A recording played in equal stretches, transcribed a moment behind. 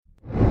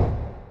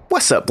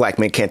What's up, Black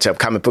Men Can't Jump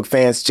comic book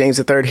fans? James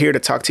III here to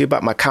talk to you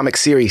about my comic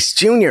series,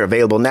 Junior,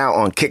 available now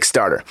on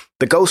Kickstarter.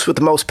 The ghost with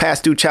the most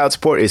past due child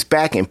support is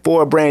back in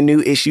 4 brand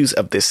new issues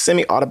of this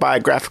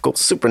semi-autobiographical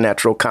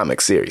supernatural comic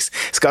series.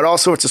 It's got all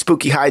sorts of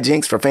spooky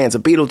hijinks for fans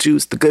of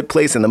Beetlejuice, The Good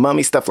Place, and The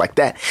Mummy, stuff like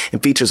that,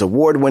 and features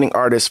award-winning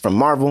artists from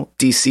Marvel,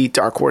 DC,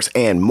 Dark Horse,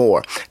 and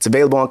more. It's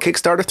available on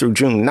Kickstarter through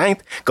June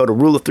 9th. Go to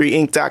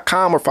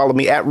rule3inc.com or follow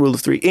me at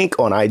rule3inc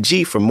on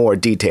IG for more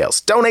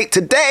details. Donate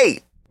today!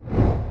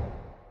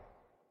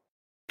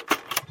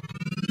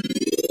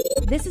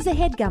 This is a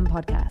HeadGum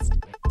podcast.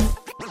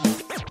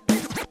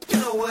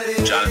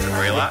 Jonathan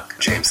Braylock,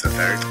 James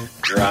III,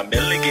 Drum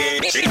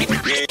Milligan.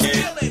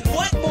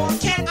 What more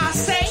can I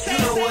say? You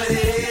know what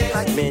it is.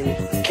 Black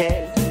men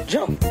can't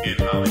jump.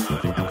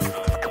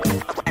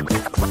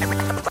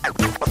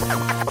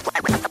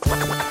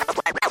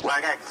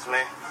 Black actors,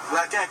 man.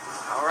 Black actors.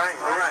 All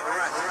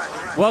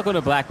right. Welcome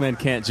to Black Men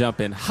Can't Jump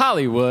in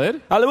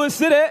Hollywood. Hollywood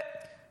City.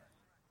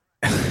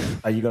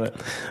 Are you gonna?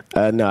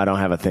 No, I don't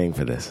have a thing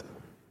for this.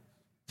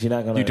 You're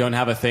not gonna. You don't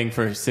have a thing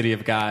for City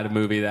of God, a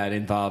movie that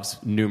involves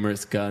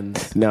numerous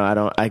guns. No, I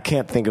don't. I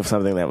can't think of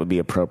something that would be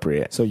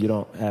appropriate. So you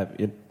don't have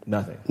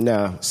nothing.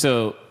 No,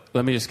 So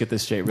let me just get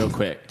this straight real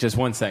quick. Just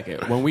 1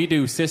 second. When we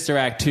do Sister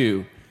Act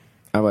 2,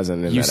 I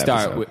wasn't in you that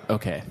start episode. with...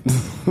 Okay.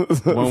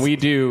 When we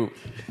do...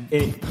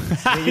 Any-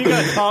 You're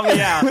going to call me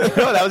out.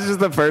 No, that was just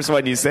the first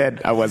one you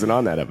said. I wasn't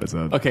on that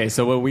episode. Okay,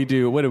 so when we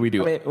do... What do we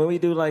do? I mean, when we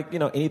do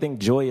anything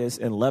joyous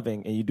and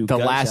loving, and you do The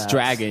Last gunshots,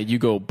 Dragon, you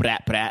go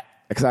brat brat.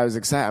 Because I was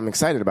excited. I'm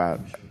excited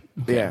about it.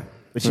 Yeah.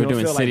 but We're you don't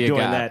doing feel City like of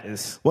doing God. that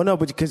is. Well, no,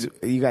 but because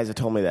you guys have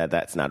told me that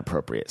that's not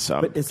appropriate. So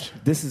I'm But this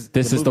is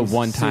This is the movie's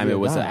one time City it of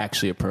was God.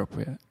 actually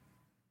appropriate.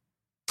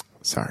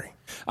 sorry.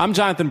 I'm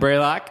Jonathan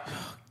Braylock.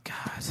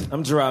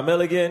 I'm Gerard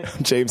Milligan.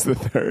 James the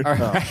Third. All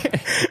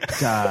right.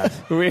 God.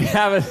 We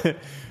have a...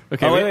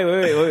 Okay, Oh, we-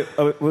 wait.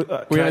 We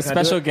have a Can I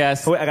special do it?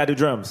 guest. Oh, wait, I gotta do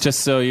drums. Just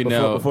so you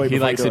know, Before he you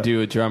likes to it.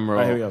 do a drum roll.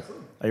 All right, here we go.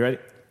 Are you ready?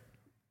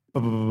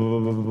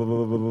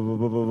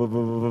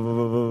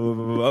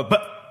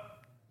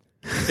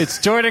 It's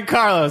Jordan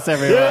Carlos,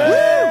 everyone.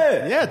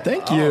 Yeah,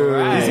 thank you.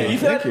 right. You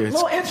feel Thank that you.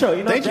 little intro,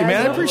 you know? Thank you, jazz man. it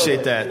I up a appreciate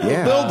little that.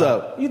 Yeah. Build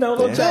up. bit. You know,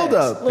 little Yeah. jazz. Build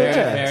up. Little Very,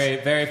 jazz. very,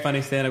 very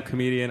funny stand-up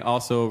comedian,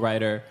 also a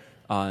writer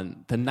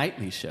on The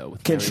Nightly Show.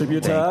 With Gary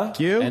Contributor. Coleman. Thank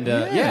you. And,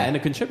 and a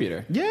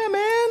contributor. Yeah,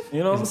 man.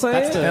 You know what I'm saying?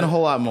 That's the- And a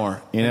whole lot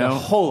more, you know? A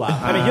whole lot.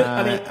 I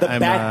mean, the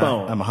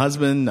backbone. I'm a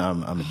husband.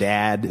 I'm a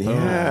dad.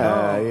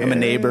 Yeah, I'm a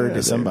neighbor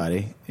to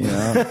somebody, you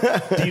know?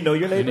 Do you know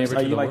your neighbors? neighbor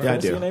Are to you the like world. Yeah, I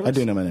friends with your do. neighbors? I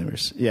do know my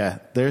neighbors. Yeah,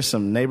 there's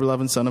some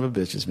neighbor-loving son of a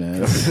bitches, man.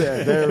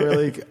 they're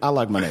really... I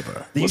like my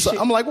neighbor. you What's up?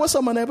 shit- I'm like, what's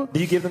up, my neighbor? Do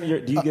you give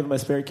them a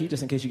spare key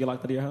just in case you get locked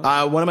out of your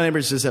house? One of my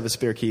neighbors just have a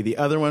spare key. The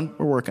other one,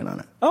 we're working on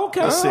it.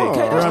 Okay. Let's see. Okay,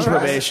 We're on that's trust.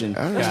 probation.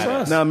 That's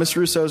trust. No, Miss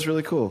Russo is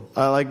really cool.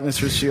 I like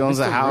Miss Russo. She owns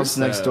a Mr. house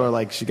Russo. next door.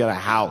 Like, she got a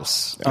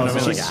house. Oh, You know so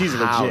what I mean? she's a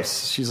legit.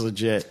 house. She's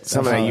legit.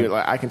 Something that you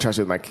like, I can trust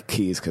you with my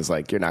keys because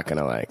like you're not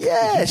gonna like.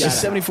 Yeah, she's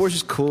 74.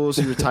 She's cool.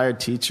 She's a retired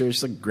teacher.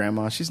 She's like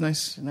grandma. She's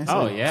nice.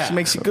 Oh, lady. yeah. She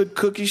makes you good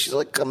cookies. She's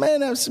like, come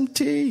in, have some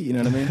tea. You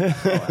know what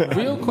I mean?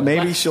 Real quick.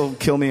 Maybe she'll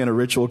kill me in a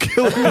ritual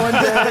killing one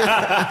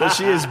day. But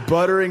she is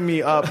buttering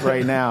me up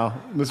right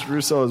now. Miss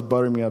Russo is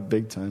buttering me up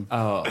big time.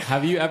 Oh,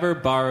 have you ever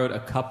borrowed a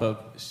cup of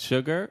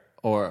sugar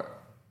or...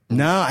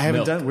 No, I haven't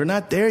Milk. done. We're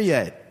not there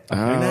yet. We're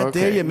not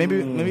there okay. yet.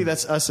 Maybe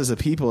that's us as a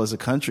people, as a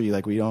country.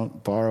 Like we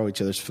don't borrow each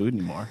other's food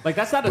anymore. Like,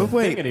 that's not a But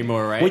wait. thing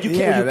anymore, right? Well, you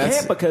Yeah, can't,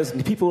 that's- because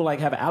people like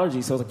have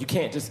allergies, so it's like you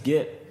can't just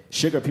get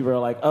sugar. People are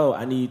like, oh,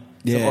 I need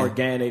some Yeah.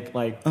 organic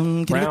like Can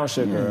you brown get-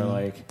 sugar. Or,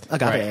 like,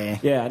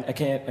 Agave. yeah, I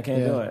can't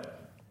do it.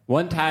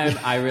 One time,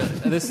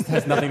 this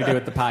has nothing to do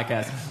with the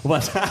podcast. One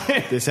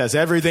time... This has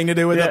everything to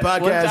do with the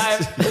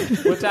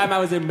podcast. One time I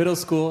was in middle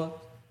school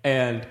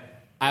and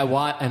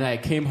I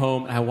came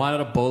home and I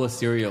wanted a bowl of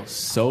cereal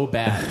so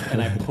bad, and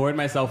I poured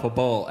myself a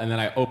bowl, and then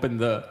I opened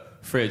the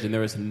fridge and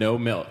there was no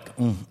milk.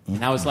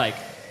 And I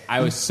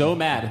was so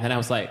mad, and then I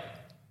was like,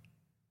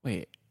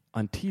 wait,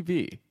 on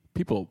TV,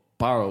 people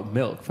borrow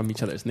milk from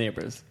each other's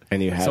neighbors.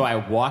 And you had- So I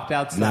walked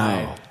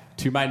outside No.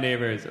 to my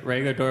neighbors,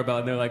 rang their doorbell,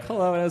 and they're like,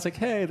 hello. And I was like,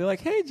 hey. They're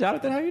like, hey,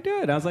 Jonathan, how you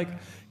doing? And I was like,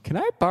 can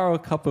I borrow a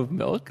cup of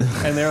milk?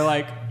 And they're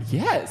like,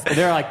 yes. And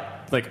they're like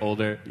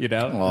older, you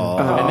know?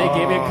 And they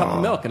gave me a cup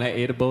of milk, and I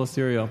ate a bowl of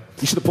cereal.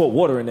 You should have poured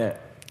water in that.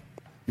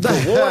 You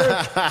put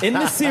water in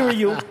the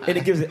cereal, and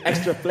it gives it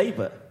extra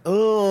flavor.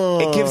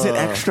 It gives it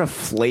extra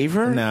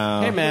flavor.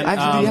 No. Hey, man.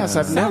 Yes,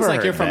 I've sounds never like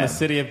heard you're from that. the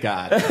city of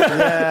God.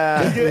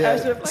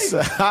 Extra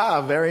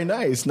flavor. Very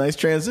nice. Nice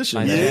transition.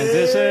 Nice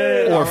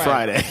transition. Or All right.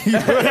 Friday.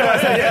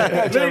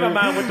 Really, my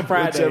mind went to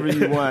Friday. Whichever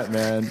you want,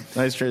 man.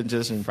 Nice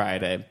transition.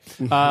 Friday.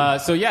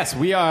 So yes,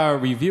 we are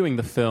reviewing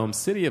the film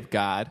City of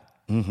God.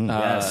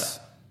 Yes.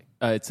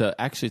 It's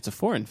a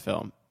foreign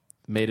film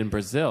made in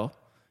Brazil.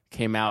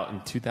 Came out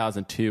in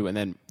 2002 and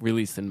then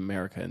released in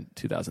America in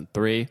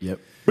 2003. Yep.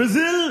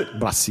 Brazil.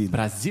 Brasil.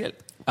 Brazil.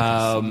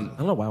 I don't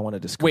know why I want to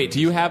discuss. Wait, do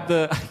you have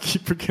the? I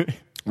keep forgetting.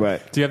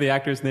 What? Do you have the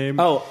actor's name?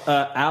 Oh,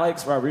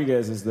 Alex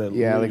Rodriguez is the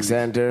lead.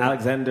 Alexander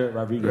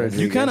Rodriguez.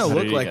 You kind of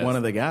look like Rodriguez. one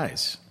of the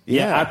guys.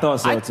 Yeah, I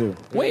thought so too.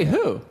 Wait,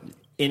 who?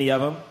 Any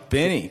of them?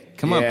 Benny,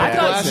 come on. Yeah. put I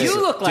thought glasses.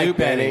 you look like Do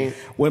Benny.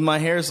 When my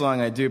hair's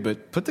long, I do,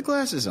 but put the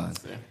glasses on.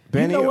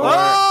 Benny You know or what?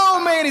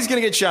 Oh man, he's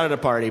gonna get shot at a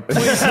party.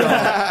 Please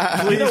don't.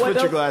 Please You know what, put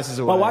though? your glasses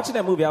away. While watching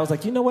that movie, I was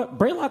like, you know what?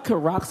 Braylock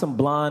could rock some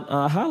blonde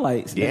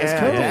highlights. yeah, His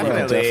curl definitely.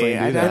 fro. Definitely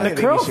I do that. definitely And the think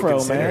curl you should fro,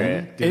 consider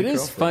man. it. It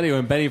is funny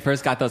when Benny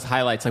first got those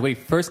highlights. Like when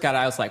he first got it,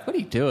 I was like, "What are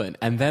you doing?"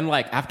 And then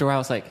like after a while, I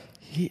was like,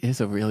 "He is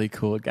a really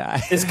cool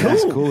guy. It's cool.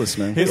 That's the coolest,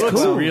 man. He looks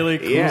cool. really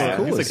cool. Yeah,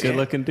 He's coolest, a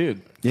good-looking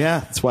dude."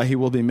 Yeah, that's why he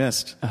will be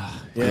missed.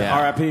 Yeah.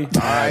 R.I.P.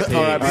 R.I.P.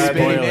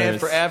 Benny Man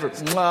Spoilers. forever.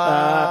 Coolest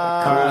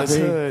R.I.P.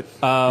 hood.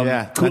 Yeah,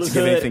 not to Coolest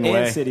give hood anything and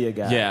away. city of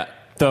God. Yeah.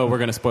 Though we're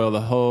gonna spoil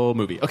the whole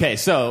movie. Okay,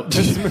 so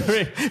this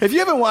movie. If you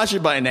haven't watched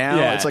it by now,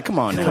 Yeah. it's like, come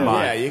on now. Come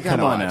on. Yeah, you gotta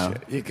Come on watch now.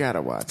 it. You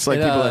gotta watch It's like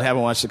It, people that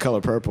haven't watched The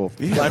Color Purple.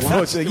 Like,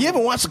 folks, you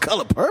haven't watched The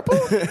Color Purple?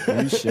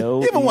 You show.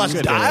 You haven't watched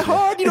Die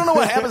Hard? You don't know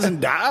what happens in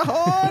Die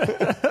Hard?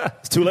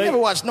 It's too You late. haven't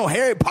watched no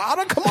Harry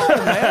Potter? Come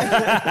on,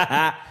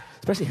 man.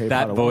 Especially Harry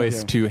That Potter.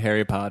 voice to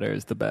Harry Potter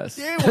is the best.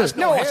 You ain't watched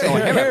no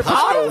Harry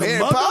Potter? Harry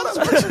Potter?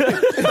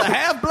 The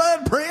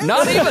Half-Blood Prince?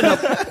 Not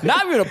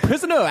even a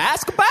prisoner of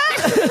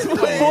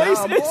Azkaban.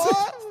 Voice boy.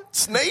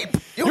 Snape?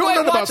 You don't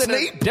know about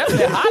Snape?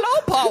 Deathly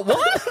Hollow Part 1.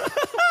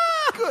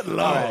 Good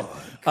Lord.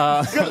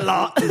 Good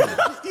Lord.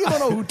 You don't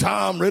know who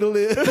Tom Riddle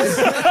is?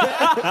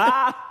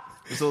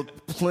 There's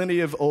plenty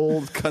of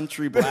old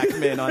country black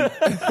men on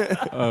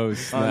Oh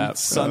snap!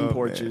 sun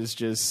porches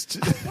just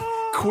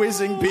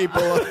quizzing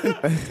people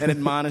and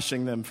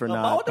admonishing them for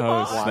not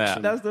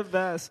snap! That's the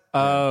best.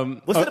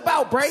 What's it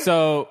about, Bray?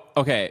 So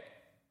okay,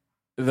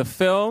 the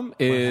film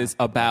is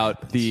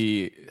about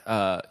the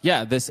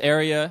this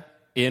area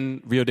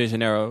in Rio de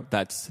Janeiro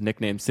that's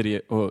nicknamed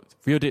City.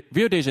 Rio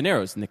de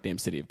Janeiro's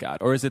nicknamed City of God,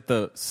 or is it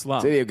the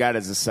slum? City of God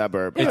is a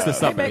suburb. It's the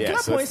suburb. Man, can I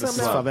so point it's the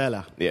something slum.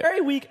 out? favela. Yeah.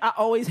 Every week, I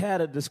always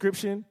had a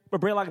description, but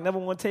Braylock never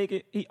want to take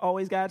it. He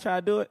always got to try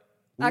to do it.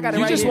 I got it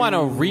You right just here. want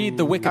to read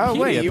the Wikipedia Oh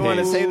wait, you want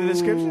to page. say the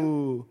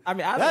description? I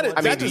mean, I That, don't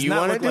that mean, do does you not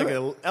wanna look do like it?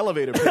 an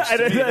elevator pitch to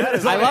me. That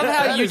is I like- love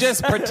how that you is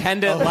just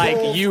pretended a like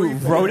whole you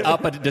free wrote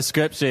up a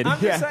description. I'm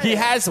just saying. He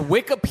has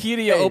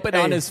Wikipedia open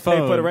on his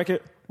phone. Hey, for the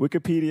record,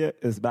 Wikipedia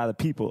is by the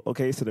people.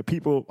 Okay, so the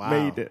people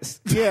made this.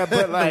 Yeah,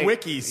 but like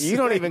wikis. you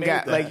don't even Made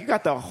got that. like you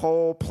got the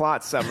whole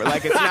plot summary.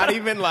 Like it's not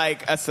even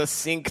like a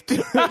succinct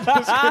description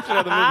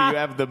of the movie. You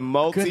have the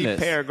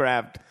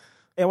multi-paragraph.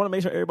 And I want to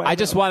make sure everybody. I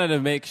just wanted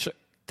to make sure.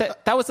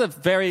 That was a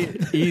very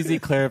easy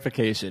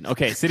clarification.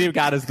 Okay, City of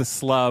God is the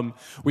slum.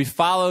 We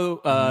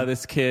follow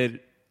this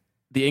kid.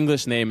 The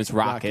English name is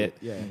Rocket.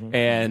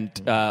 And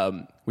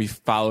we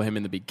follow him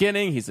in the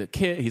beginning. He's a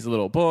kid. He's a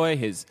little boy.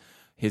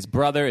 His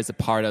brother is a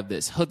part of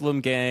this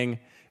hoodlum gang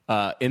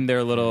in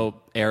their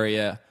little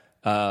area.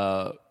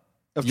 of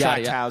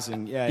tract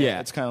housing. Yeah.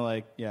 It's kind of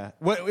like,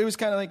 What it was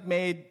kind of like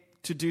made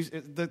to do.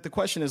 The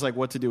question is like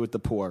what to do with the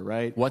poor,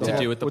 right? What to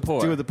do with the what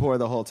poor. to do with the poor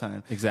the whole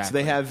time. Exactly. So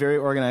they have very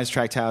organized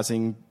tract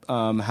housing.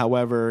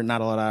 However,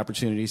 not a lot of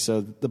opportunities.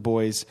 So the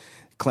boys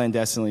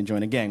clandestinely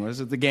join a gang. Was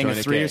it the Gang Join of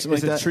a Three gang. or something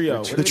It's like a that?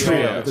 trio. The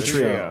trio. The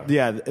trio.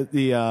 Yeah,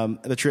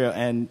 the trio,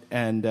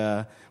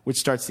 and which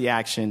starts the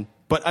action.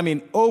 But I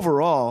mean,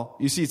 overall,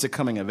 you see, it's a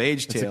coming of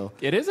age tale.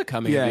 It is a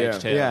coming of age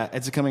tale. Yeah,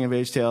 it's a coming of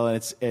age tale, and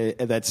it's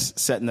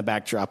that's set in the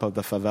backdrop of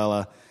the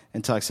favela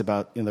and talks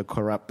about the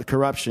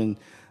corruption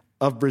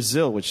of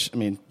Brazil, which I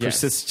mean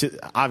persists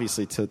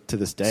obviously to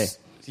this day.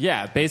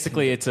 Yeah,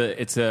 basically, it's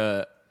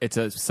a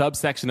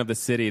subsection of the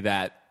city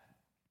that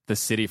the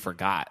city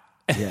forgot,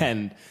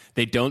 and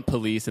they don't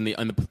police. And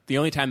the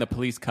only time the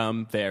police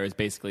come there is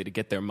basically to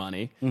get their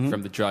money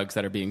from the drugs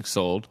that are being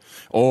sold,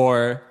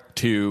 or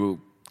to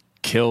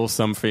kill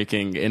some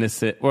freaking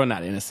innocent, or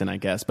not innocent, I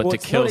guess, but to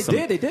kill some.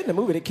 They did in the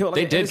movie. They killed.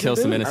 They Like, did kill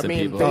some dude. innocent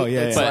people.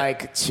 It's But-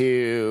 like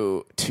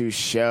to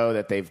show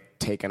that they've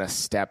taken a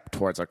step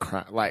towards a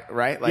crime, like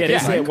right? Like Yeah, they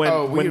it's said like, when-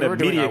 oh, we when the were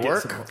doing media our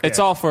gets work. involved. It's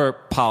all for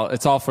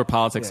it's all for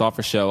politics, all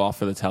for show, all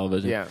for the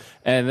television. Yeah.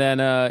 And then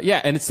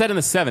and it's set in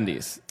the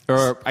 70s,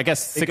 or I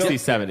guess 60s,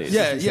 70s.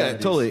 Yeah,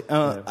 totally.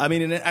 I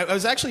mean, and I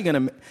was actually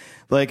going to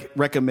like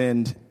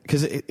recommend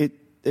because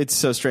it's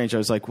so strange. I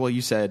was like, well, you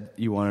said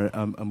you wanted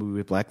a movie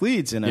with black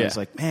leads, and I was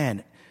like,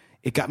 man,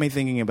 it got me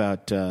thinking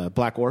about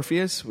Black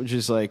Orpheus, which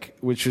was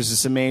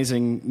this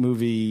amazing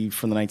movie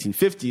from the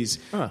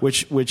 1950s,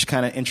 which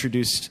kind of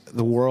introduced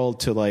the world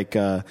to like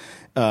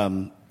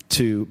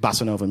to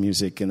bossa nova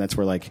music, and that's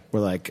where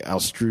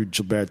Alstrud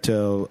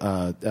Gilberto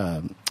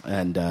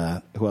and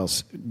who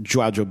else?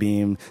 Joao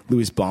Jobim,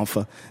 Luis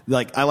Bonfa.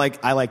 Like I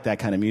like that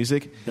kind of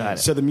music.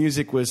 So the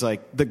music was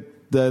like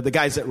the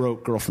guys that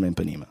wrote Girl from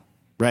Ipanema,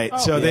 right?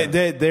 So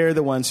they're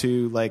the ones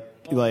who they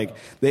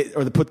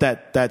put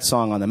that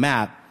song on the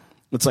map.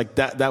 It's like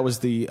that was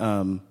the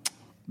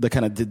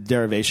kind of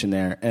derivation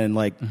there, and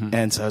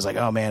and so I was like,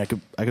 oh man, I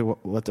could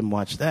let them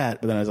watch that,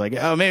 but then I was like,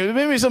 oh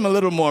maybe something a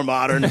little more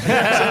modern, something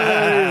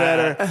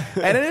better.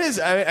 And it is.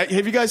 Have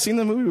you guys seen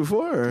the movie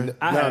before? Or?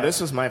 No,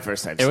 this was my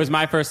first time. It was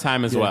my first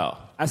time as well.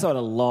 I saw it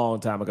a long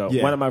time ago.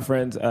 Yeah. One of my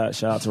friends,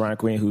 shout out to Ryan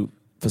Queen, who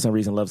for some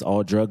reason loves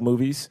all drug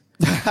movies.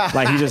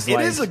 Like he just It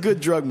like is a good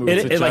drug movie.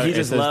 It, like he It's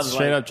just a loves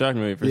straight like, up drug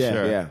movie for Yeah,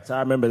 sure. Yeah, so I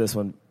remember this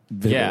one.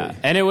 Vividly. Yeah,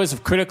 and it was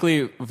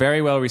critically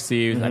very well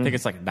received. I think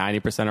it's like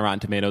 90% on Rotten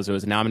Tomatoes. It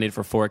was nominated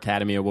for 4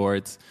 Academy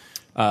Awards.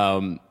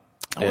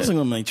 I wasn't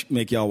going to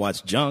make y'all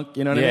watch junk.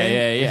 You know what I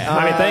mean? Yeah.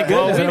 I mean, thank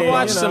goodness. we I mean,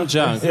 watched you know, some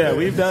junk. Yeah,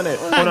 we've done it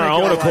on our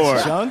own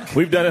accord. Junk?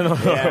 We've done it on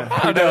our own.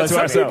 I know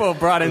some people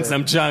brought in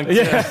some junk.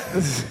 Yeah.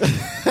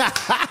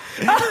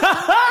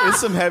 It's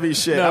some heavy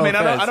shit. No I mean,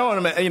 offense. I don't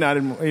want to. I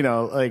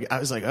didn't. Like, I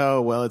was like,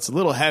 oh well, it's a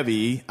little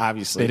heavy.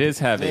 Obviously, It is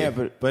heavy. Yeah,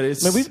 but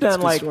it's. I mean, we've done, it's a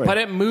good like- story. But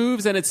it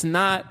moves and it's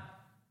not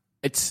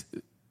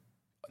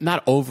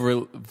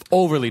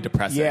overly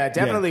depressing. Yeah,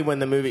 definitely. When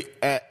the movie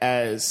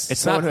as It's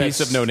someone not who Beast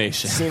has of No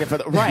Nation. Seen it for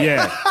the right.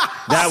 Yeah,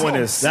 that one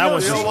is You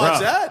just don't watch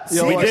rough. that?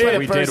 See, We for did. the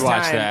We first did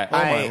watch time, that. Oh,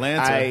 my Lanta.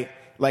 I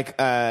like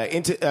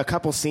into a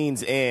couple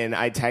scenes in,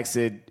 I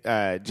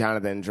texted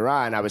Jonathan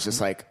Gerard, and I was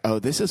just like, "Oh,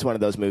 this is one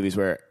of those movies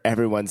where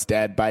everyone's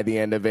dead by the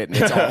end of it, and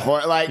it's all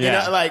horror." Like, Yeah.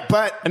 you know, like,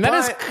 but And that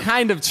is but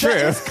kind of true.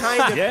 That is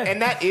kind of, Yeah.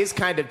 and that is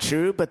kind of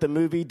true. But the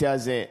movie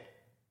doesn't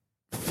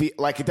feel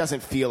like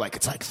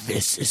it's like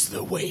this is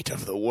the weight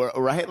of the world,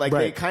 right? Like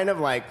they kind of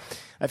like,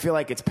 I feel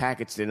like it's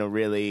packaged in a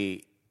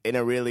really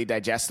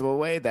digestible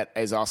way that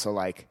is also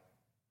like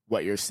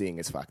what you're seeing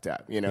is fucked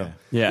up, you know?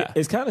 Yeah.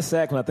 It's kind of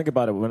sad when I think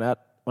about it.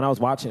 When I was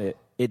watching it,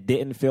 it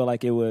didn't feel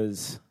like it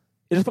was.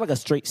 It just felt like a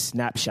straight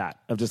snapshot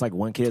of just like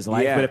one kid's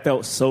life, Yeah. but it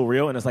felt so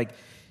real. And it's like,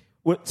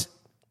 which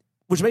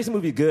makes the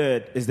movie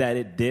good is that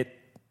it did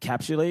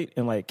capture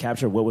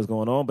what was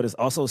going on. But it's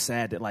also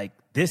sad that like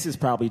this is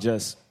probably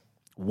just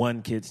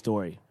one kid's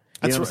story.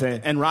 You know what I'm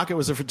saying? And Rocket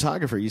was a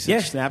photographer. You said Yeah.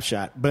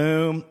 snapshot.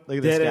 Boom. Look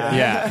at this guy.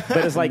 Yeah.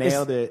 But it's like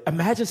Nailed it.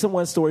 Imagine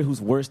someone's story who's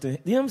worse than.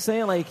 You know what I'm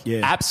saying? Like,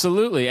 Yeah.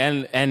 Absolutely,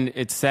 and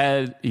it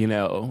said, you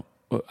know,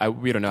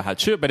 we don't know how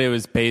true, but it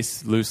was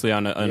based loosely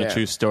on a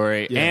true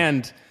story,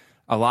 and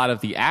a lot of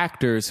the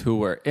actors who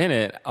were in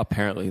it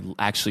apparently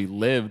actually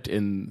lived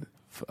in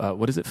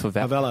what is it,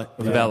 favela,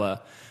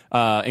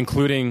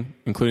 including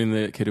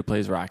the kid who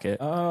plays Rocket.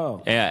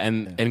 Oh. Yeah,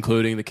 and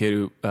including the kid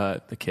who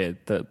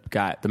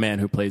the man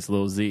who plays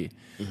Lil Z.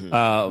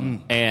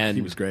 And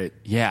He was great.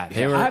 Yeah,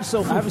 they were. I have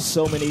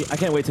so many. I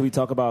can't wait till we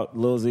talk about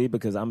Lil Z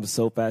because I'm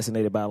so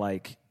fascinated by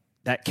like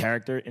that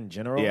character in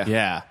general. Yeah.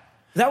 Yeah.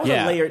 That was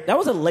Yeah.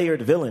 a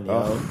layered villain,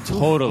 yo.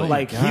 Totally.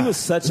 Like he was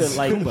such a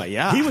like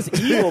Kumbaya. he was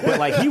evil, but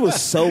like he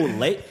was so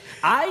late.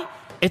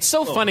 It's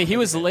so funny. He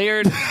was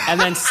layered, and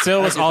then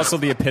still was also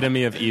the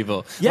epitome of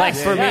evil. Yes,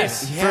 like for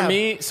yes.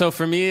 me,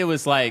 for me, it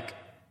was like,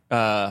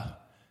 I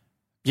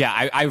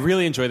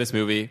really enjoy this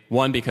movie.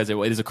 One, because it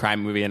is a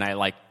crime movie, and I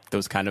like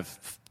those kind of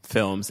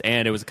films,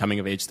 and it was a coming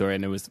of age story,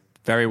 and it was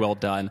very well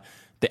done.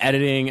 The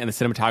editing and the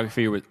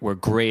cinematography were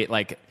great.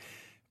 Like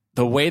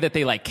the way that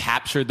they like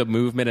captured the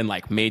movement and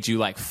like made you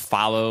like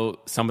follow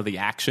some of the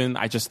action,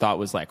 I just thought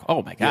was like,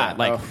 oh my god,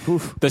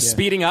 the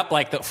speeding up,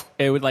 like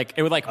it would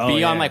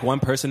be on like one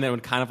person that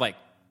would kind of like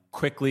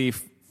quickly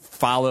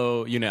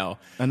follow, you know,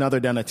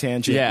 Another down a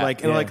tangent. Yeah.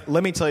 Like,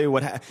 let me tell you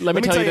what. Let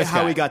me tell you you this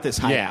how guy. we got this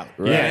hideout.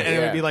 Yeah. Right. And it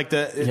would be like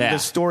the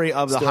story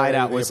of the Story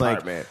hideout of the was like,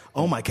 apartment.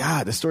 oh my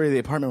god, the story of the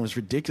apartment was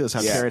ridiculous.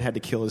 How Yeah. Garrett had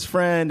to kill his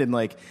friend,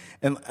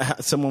 and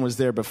someone was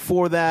there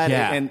before that,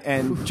 Yeah.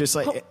 and just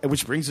like,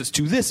 which brings us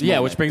to this. Yeah,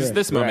 moment. which brings us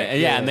this moment. Right.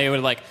 Yeah, and they were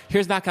like,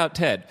 here's Knockout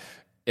Ted.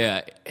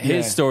 Yeah,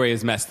 his story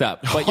is messed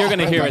up, but you're going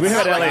to hear it. We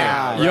heard it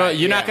later.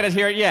 You're not going to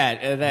hear it yet,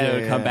 and then it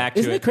would come back to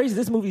Isn't it. it crazy?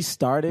 This movie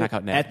started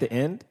Knockout Ned. at the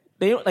end.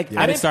 They don't like.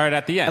 And it started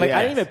at the end. Like, I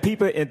Yeah. didn't even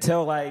peep it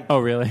until like. Oh,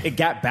 really? It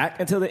got back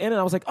until the end, and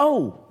I was like,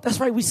 "Oh, that's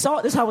right. We saw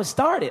it. This is how it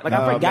started." Like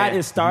I forgot man.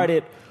 it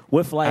started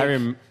with like.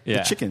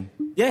 yeah. chicken.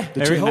 Yeah,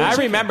 I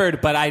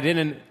remembered, but I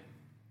didn't.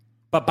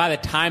 But by the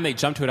time they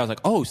jumped to it, I was like,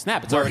 "Oh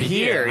snap! It's already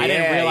here." I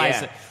didn't Yeah, realize.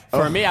 yeah. It.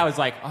 For me, I was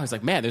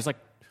like, "Man, there's like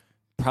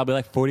probably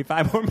like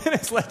 45 more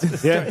minutes left." In the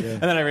story.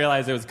 And then I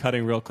realized it was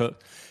cutting real close.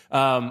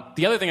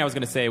 The other thing I was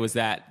going to say was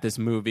that this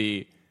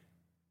movie,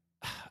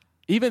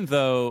 even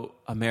though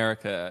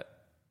America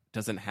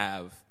doesn't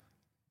have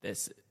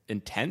this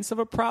intense of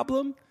a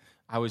problem,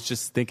 I was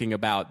just thinking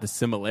about the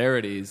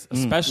similarities,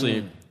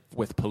 especially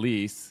with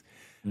police,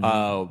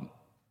 of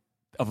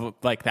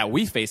like that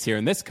we face here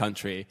in this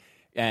country.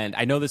 And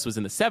I know this was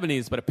in the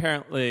 70s, but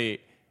apparently,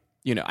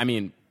 you know, I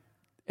mean,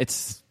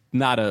 it's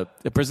not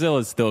Brazil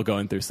is still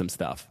going through some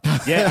stuff.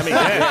 Yeah, I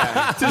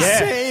mean, To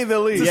say the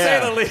least. say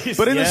the least.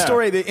 But in the Yeah.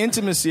 story, the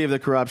intimacy of the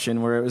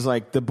corruption, where it was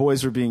like the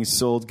boys were being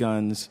sold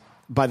guns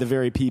by the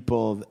very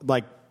people,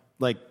 like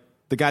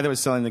the guy that was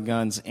selling the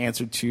guns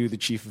answered to the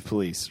chief of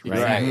police, right?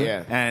 Right,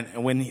 yeah.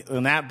 And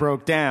when that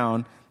broke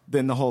down,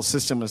 then the whole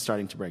system was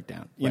starting to break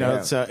down. You know,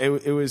 Yeah. so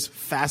it was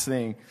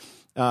fascinating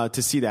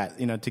to see that,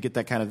 you know, to get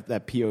that kind of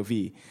that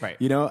POV, Right.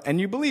 You know, and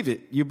you believe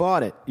it, you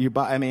bought it,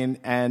 I mean,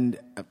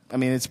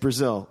 it's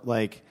Brazil,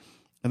 like.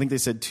 I think they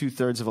said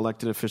 2/3 of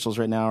elected officials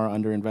right now are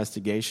under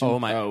investigation. Oh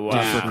my!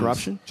 For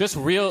corruption. Just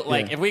real,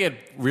 like if we had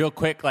real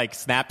quick, like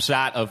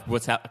snapshot of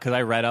what's happening, because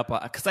I read up,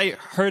 because I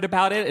heard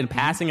about it in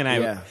passing, and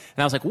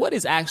I was like, what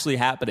is actually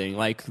happening?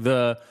 Like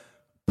the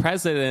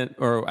president,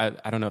 or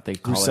I don't know if they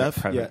call Rousseff?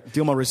 it president. Yeah,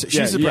 Dilma Rousseff.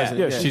 She's the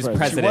president. Yeah, she's right.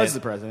 president. She was the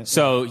president.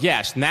 So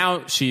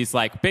now she's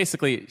like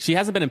basically she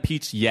hasn't been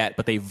impeached yet,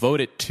 but they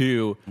voted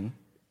to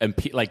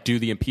do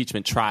the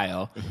impeachment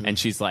trial, and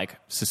she's like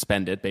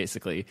suspended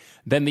basically.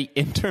 Then the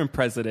interim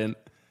president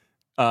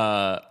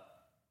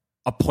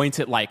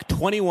appointed like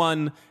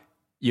 21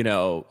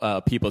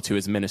 people to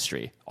his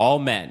ministry, all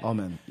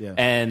men, yeah,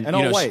 and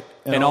all white,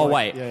 and all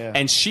white. Yeah.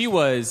 And she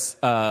was,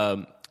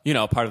 part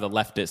of the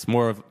leftist,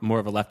 more of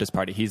a leftist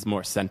party. He's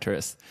more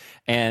centrist,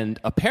 and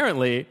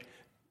apparently,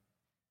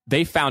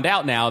 they found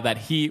out now that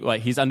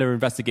he's under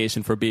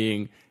investigation for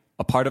being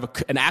a part of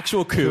an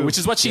actual coup, which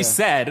is what she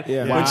said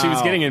when she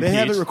was getting impeached. They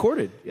have it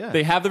recorded. Yeah,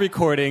 they have the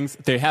recordings.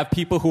 They have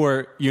people who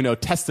are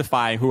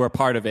testifying who are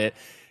part of it.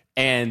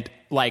 And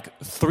like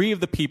 3 of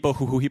the people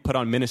who he put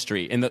on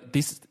ministry,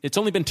 it's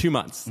only been 2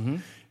 months.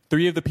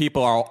 3 of the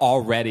people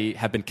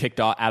have been kicked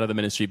out of the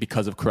ministry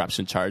because of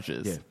corruption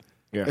charges.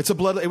 Yeah. It's a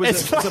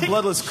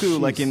bloodless coup.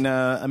 Like in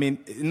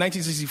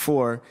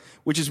 1964,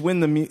 which is when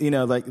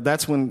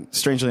that's when,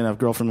 strangely enough,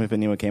 Girl from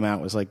Ipanema came out.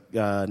 It was like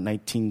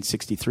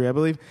 1963, I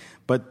believe.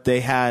 But they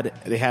had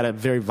a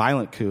very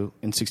violent coup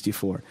in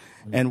 '64,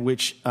 and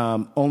which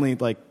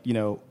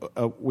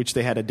which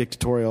they had a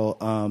dictatorial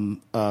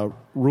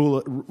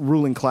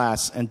ruling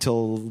class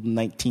until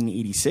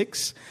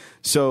 1986.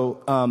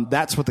 So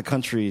that's what the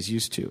country is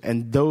used to,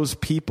 and those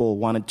people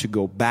wanted to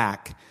go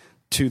back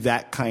to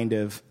that kind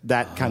of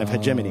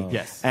hegemony.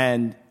 Yes.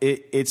 And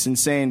it's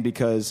insane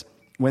because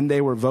when they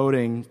were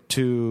voting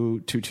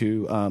to impeach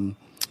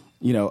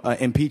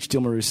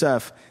Dilma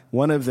Rousseff,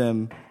 one of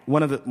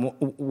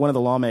the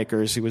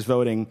lawmakers who was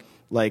voting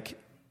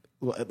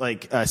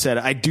said,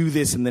 "I do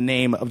this in the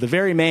name of the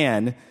very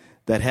man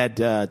that had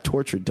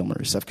tortured Dilma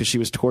Rousseff," because she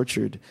was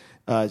tortured.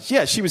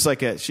 She was like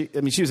she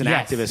was an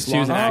activist. She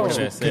was an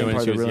activist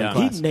when she was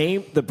young. He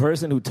named the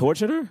person who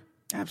tortured her?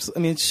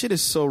 Absolutely. I mean, shit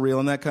is so real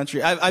in that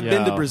country. I've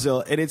been to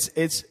Brazil, and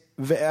it's.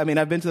 I mean,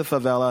 I've been to the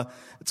favela.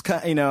 It's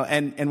kind of,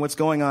 and what's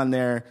going on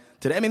there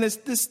today. I mean,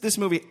 this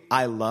movie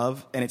I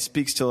love, and it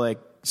speaks to like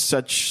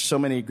so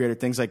many greater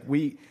things. Like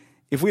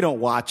if we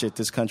don't watch it,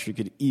 this country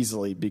could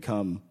easily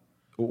become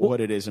what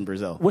it is in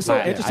Brazil. What's so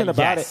interesting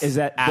about it is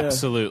that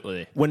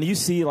absolutely when you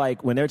see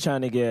like when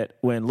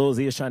Lil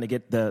Z is trying to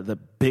get the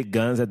big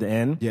guns at the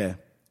end. Yeah.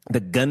 The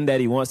gun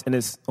that he wants, and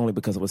it's only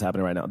because of what's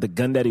happening right now. The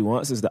gun that he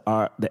wants is the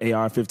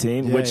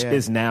AR-15, which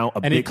is now a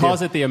big and he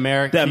calls deal. it the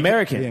American. The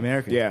American. The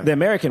American. Yeah. The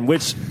American,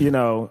 which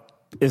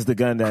is the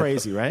gun that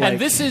crazy, right? And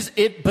this is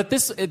it. But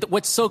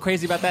what's so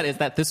crazy about that is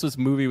that this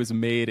movie was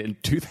made in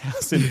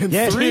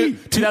 2002,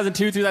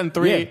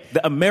 2003. Yeah,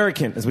 the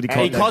American is what he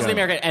calls it. He calls it the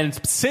American, and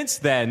since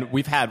then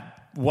we've had.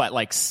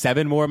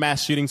 7 more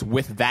mass shootings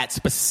with that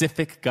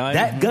specific gun?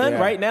 That gun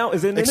right now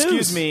is in the news.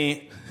 Excuse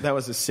me, that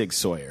was a Sig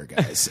Sauer,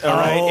 guys. All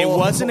right, it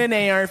wasn't an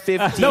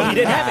AR-15. No, he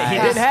didn't have it.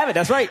 He didn't have it.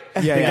 That's right. The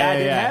guy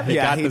didn't have it.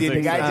 Yeah, he didn't.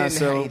 The guy didn't.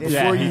 So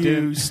before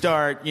you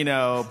start,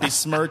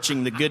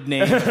 besmirching the good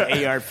name of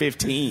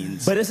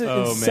AR-15s. But it's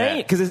insane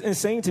because it's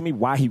insane to me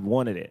why he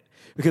wanted it.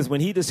 Because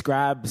when he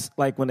describes,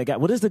 like, when the guy,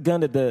 what is the gun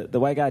that the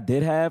white guy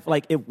did have?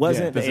 Like, it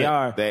wasn't the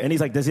AR. And he's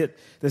like, does it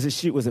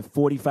shoot, was it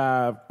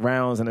 45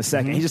 rounds in a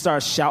second? He just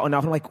starts shouting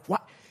off. I'm like,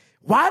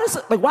 why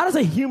does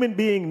a human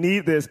being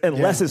need this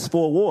unless it's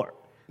for war?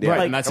 Yeah,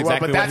 Like, and that's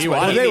exactly what he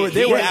Well, wanted.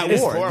 they were at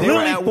war. They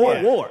were at war.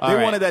 They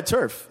right. wanted that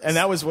turf. And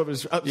that was what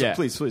was... So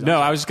please. No,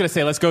 I was just going to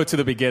say, let's go to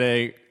the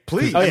beginning.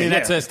 Please. I mean,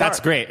 that's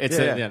great.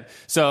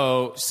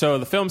 So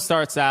the film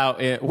starts out.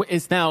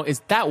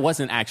 That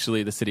wasn't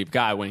actually the City of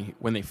God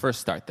when they first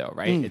start, though,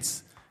 right?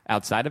 It's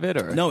outside of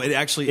it, or no? It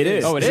actually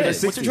is. Oh, it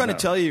is. What they're trying to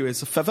tell you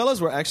is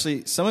favelas were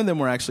actually, some of them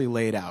were actually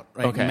laid out,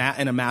 right? Okay.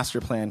 In a master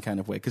plan kind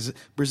of way, because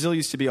Brazil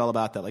used to be all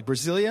about that. Like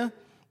Brasilia,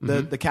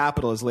 the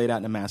capital is laid out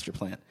in a master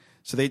plan.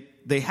 So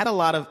they had a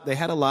lot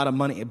of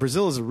money.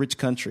 Brazil is a rich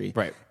country,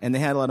 right? And they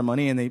had a lot of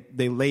money, and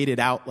they laid it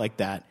out like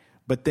that.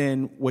 But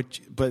then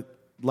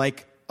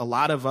like a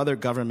lot of other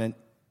government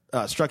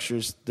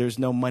structures, there's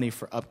no money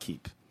for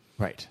upkeep.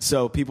 Right.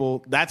 So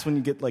that's when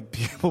you get like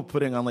people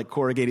putting on like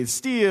corrugated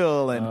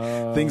steel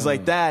and things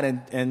like that,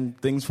 and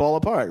things fall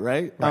apart,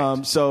 right?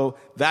 So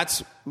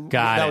that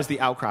was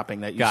the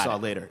outcropping that you saw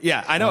later.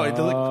 Yeah, I know. It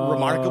looked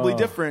remarkably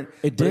different.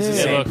 It but did. It's the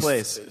same looks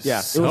place. Yeah,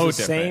 so it was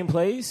the different. same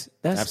place?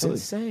 That's Absolutely.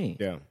 insane.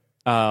 Yeah.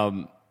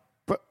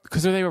 But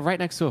because they were right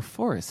next to a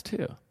forest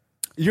too.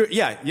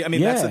 I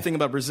mean, that's the thing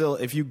about Brazil.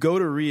 If you go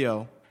to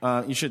Rio,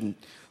 you shouldn't.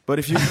 But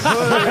if you go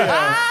to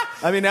Rio,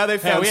 I mean, now they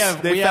found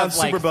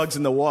superbugs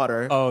in the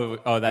water.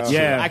 Oh, that's true.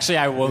 Actually,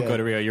 I won't go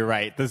to Rio. You're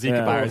right. The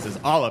Zika virus is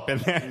all up in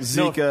there.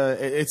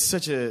 Zika, it's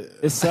such a...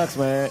 It sucks,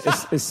 man.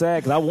 It's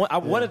sad because I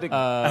wanted to...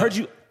 I heard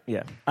you...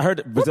 Yeah. I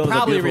heard Brazil is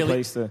a beautiful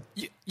place to...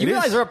 You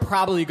realize we're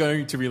probably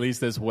going to release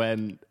this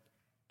when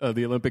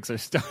the Olympics are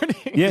starting?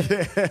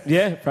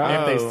 Yeah,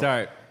 probably. If they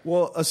start.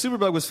 Well, a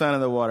superbug was found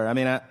in the water. I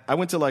mean, I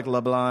went to like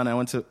Leblon, I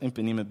went to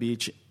Ipanema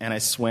Beach, and I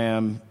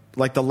swam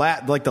like the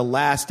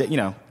last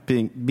day,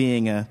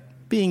 being a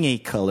being a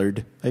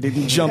colored. I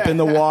didn't jump in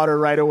the water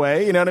right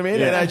away. You know what I mean?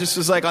 And I just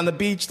was like on the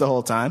beach the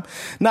whole time,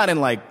 not in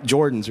like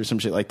Jordans or some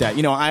shit like that.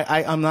 You know,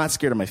 I'm not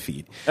scared of my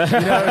feet. You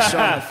know, I was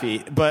showing my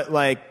feet, but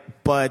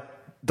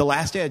the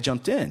last day I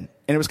jumped in,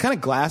 and it was kind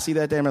of glassy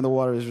that day. I remember the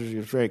water was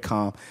very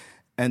calm.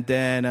 And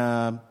then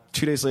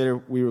 2 days later,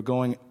 we were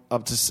going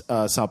up to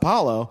Sao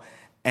Paulo,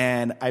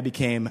 and I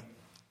became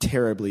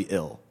terribly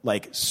ill,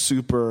 like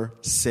super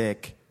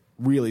sick,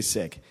 really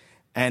sick.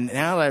 And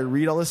now that I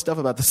read all this stuff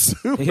about the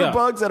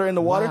superbugs that are in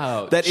the water,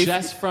 Wow, that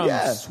just from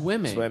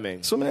swimming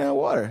Swimming. in the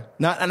water,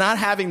 not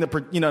having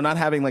not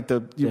having like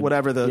the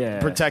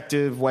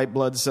protective white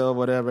blood cell,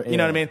 whatever. You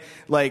know what I mean?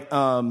 Like,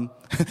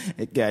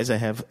 guys, I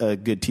have a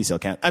good T cell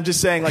count. I'm just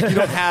saying, like, you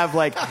don't have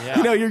like,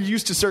 you're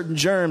used to certain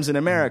germs in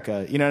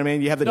America. You know what I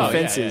mean? You have the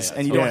defenses,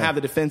 and you don't have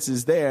the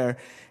defenses there.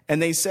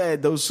 And they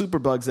said those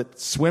superbugs that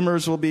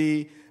swimmers will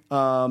be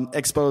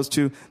exposed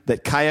to,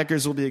 that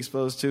kayakers will be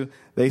exposed to.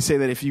 They say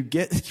that if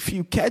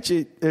you catch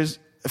it, there's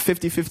a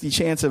 50-50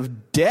 chance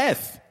of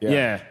death.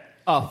 Yeah.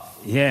 Oh,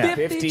 Yeah.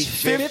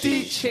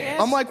 50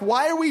 chance. I'm like,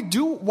 why are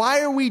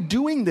we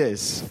doing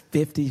this?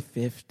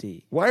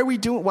 50-50. Why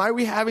are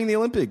we having the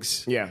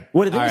Olympics? Yeah.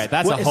 All right,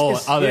 that's a whole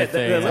other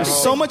thing. There's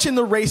so much in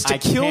the race to I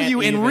kill can't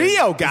you in even-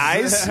 Rio,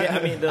 guys. Yeah,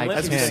 I mean, the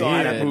Olympics can't saw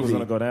that even. movie was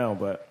going to go down,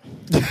 but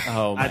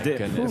Oh my I did.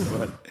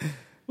 goodness.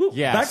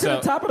 Yeah, Back to the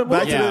top of the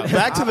movie.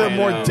 Back to the I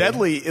more know.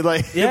 deadly, Yeah, the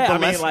I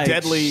mean, less like,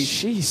 deadly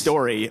jeez.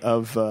 story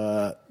of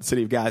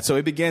City of God. So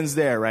it begins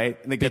there, right?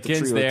 And they get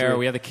Begins the trio there. through.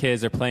 We have the kids.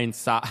 They're playing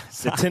soccer.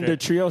 The Tinder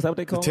Trio, is that what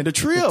they call it? Tinder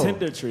Trio. The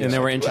Tinder Trio. And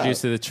then we're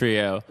introduced to the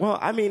trio. Well,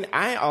 I mean,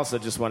 I also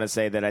just want to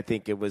say that I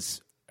think it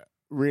was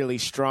really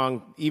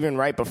strong, even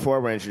right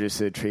before we're introduced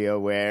to the trio,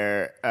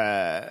 where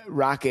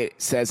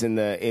Rocket says in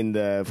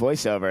the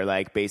voiceover,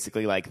 like,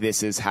 basically, like,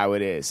 this is how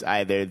it is.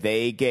 Either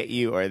they get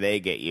you or they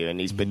get you. And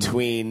he's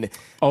between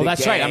Oh, the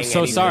that's right. gang I'm so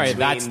and he's sorry. between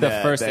That's the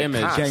first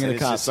image. cops. Gang and And the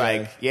it's cops, just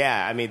like,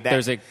 I mean,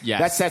 There's a- yes.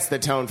 that sets the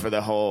tone for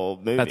the whole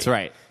movie. That's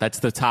right. That's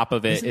the top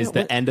of it. Isn't Is it the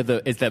what- end of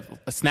the is the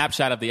a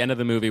snapshot of the end of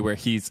the movie where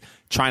he's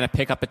trying to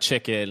pick up a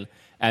chicken,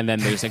 and then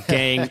there's a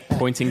gang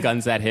pointing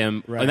guns at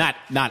him. Well, not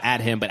at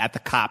him, but at the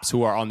cops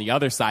who are on the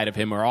other side of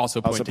him who are also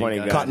pointing pointing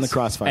guns. guns. Caught in the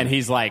crossfire. And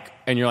he's like,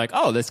 and you're like,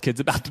 oh, this kid's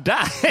about to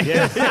die.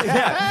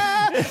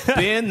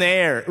 Been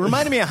there. It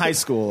reminded me of high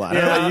school a lot.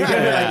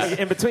 Like,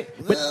 in between.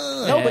 But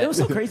it was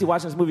so crazy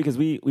watching this movie because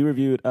we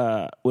reviewed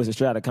was it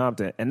Straight Outta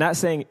Compton, and not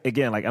saying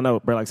again, like I know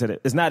Burlock said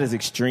it, it's not as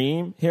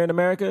extreme here in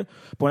America,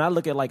 but when I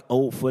look at like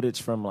old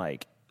footage from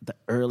like the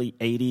early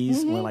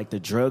 '80s when like the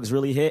drugs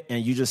really hit,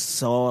 and you just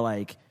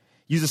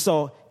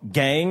saw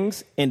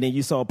gangs, and then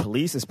you saw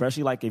police,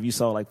 especially like if you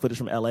saw like footage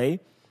from LA,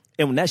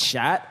 and when that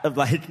shot of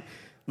like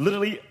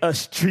literally a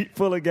street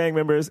full of gang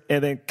members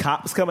and then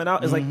cops coming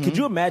out, it's like, could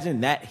you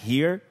imagine that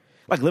here?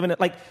 Like living it,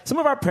 like some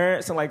of our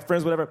parents and like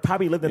friends, whatever,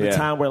 probably lived in a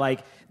time where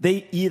like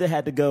they either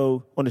had to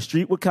go on the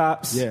street with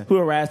cops who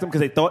harassed them because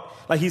they thought,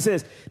 like he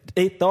says,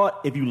 they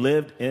thought if you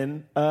lived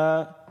in,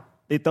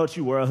 they thought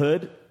you were a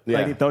hood,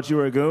 like they thought you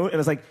were a goon, and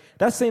it's like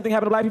that's the same thing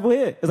happened to black people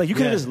here. It's like you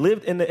could have just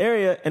lived in the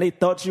area and they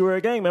thought you were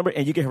a gang member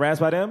and you get harassed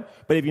by them,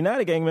 but if you're not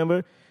a gang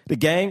member, the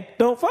gang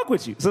don't fuck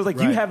with you. So it's like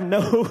you have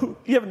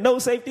no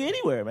safety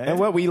anywhere, man. And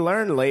what we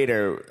learn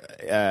later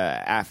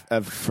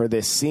for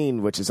this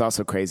scene, which is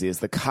also crazy, is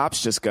the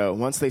cops just go,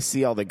 once they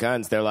see all the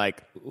guns, they're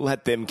like,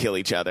 let them kill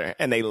each other.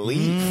 And they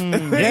leave.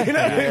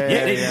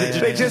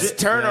 They just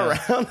turn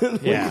around and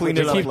Clean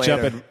it up keep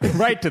later. jumping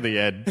right to the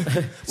end.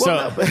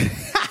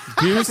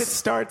 Goose, it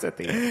starts at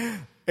the end.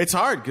 It's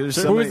hard because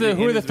Who are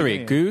the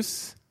three?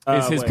 Goose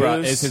is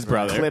his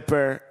brother.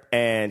 Clipper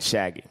and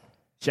Shaggy.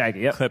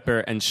 Shaggy, yep. Clipper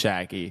and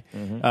Shaggy.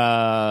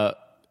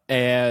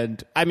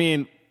 And I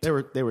mean, They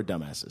were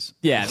dumbasses.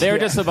 yeah, they were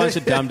just a bunch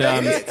of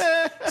dum-dums.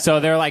 So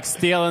they're like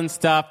stealing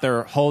stuff.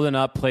 They're holding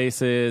up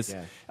places.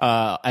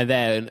 And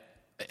then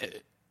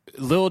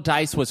Lil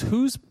Dice was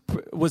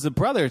a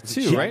brother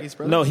too, right? Shaggy's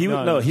brother? No,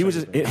 he was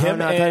just him.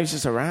 no, I thought and he was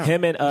just around.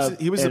 Him and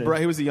He was and-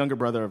 he was the younger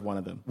brother of one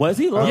of them. Was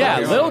he? Yeah,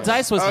 Okay. Lil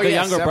Dice was the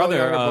younger several brother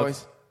younger of.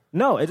 boys.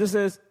 No, it just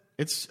says.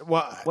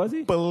 Was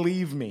he?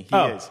 Believe me, he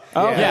Oh. is.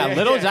 Oh, Yeah,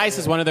 Little Dice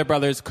is one of their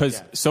brothers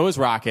because so is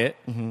Rocket.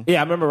 Yeah,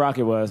 I remember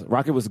Rocket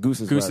was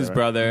Goose's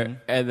Brother. right?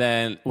 And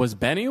then was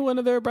Benny one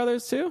of their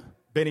brothers too?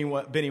 Benny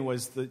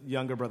was the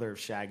younger brother of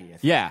Shaggy. I think.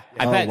 Yeah,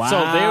 I bet. Wow. So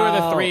they were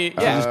the three.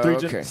 So Yeah, just three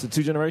okay. so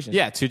two generations.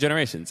 yeah, two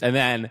generations, and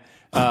then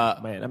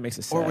Man, that makes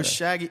it sad. Or was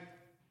Shaggy?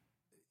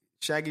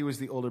 Shaggy was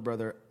the older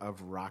brother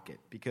of Rocket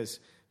because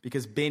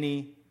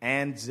Benny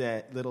and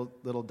Zed,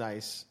 little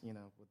Dice, you know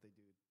what they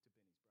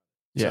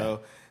do. yeah.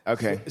 So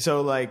Okay.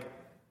 So like,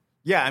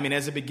 yeah, I mean,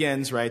 as it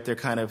begins, right? They're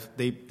kind of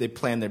they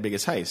plan their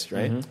biggest heist,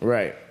 right?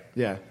 Right.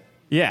 Yeah.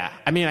 Yeah,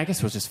 I mean, I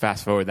guess we'll just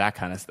fast forward that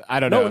kind of stuff. I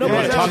don't know. no, You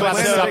wanna but- talk about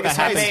the Well, stuff no, that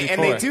happens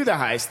and before. they do the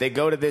heist. They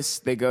go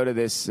to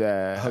this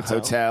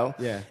hotel.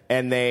 Yeah.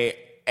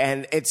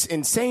 And it's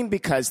insane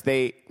because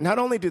they not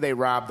only do they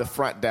rob the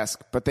front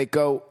desk, but they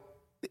go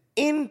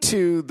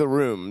into the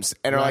rooms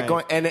and are like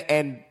Right. going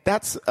and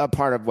that's a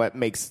part of what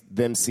makes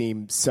them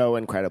seem so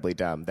incredibly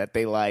dumb, that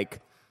they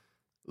like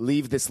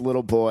leave this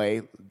little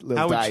boy,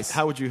 Little Dice.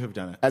 How would you have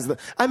done it? As the,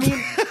 I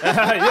mean,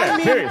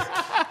 Serious.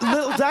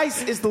 Little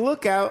Dice is the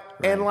lookout,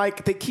 and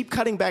like they keep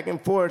cutting back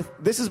and forth.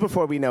 This is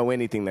before we know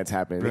anything that's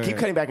happening. They keep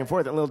cutting back and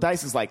forth, and Little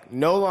Dice is like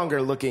no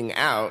longer looking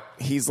out.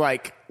 He's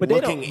like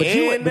looking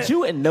in. But you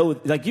wouldn't know.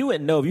 Like you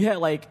wouldn't know if you had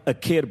like a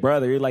kid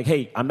brother. You're like,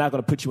 hey, I'm not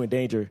going to put you in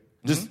danger.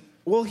 Just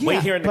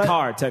wait here in the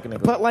car,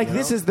 technically. But like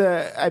this is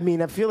the. I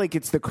mean, I feel like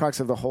it's the crux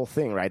of the whole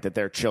thing, right? That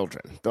they're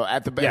children. Though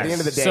at the end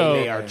of the day, so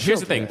they are. Here's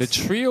the thing: the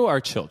trio are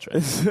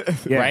children,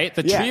 right?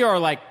 The trio are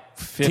like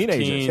 15,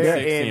 Teenagers.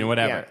 16,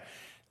 whatever. Yeah.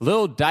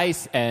 Little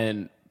Dice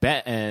and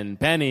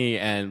Benny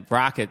and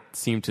Rocket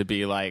seem to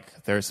be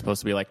like they're supposed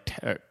to be like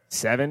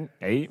 7,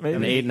 8,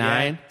 maybe 8,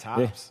 9,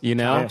 Tops. you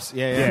know. Tops.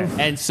 Yeah.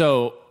 And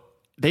so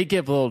they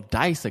give Little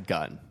Dice a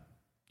gun.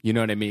 You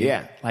know what I mean?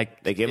 Yeah.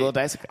 Like They give Little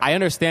Dice a gun. I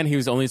understand he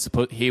was only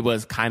supposed. He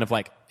was kind of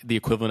like the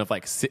equivalent of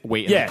like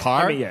wait in Yeah, the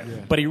car. I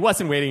mean, but he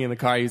wasn't waiting in the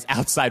car. He was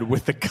outside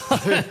with the gun,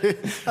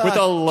 with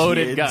a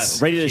loaded gun,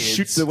 ready to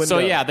shoot the window. So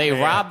yeah, they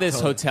rob this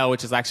hotel,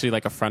 which is actually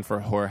like a front for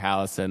a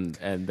whorehouse,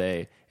 and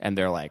they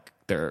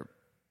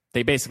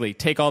basically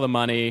take all the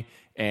money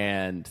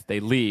and they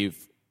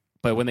leave.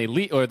 But when they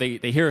leave, or they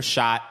hear a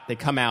shot, they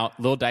come out.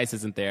 Little Dice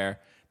isn't there.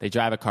 They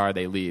drive a car.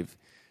 They leave.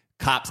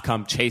 Cops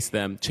come, chase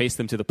them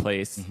to the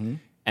place.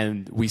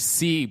 And we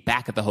see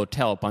back at the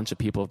hotel a bunch of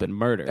people have been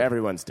murdered.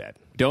 Everyone's dead.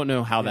 Don't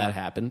know how that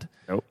happened.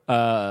 Nope.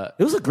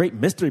 It was a great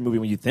mystery movie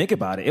when you think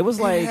about it. It was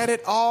like They had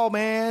it all,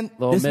 man.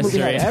 Little this movie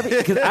mystery. had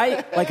everything.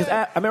 Because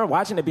I remember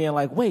watching it being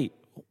like, wait,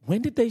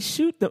 when did they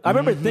shoot them? I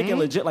remember thinking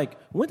legit, like,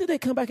 when did they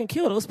come back and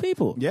kill those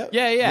people? Yep.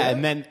 Yeah.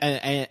 And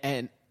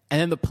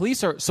then the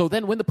police are. So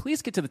then when the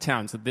police get to the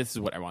town, so this is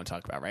what I want to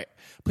talk about, right?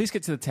 Police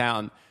get to the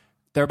town.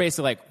 They're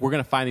basically like, we're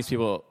going to find these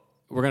people.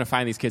 We're going to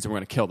find these kids and we're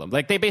going to kill them.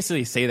 Like, they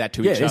basically say that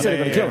to each they other. say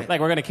they're gonna kill them. Like,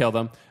 we're going to kill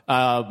them.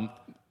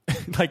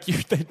 Like,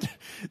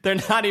 they're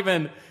not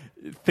even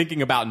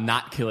thinking about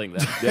not killing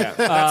them. Yeah.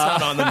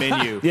 That's not on the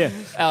menu.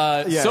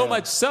 So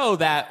much so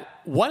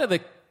that one of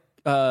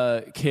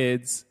the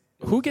kids,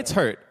 who gets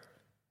hurt?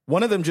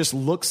 One of them just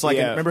looks like.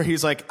 Remember,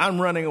 he's like, "I'm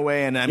running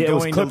away, and I'm Yeah, it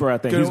was going Clipper, to. I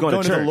think. He was going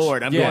to the church.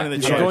 Lord. I'm going to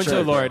the church. I'm going to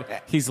the Lord.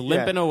 He's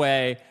limping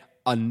away.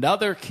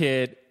 Another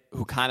kid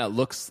who kind of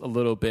looks a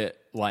little bit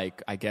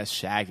like, I guess,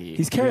 Shaggy.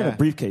 He's carrying a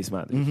briefcase,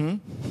 man.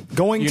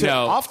 Going You to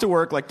know, off to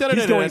work. Like,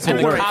 he's going to and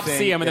the work cops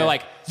see him and they're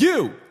like,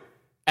 you!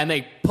 And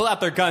they pull out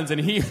their guns and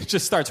he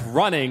just starts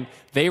running.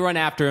 They run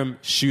after him,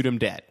 shoot him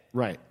dead.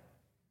 right.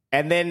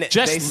 And then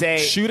Just they say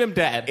shoot him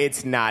dead.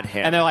 it's not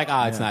him. And they're like,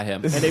 it's not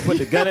him. And they put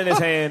the gun in his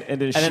hand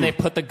and then shoot. And then they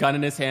put the gun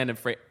in his hand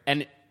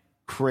and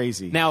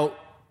Crazy. now,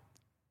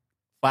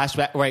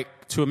 flashback right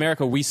to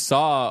America. We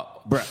saw.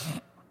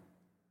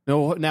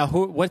 No, now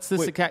what's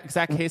this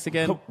exact case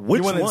again?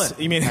 Which one? one?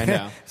 You mean I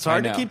know. it's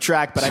hard I to know. keep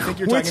track, but I think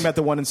you're talking about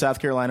the one in South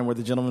Carolina where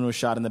the gentleman was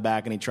shot in the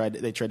back and they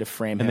tried to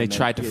frame him. And they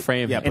tried to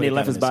frame him. and he put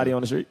left a his gun in body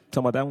on the street.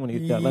 Talking about that one when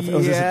he got left. Or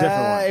was this a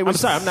different one? It was I'm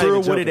sorry, I'm not through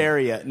even a wooded joking.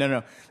 area.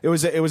 No. It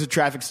was a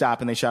traffic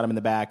stop, and they shot him in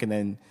the back, and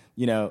then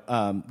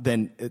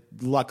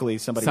luckily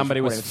somebody was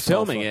recording with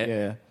filming cell it phone.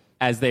 Yeah.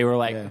 as they were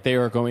like they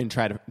were going to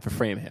try to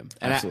frame him.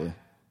 And Absolutely.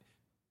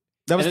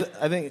 That was, and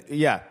I think,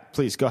 yeah,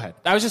 please go ahead.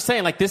 I was just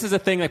saying, like, this is a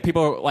thing that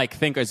people like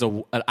think is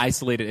an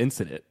isolated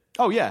incident.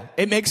 Oh, yeah.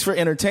 It makes for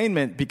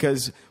entertainment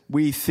because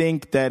we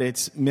think that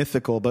it's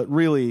mythical, but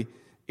really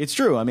it's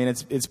true. I mean,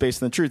 it's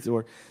based on the truth.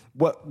 Or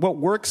what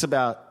works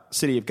about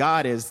City of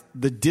God is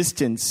the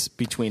distance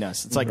between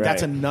us. It's like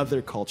that's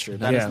another culture.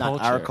 That is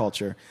not our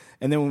culture.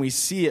 And then when we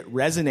see it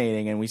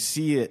resonating and we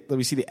see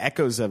the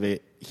echoes of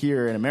it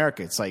here in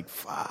America, it's like,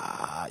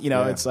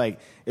 it's like,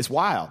 it's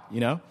wild,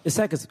 you know? It's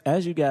sad because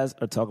as you guys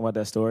are talking about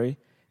that story,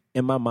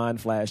 in my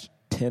mind flashed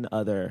 10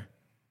 other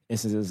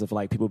instances of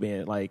like people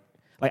being like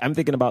I'm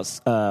thinking about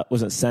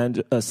was it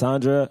Sandra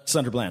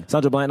Bland.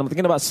 Sandra Bland. I'm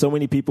thinking about so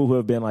many people who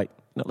have been like,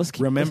 no, let's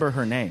keep Remember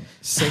her name.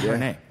 Say her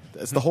name.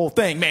 That's the whole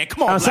thing, man.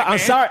 Come on, I'm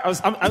sorry.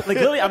 I'm like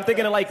literally. I'm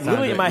thinking of like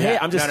literally in my head.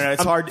 I'm just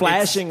it's I'm hard.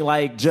 flashing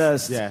like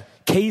just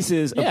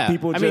cases of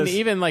people. I mean,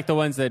 even like the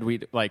ones that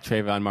we like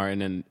Trayvon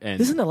Martin and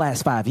this is in the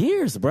last 5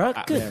 years, bro.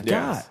 Good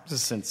God.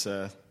 Just since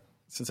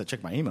I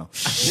checked my email.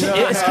 It's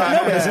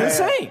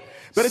insane.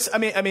 But it's, I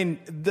mean,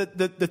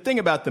 the thing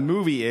about the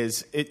movie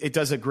is it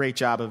does a great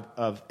job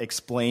of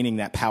explaining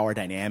that power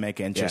dynamic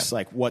and just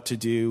like what to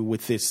do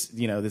with this,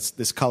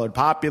 this colored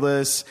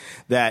populace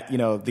that,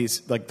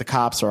 these, like the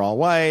cops are all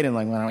white and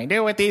like, what do we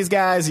do with these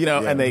guys,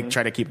 and they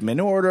try to keep them in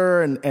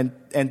order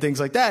and things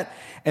like that.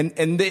 And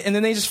then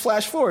they just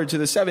flash forward to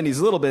the 70s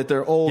a little bit.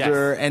 They're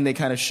older and they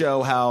kind of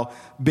show how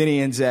Benny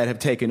and Zed have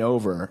taken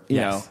over,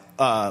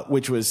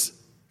 which was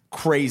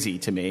crazy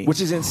to me.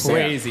 Which is insane.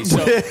 crazy.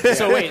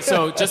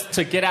 So just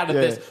to get out of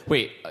this,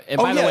 wait. And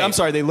by the way, I'm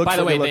sorry. They look. By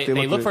for, the way,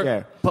 they look for.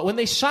 Yeah. But when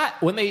they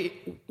shot, when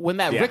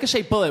that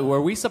ricochet bullet,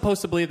 were we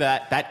supposed to believe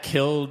that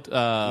killed?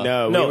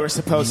 No, we were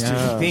supposed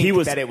to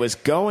think that it was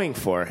going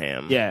for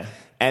him. Yeah.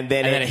 and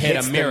then it hit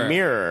hits a the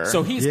mirror.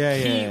 So he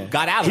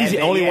got out. He's the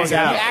only one He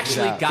got out.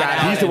 actually got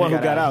out. He's the one who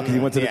got out because he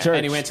went to the church.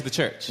 And he went to the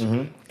church.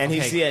 and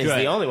he's Okay, he's good.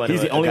 the only one.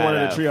 He's the only one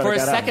in the trio. For a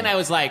that got second, out. I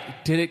was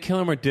like, did it kill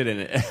him or didn't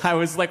it? I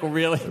was like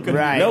really good.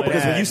 Right. No,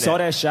 because when Yeah, you saw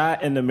that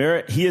shot in the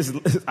mirror, he is.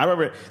 I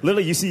remember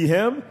literally you see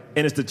him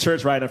and it's the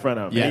church right in front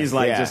of him. Yeah. And he's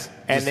like Yeah. just.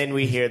 And then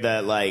we hear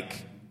the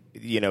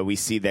we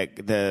see that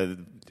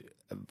the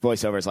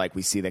voiceover is like,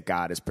 we see that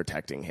God is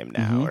protecting him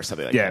now, or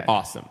something like Yeah. that.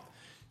 Awesome.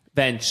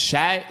 Then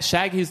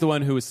Shaggy's the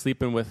one who was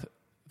sleeping with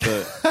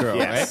the girl,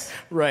 Yes.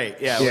 right? Right.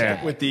 Yeah.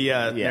 Yeah. With the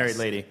married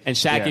lady. And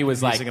Shaggy Yeah.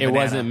 was like, Using a it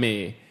banana. wasn't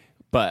me,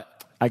 but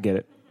I get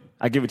it.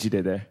 I get what you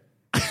did there.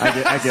 I get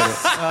it. I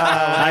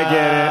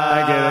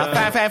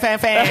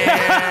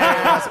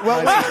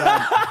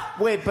get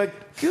it. Wait, but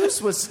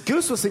Goose was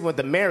sleeping with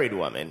the married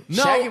woman.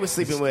 No. Shaggy was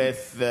sleeping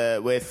with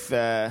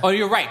oh,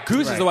 you're right.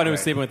 Goose is the one who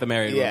was sleeping with the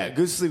married yeah. woman.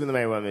 Goose was sleeping with the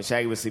married woman.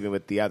 Shaggy was sleeping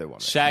with the other woman.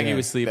 Shaggy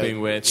was sleeping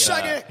with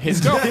Shaggy.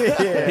 his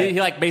girlfriend. He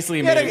like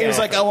basically made He was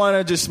like, I want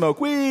to just smoke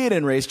weed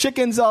and raise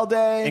chickens all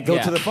day. And go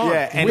Yeah. to the farm.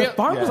 Yeah, And and the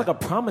farm yeah. was like a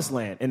promised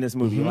land in this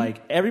movie.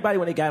 Like everybody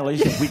when they got in a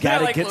relationship, we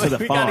gotta like, get to the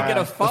we farm. gotta get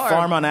a The farm.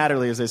 farm on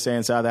Adderley, as they say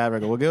in South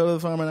Africa. We'll go to the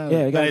farm on Adderley.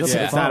 Yeah, we gotta go it's, to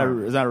the it's not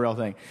farm. it's not a real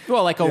thing.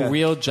 well, like a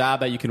real job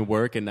that you can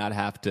work and not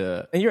have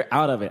to. And you're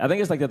out of it. I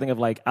think it's like the thing of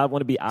like I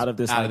want to be out of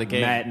this Out of like, the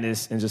game.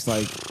 madness and just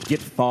like get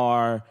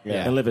far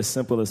Yeah. and live as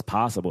simple as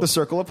possible. The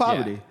circle of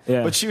poverty.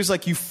 Yeah. But she was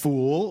like, you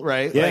fool,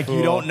 right? Yeah. Like,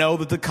 you don't know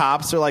that the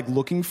cops are like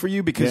looking for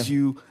you because Yeah.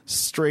 you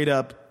straight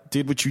up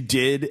did what you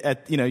did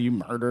you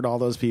murdered all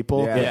those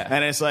people. Yeah. Yeah.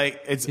 And it's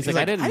like, he's like,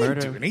 I didn't murder-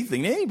 do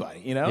anything to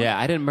anybody, you know? Yeah,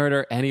 I didn't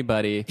murder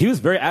anybody. He was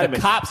very The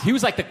adamant. cops. He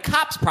was like, the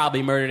cops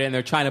probably murdered it, and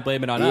they're trying to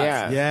blame it on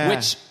Yeah. us. Yeah.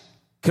 Which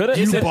Could have.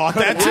 You bought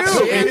that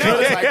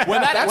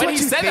too. when he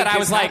said that, I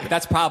was like,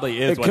 that's probably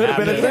is It what could have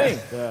been a happened.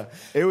 thing.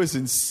 It was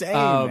insane,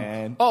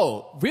 man.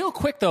 Oh, real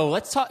quick though,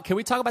 let's talk. Can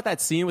we talk about that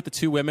scene with the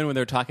two women when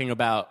they're talking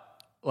about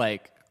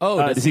like,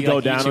 Does he go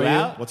like, down eat on you you?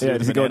 out? What's Yeah, it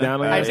does he with go the down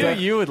on banana? you? I knew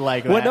you would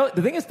like that. Well, no,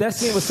 the thing is that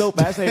scene was so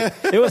fascinating.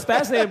 It was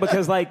fascinating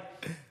because like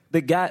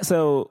the guy.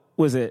 So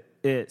was it?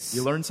 It's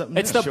You learned something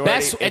It's new. the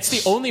best. It's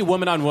the only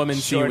woman-on-woman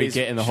scene we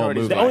get in the whole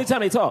Shorty's movie. the only time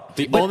they talk.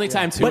 The only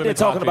time two But women they're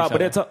talking talk to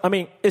about. each But I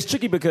mean, it's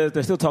tricky because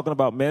they're still talking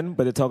about men,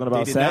 but they're talking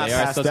about did sex. not They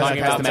are pass still that talking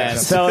about men.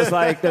 So it's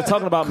like they're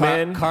talking about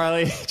men.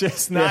 Carly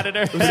just nodded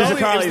her. It was the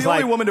only, Carly's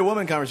only like-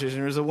 woman-to-woman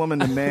conversation. It was a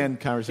woman-to-man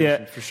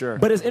conversation, Yeah, for sure.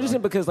 But it's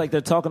interesting because like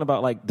they're talking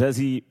about like does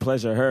he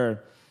pleasure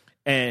her,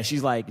 and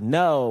she's like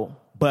no.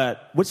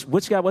 But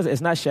which guy was it? It's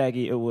not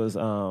Shaggy. It was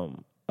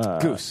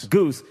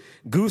Goose.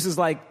 Goose is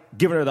like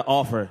giving her the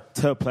offer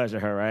to pleasure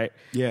her, right?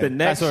 Yeah. The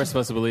next, That's what we're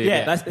supposed to believe.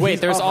 Yeah. Wait,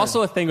 he's there's offering.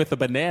 also a thing with the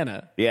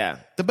banana. Yeah.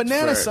 the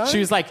banana, For- son. She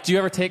was like, "Do you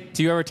ever take it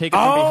from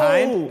Oh,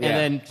 behind?" And yeah.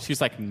 then she was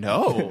like,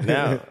 "No."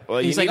 No. Well,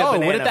 He's you like, need a "Oh,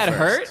 banana wouldn't that first.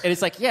 hurt?" And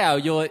it's like, "Yeah,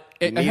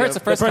 it need hurts a-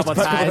 the first couple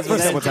first times,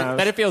 couple and times.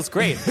 then it feels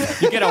great.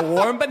 You get a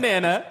warm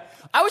banana."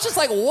 I was just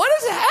like, "What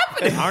is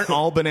happening?" Aren't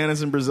all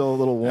bananas in Brazil a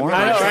little warm?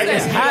 I know, right?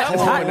 It's hot.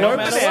 It's hot. No Warm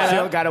matter banana.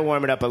 Still got to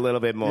warm it up a little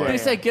bit more. He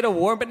said, "Get a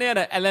warm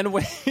banana," and then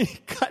when he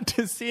got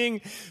to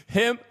seeing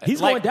him, He's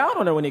like, going down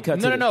on her when he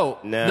cuts. No, it. no,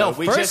 no, No,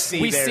 First just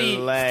see we their see.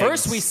 legs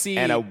First we see.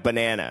 and a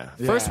banana.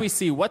 First we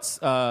see what's.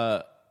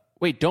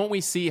 Wait, don't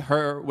we see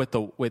her with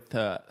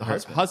her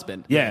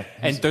husband? Yeah.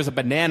 and there's a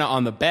banana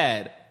on the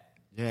bed,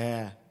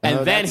 Yeah. and Oh,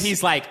 then that's-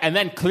 he's like, and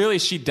then clearly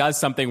she does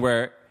something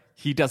where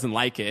he doesn't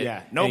like it.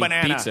 Yeah, no and he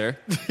banana. beats her.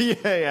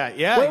 yeah.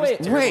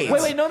 Wait,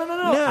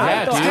 no.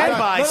 Yeah, dude. Stand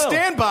by, No.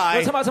 stand by.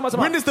 No, time out.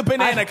 When does the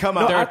banana come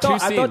no, out? There are I thought,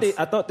 two I thought, scenes.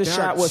 I thought the There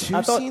shot are was. two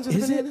I thought scenes with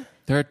is banana? it?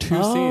 There are two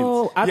Oh,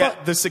 scenes. I Yeah,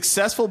 thought. the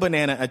successful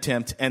banana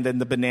attempt and then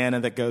the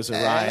banana that goes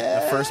awry.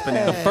 The first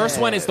banana. The first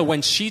one is the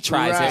when she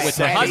tries it with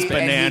her And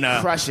husband. And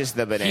he crushes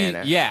the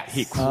banana. He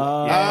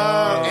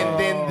And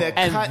then the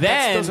And cut.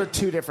 then- those are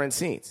two different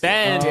scenes.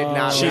 Then Did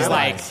not she's realize.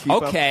 like, Keep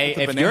up okay, with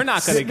the if banana. you're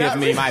not going to give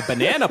me my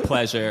banana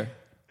pleasure,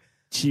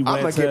 She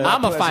I'ma went get to. my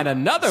I'm going to find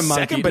another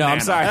monkey. Second No, I'm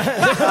banana. sorry.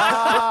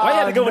 Why you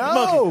had to go with the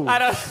monkey? I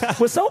don't.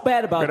 What's so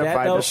bad about Gonna that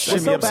find though? a What's Shimmy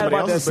so up bad somebody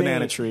about that else's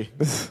banana scene tree.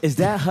 is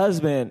that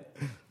husband.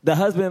 The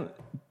husband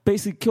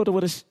basically killed her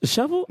with a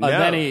shovel. And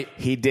then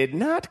he did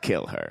not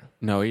kill her.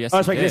 No, yes, Oh,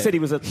 that's he right. They did. said he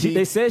was.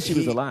 They said she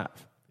was alive.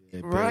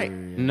 Right.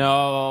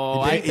 No,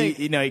 I think.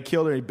 he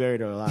killed her. He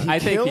buried her alive. I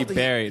think he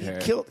buried her.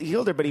 He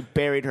killed her, but he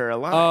buried her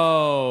alive.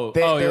 Oh,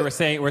 They- you were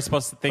saying we're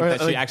supposed to think Or, that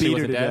she like, actually beat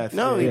wasn't her to dead. death.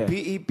 No, Yeah.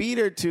 he beat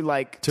her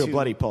to To a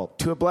bloody pulp.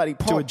 To a bloody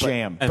pulp. a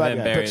jam. And then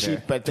buried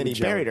her. But then he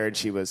jail. buried her, and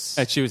she was.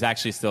 And she was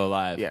actually still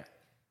alive. Yeah.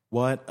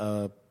 What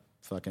a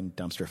fucking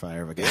dumpster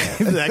fire of a guy.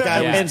 that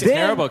guy Yeah, was. And it's a then-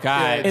 terrible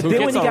guy and who then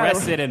when gets he got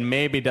arrested and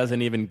maybe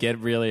doesn't even get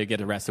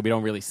arrested. We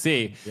don't really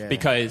see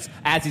because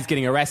as he's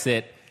getting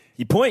arrested,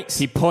 He points.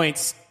 he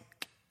points.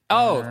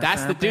 Oh,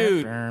 that's the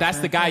dude. That's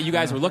the guy you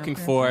guys were looking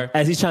for.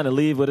 as he's trying to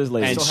leave with his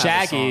lady. And still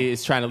have the song. Shaggy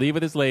is trying to leave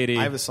with his lady.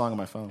 I have the song on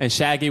my phone. And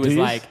Shaggy was Do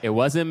you? like, "It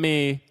wasn't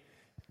me.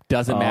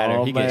 Doesn't matter.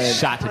 Oh, He man. gets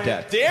shot to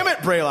death." Damn it,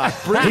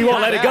 Braylock. he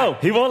won't let it go.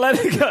 He won't let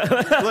it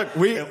go. Look,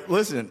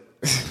 listen.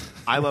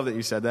 I love that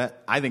you said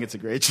that. I think it's a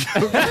great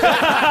joke.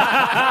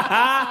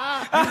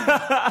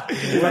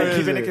 Like,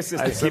 keeping it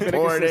consistent. I Keeping it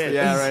support consistent. it.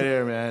 Yeah, right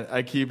here, man.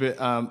 I keep it.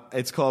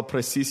 It's called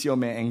Preciso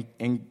Me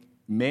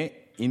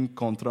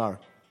Encontrar.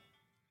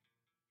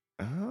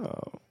 Oh,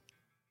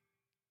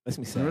 Let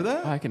me see. Remember Oh,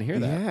 that? I can hear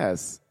that.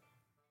 yes.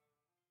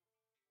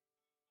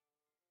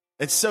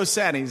 It's so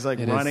sad. He's like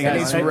It is running. sad. And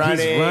He's he's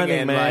running, running,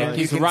 and man. like,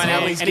 He's you can running,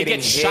 tell he's and he getting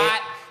gets hit.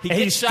 shot. He And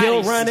gets he's shot.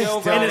 still running,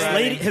 still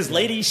and his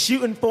lady's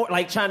shooting for,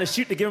 like, trying to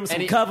shoot to give him some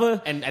And he-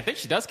 cover. And I think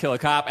she does kill a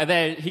cop, and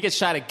then he gets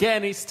shot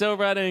again. He's still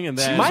running, and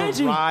then Mind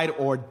you- ride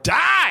or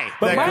die.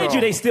 But That mind girl.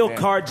 you, they still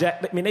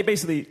carjacked. I mean, they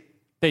basically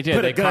they did.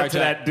 put They a gun to carjacked-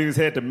 that dude's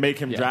head to make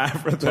him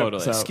drive for them.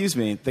 totally. So. Excuse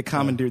me. They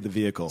commandeered the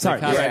vehicle. Sorry.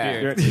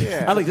 commandeered.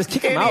 Yeah. I like, just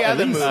kick him Any out at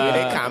other least. movie,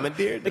 they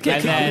commandeered. They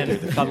can't And kick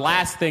him then the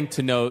last thing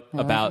to note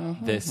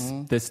about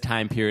this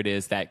time period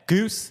is that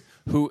Goose,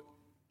 who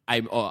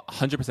I'm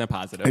 100%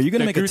 positive, Are you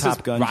gonna that make a Goose Top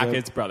is Gun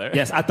Rocket's joke? brother?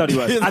 Yes, I thought he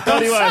was. I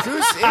thought he was.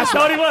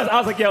 I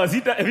was like, yo, if he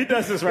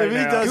does this right If he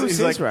now. does, Goose he's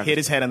is like right. hit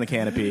his head on the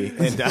canopy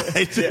and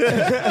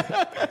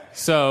died.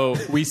 So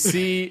we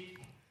see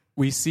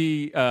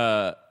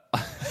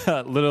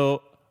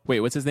little. Wait,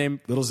 what's his name?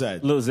 Little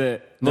Zed. Lil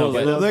Zed. No,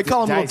 Lil but- Zed. They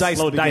call him Little Dice. Dice.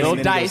 Little at the Dice. beginning, Little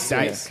and then he Dice,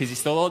 goes, because he's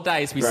still Little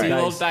Dice. We see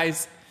Little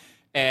Dice,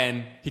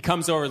 and he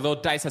comes over.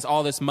 Little Dice has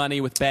all this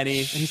money with Benny,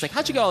 and he's like,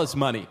 "How'd you get all this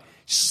money?"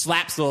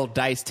 Slaps Little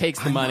Dice, takes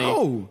the money,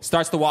 know.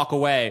 starts to walk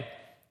away,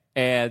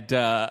 and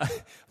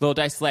Little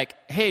Dice is like,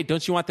 "Hey,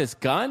 don't you want this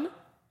gun?"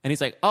 And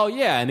he's like, "Oh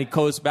yeah," and he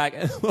goes back,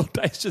 and Little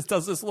Dice just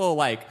does this little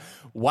like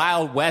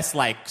Wild West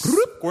like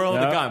squirrel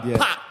in the gun, Yeah.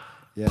 pop,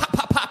 pop,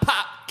 pop, pop,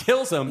 pop,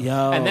 kills him,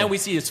 Yo. and then we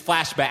see his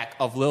flashback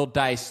of Little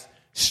Dice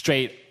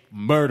straight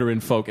murdering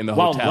folk in the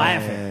While hotel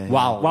laughing.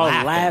 while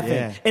laughing.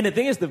 Yeah. And the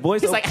thing is, the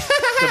voiceover, like,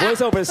 the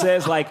voiceover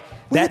says, like,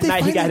 Where that did they night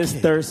he find got that his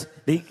kid? thirst.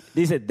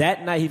 He said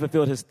that night he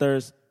fulfilled his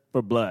thirst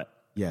for blood.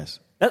 Yes.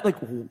 That's like,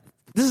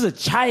 this is a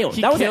child.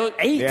 He That was killed,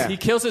 at 8. He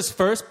kills his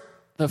first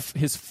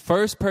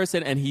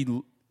person, and he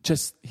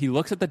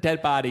looks at the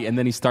dead body, and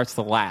then he starts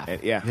to laugh.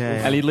 Yeah.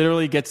 And he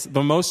literally gets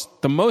the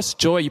most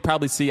joy you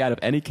probably see out of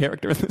any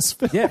character in this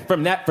film. Yeah,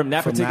 from that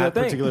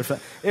particular thing.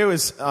 It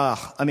was.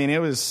 I mean, it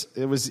was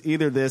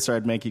either this or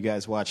I'd make you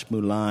guys watch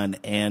Mulan,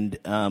 and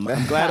I'm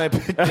glad I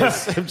picked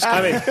this.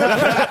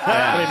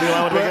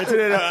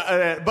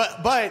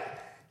 But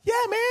yeah,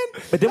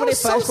 man. But then when they That was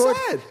so flash forward,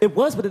 sad. it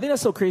was. But the thing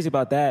that's so crazy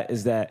about that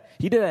is that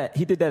he did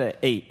that at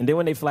 8, and then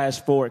when they flash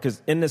forward,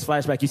 because in this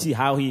flashback you see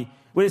how he.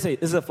 What do they say?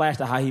 This is a flash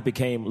to how he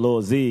became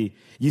Lil Z.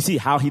 You see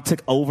how he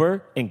took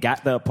over and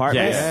got the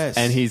apartment. Yes.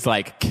 And he's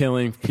like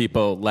killing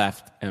people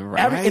left and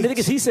right. And the thing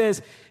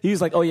is, he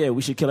was like, "Oh yeah,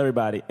 we should kill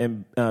everybody."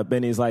 And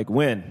Benny's like,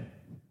 "When?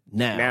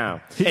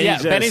 Now." And yeah, he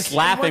just- Benny's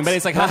laughing.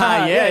 Benny's like, haha,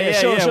 Haha, yeah,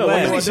 sure, when? when?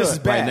 Benny's just as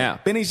bad. Right now.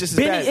 Benny's just as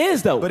Benny bad.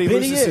 is, though. But he Benny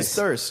loses his is.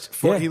 thirst.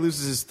 Yeah. He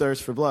loses his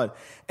thirst for blood.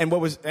 And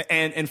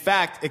in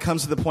fact, it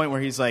comes to the point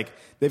where he's like,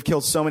 they've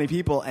killed so many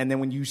people, and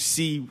then when you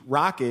see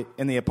Rocket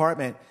in the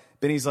apartment,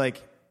 Benny's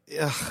like,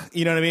 ugh,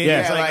 you know what I mean?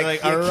 Yeah. It's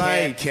like you all can't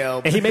right.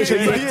 kill. And he made sure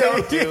you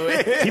don't do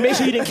it. He made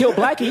sure he didn't kill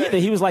Blackie either.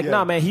 He was like,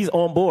 "Nah, man, he's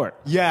on board."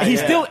 Yeah, and he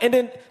yeah. still, and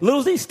then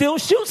Lil Z still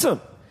shoots him.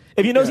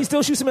 If you notice, he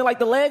still shoots him in like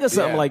the leg or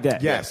something Yeah. like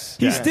that. Yes.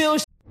 he Yes. still.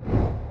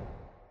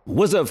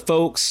 What's up,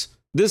 folks?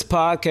 This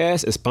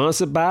podcast is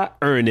sponsored by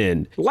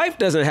Earnin. Life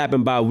doesn't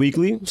happen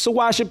bi-weekly, so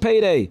why should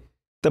payday?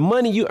 The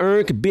money you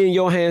earn could be in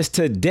your hands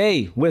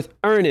today with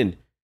Earnin.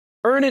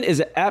 Earnin is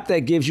an app that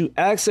gives you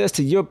access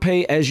to your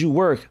pay as you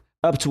work,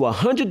 up to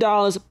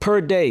 $100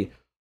 per day,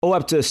 or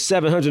up to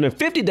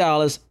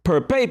 $750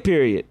 per pay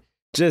period.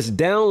 Just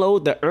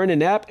download the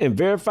Earnin app and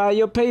verify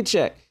your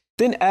paycheck.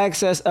 Then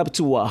access up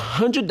to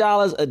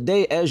 $100 a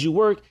day as you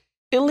work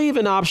and leave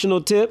an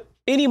optional tip.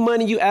 Any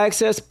money you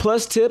access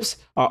plus tips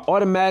are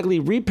automatically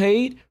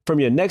repaid from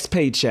your next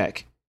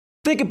paycheck.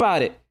 Think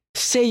about it.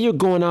 Say you're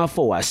going out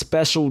for a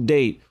special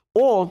date,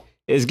 or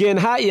it's getting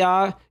hot,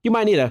 y'all. You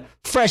might need a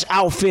fresh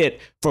outfit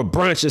for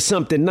brunch or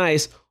something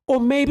nice, or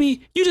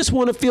maybe you just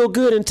want to feel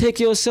good and take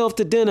yourself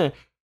to dinner.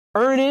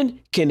 Earnin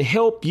can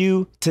help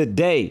you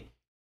today.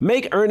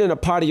 Make Earnin a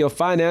part of your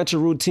financial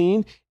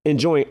routine and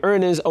join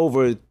Earnin's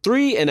over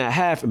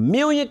 3.5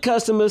 million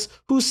customers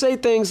who say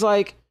things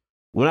like,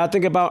 "When I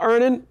think about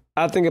Earnin,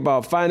 I think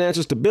about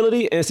financial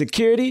stability and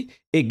security.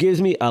 It gives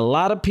me a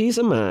lot of peace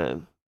of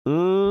mind."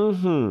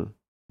 Download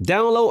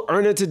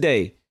Earnin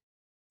today.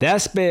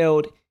 That's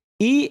spelled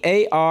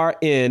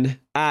EARNIN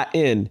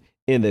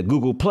in the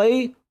Google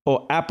Play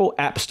or Apple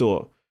App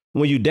Store.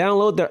 When you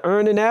download the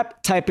Earnin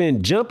app, type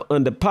in Jump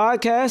Under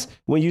Podcast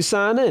when you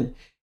sign in.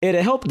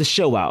 It'll help the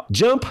show out.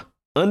 Jump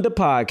Under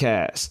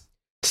Podcast.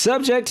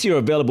 Subject to your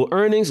available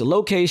earnings,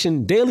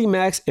 location, daily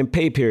max, and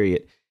pay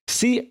period.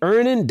 See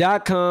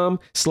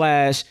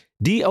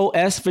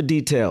earnin.com/DOS for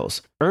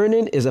details.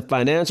 Earnin is a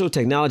financial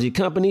technology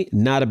company,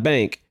 not a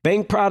bank.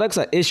 Bank products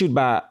are issued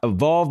by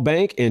Evolve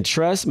Bank and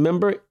Trust,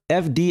 member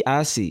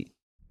FDIC.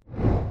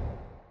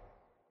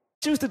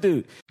 Choose the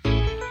dude.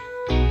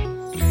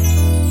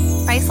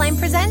 Priceline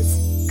presents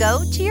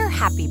Go to Your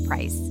Happy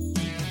Price.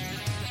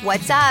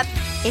 What's up?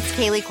 It's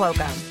Kaylee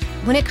Cuoco.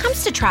 When it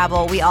comes to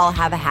travel, we all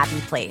have a happy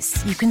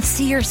place. You can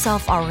see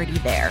yourself already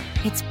there.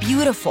 It's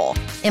beautiful.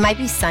 It might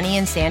be sunny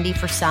and sandy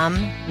for some,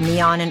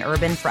 neon and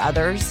urban for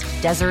others,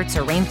 deserts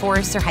or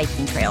rainforests or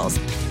hiking trails.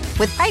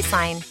 With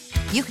Priceline,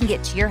 you can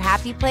get to your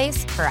happy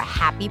place for a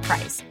happy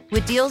price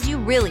with deals you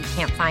really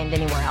can't find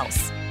anywhere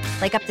else.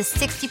 Like up to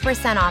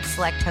 60% off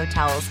select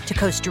hotels to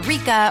Costa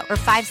Rica or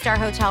 5-star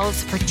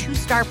hotels for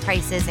 2-star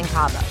prices in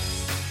Cabo.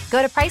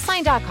 Go to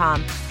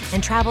Priceline.com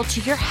and travel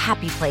to your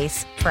happy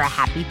place for a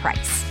happy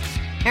price.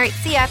 All right,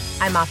 see ya.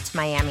 I'm off to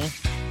Miami.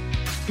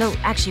 No,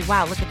 actually,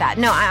 wow, look at that.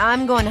 No,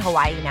 I'm going to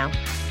Hawaii now.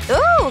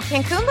 Ooh,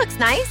 Cancun looks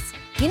nice.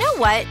 You know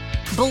what?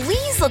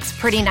 Belize looks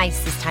pretty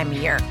nice this time of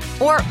year.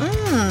 Or,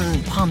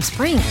 Palm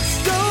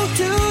Springs. Go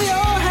to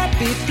your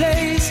happy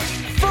place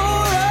for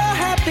a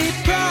happy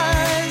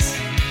price.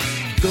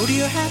 Go to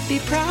your happy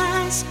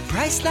price,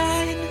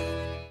 Priceline.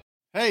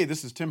 Hey,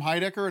 this is Tim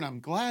Heidecker, and I'm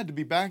glad to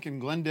be back in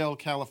Glendale,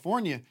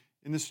 California,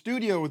 in the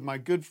studio with my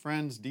good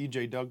friends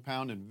DJ Doug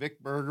Pound and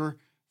Vic Berger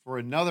for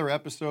another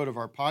episode of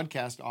our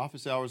podcast,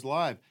 Office Hours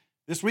Live.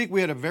 This week we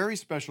had a very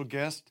special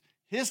guest,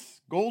 Hiss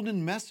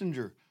Golden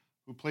Messenger,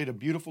 who played a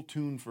beautiful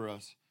tune for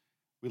us.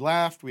 We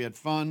laughed, we had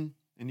fun,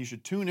 and you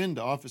should tune in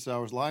to Office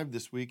Hours Live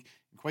this week,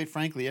 and quite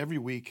frankly, every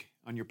week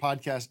on your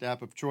podcast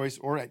app of choice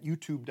or at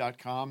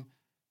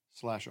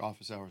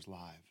youtube.com/Office Hours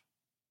Live.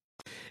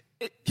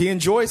 He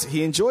enjoys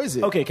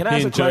it. Okay, can I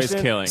ask a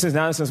question? Killing.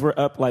 Since we're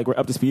up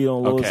to speed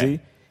on Lil Z.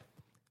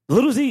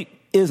 Lil Z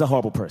is a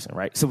horrible person,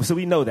 right? So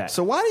we know that.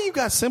 So why do you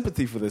got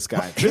sympathy for this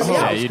guy?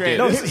 Yeah, you did.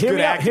 No, This is hear good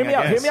me out. acting, Hear me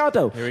out. I Hear guess. me out,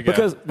 though. Here we go.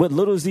 Because what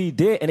Lil Z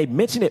did, and they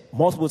mentioned it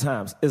multiple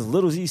times, is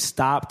Lil Z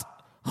stopped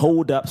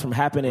hold-ups from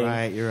happening.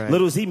 Right, you're right.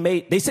 Lil Z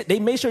they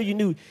made sure you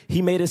knew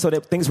he made it so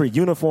that things were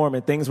uniform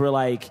and things were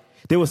like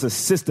there was a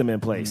system in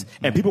place,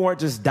 and people weren't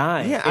just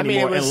dying Yeah, I mean,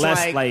 anymore it was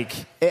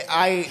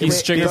unless He's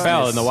Stringer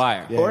Bell in The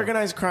Wire.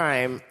 Organized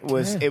crime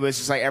was, it was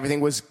just like everything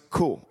was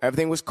cool.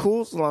 Everything was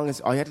cool as long as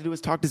all you had to do was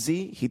talk to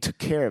Z. He took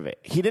care of it.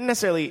 He didn't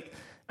necessarily,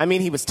 I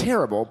mean, he was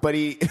terrible, but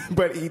he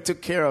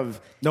took care of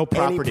No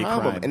property any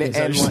problem.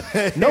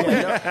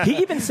 crime. He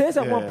even says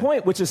at one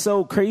point, which is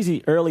so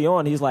crazy early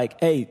on, he's like,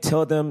 hey,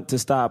 tell them to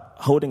stop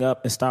holding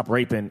up and stop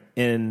raping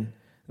in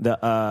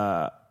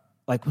the,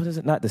 like, what is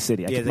it? Not the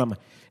city. I can't remember.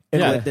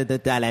 That's And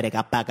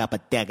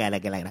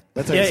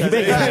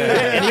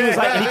he was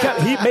like,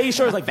 he made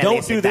sure, like,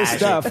 don't do this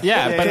stuff.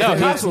 Yeah, but The no,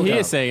 cops will he come.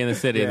 is saying in the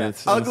city. And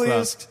it's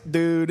ugliest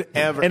dude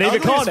ever. And they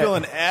even call Ugliest him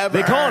villain that. ever.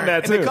 They call him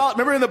that, And they too.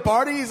 remember in the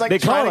party, he's like They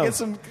call trying to him. get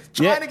some,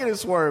 Yeah. trying to get a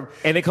swerve.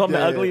 And they call him the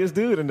Yeah, yeah. ugliest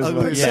dude in this movie.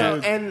 Ugliest Yeah.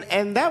 dude.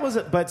 And that was,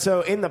 but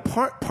so in the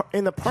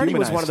party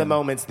was one of the him.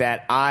 moments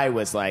that I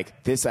was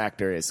like, this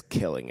actor is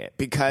killing it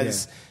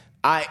because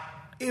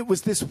it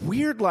was this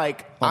weird,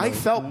 like, I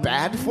felt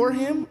bad for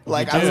him.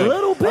 Like, I was A like,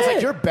 little I was like,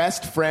 bit. your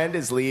best friend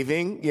is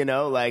leaving, you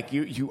know, like,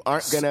 you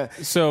aren't gonna,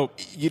 So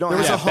you don't There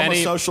was have a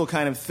Benny- homosocial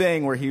kind of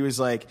thing where he was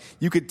like,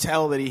 you could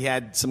tell that he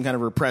had some kind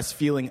of repressed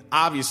feeling,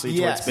 obviously,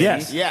 Yes.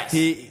 towards Benny. Yes.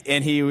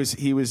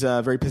 He was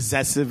very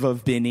possessive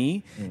of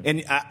Benny,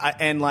 and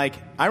I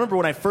remember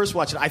when I first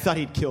watched it, I thought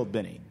he'd killed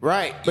Benny,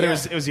 Right, But yeah.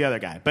 it was the other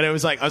guy. But it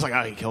was like I was like,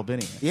 oh, he killed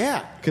Benny,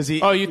 Yeah. because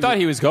he. Oh, you thought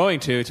he was going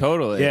to,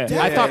 totally. Yeah.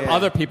 I thought yeah.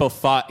 other people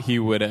thought he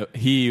would.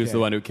 He was the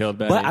one who killed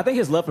Benny. But I think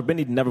his love for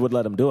Benny never would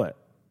let him do it.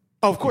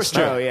 Oh, of course,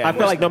 true. Oh, yeah. I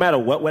feel like no matter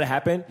what would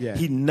happen,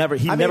 he never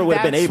would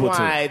have been able That's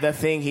to. why the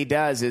thing he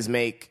does is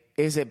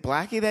is it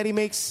Blackie that he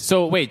makes?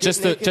 So wait,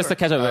 just to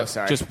catch up,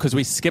 sorry. just because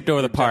we skipped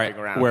over the part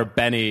jumping around. where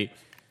Benny,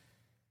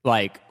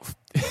 like,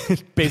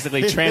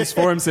 basically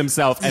transforms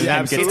himself and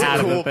then gets out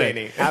of the Cool thing.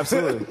 Benny.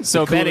 Absolutely.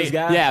 So Benny, coolest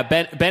guy. yeah,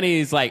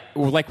 Benny's like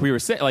we were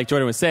saying, like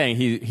Jordan was saying,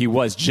 he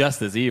was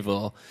just as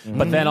evil,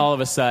 but then all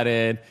of a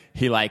sudden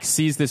he like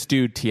sees this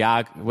dude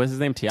Tiago, what's his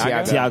name?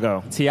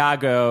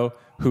 Tiago,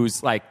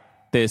 who's like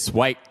this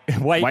white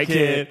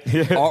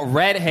kid, all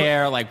red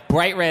hair, like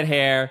bright red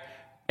hair,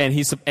 and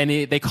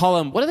they call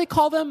him, what do they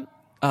call them?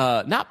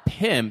 Not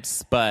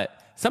pimps, but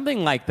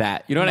something like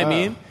that. You know what I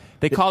mean?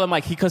 They call him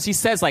like because he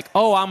says like,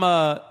 oh, I'm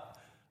a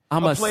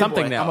playboy.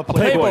 something now. I'm a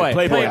playboy.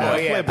 Playboy. now.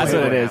 Yeah, That's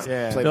what it is.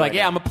 Yeah. They're like,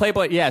 yeah, I'm a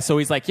playboy. Yeah, so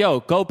he's like, yo,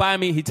 go buy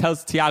me. He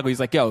tells Tiago, he's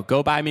like, yo,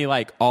 go buy me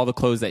like all the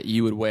clothes that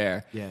you would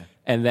wear. Yeah.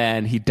 And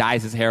then he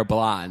dyes his hair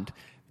blonde.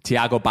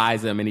 Tiago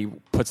buys them and he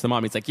puts them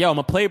on. He's like, yo, I'm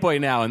a playboy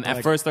now. And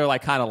at first they're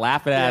like kind of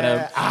laughing at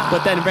him.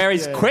 But then very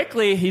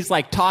quickly he's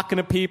like talking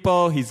to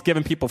people. He's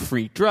giving people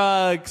free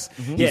drugs.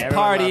 He's Yeah,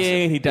 everyone loves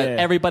partying. him. He does. Yeah.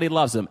 Everybody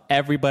loves him.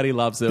 Everybody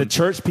loves him. The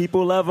church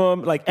people love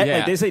him. Like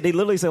Yeah. they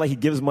literally say like he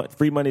gives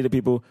free money to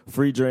people,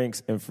 free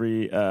drinks and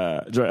free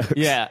drugs.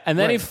 Yeah, and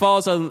then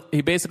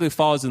he basically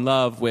falls in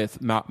love with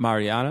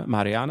Mariana.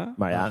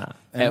 Mariana.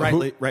 And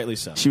who- rightly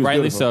so. She was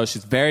Rightly beautiful. so.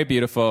 She's very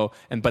beautiful,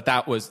 but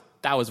that was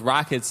that was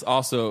Rocket's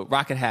also.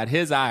 Rocket had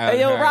his eye on Hey,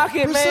 yo, her.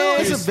 Rocket, Brazil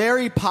man. is a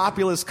very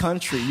populous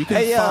country. You can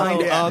Hey, yo,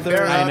 find yeah, other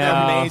there are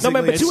amazing. No,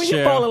 man, but It's you when you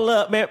true. fall in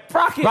love, man,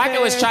 Rocket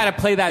Rocket was man. trying to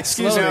play that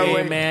slow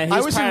game, man. He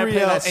I was in trying to play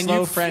Rio, that and slow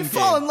you friend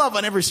fall game. in love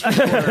on every street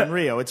corner in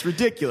Rio. It's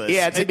ridiculous.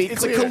 Yeah, to be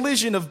it's clear. a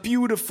collision of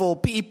beautiful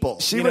people.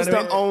 She You know was what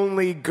I the mean?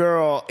 only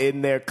girl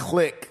in their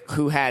clique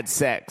who had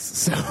sex.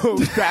 So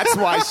that's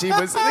why she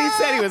was. He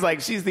said he was like,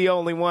 she's the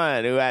only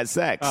one who has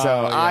sex.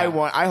 So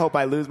I hope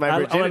I lose my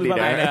virginity to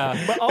her.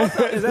 know. But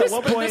also, is at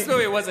one point. This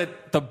movie wasn't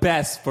the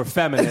best for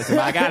feminism.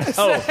 I gotta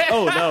say.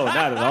 Oh no, not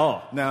at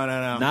all. No.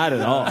 Not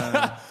at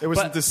all. It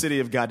wasn't the city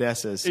of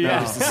goddesses. Yeah.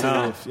 It was the city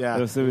of,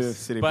 It was the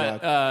city of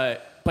But God.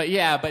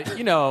 but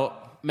you know,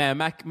 man,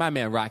 my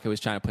man Rocket was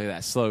trying to play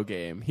that slow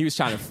game. He was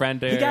trying to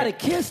friend her. He got a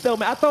kiss though,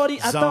 man. I thought he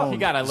Zone.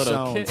 got a little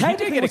Zone. kiss.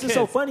 Technically, He did was get it a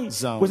so kiss. funny?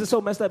 Zone. Was it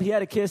so messed up? He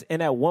had a kiss,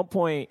 and at one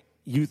point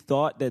you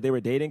thought that they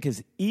were dating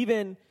because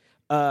even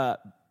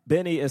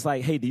Benny is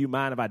like, "Hey, do you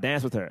mind if I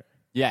dance with her?"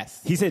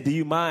 Yes. He said, "Do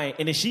you mind?"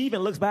 And then she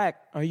even looks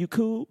back, "Are you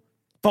cool?"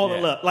 Fall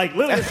in love, like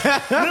literally,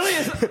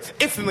 is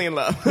Instantly in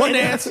love. one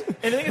dance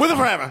and With her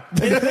forever. And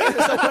the thing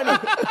that's so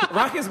funny,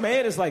 Rocket's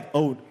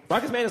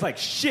man is like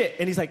shit,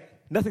 and he's like,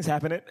 nothing's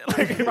happening.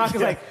 Like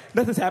Rocket's like,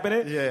 nothing's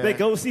happening. Yeah. They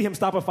go see him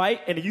stop a fight,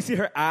 and then you see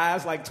her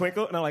eyes like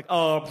twinkle, and I'm like,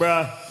 oh,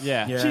 bruh.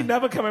 Yeah. She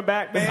never coming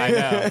back, man. I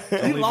know. He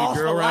Leave your lost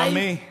girl for around life.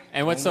 me.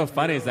 And what's so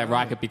funny is that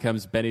Rocket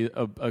becomes Benny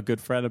a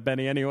good friend of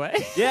Benny anyway.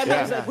 Yeah,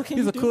 man. He's like, what can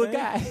He's you a do, cool man?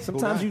 guy.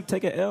 Sometimes you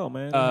take an L,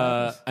 man.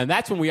 And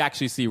that's when we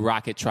actually see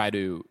Rocket try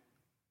to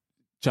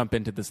jump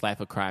into this life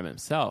of crime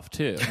himself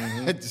too.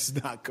 It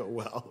does not go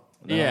well.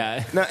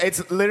 Yeah. No,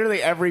 it's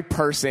literally every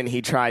person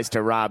he tries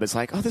to rob is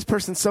like, oh, this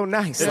person's so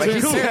nice. They're Like, too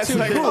he cool. says, They're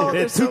like, too cool. oh, They're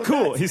they're too so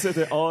cool. nice. He said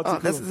they're all too Oh,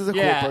 cool. this is a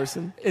Yeah. cool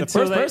person. The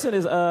first person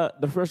is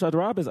the first try to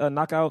rob is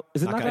Knockout.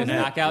 Is it Knockout Ned?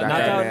 Knockout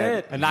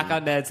Ned. And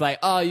Knockout Ned's like,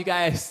 oh, you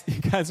guys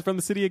are from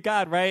the city of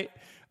God, right?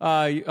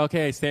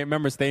 Okay, stay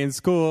in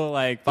school,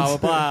 like blah blah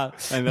blah.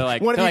 And they're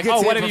like, One of you gets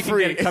oh, in one of for you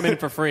free. can come in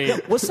for free.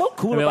 What's so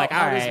cool And they're about like,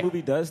 how all this right.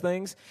 movie does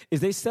things is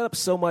they set up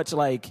so much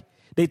like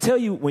they tell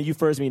you when you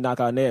first meet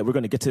Knockout Ned, we're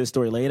going to get to this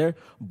story later,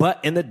 but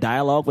in the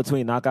dialogue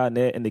between Knockout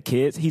Ned and the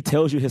kids, he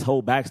tells you his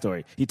whole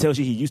backstory. He tells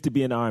you he used to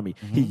be in the army.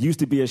 He used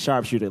to be a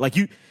sharpshooter. Like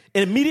and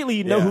immediately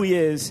you know who he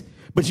is,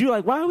 but you're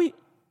like, why are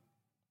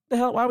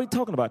we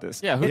talking about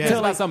this? Yeah, who cares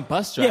about some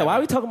bus driver? Yeah, why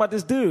are we talking about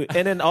this dude?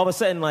 And then all of a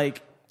sudden,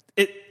 like,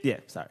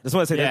 sorry. Just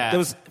want to say that it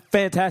was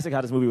fantastic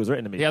how this movie was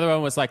written to me. The other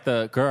one was like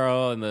the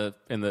girl in the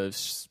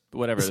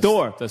whatever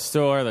store. the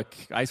store, the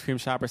ice cream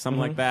shop or something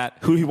like that.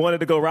 Who he wanted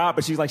to go rob,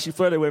 but she's like, she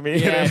flirted with me.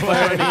 Yeah,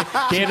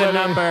 he gave the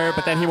number,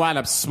 but then he wound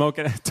up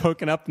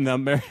toking up the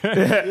number, using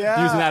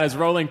that as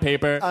rolling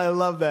paper. I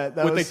love that.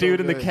 That with the was so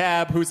dude in the good.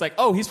 cab who's like,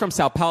 oh, he's from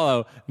Sao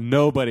Paulo.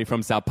 Nobody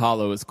from Sao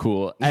Paulo is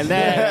cool. And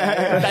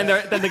then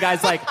then the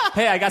guy's like,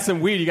 hey, I got some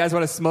weed. You guys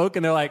want to smoke?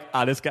 And they're like,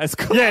 oh, this guy's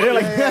cool. Yeah, they're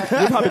like,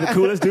 you're probably the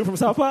coolest dude from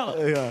Sao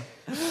Paulo.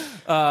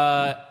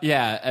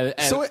 Yeah. And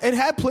So it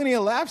had plenty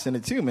of laughs in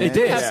it too, man. it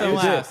did have Yeah, some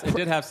it did. laughs. It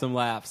did have some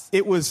laughs.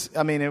 It was.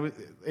 I mean,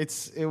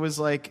 it was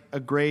like a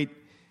great.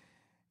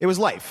 It was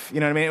life.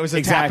 You know what I mean? It was a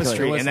Exactly.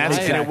 tapestry, It was and that's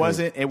life.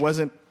 and it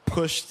wasn't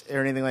pushed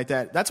or anything like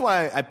that. That's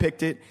why I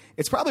picked it.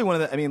 It's probably one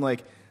of the. I mean,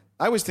 like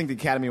I always think the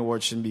Academy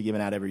Awards shouldn't be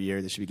given out every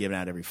year. They should be given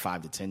out every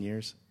 5 to 10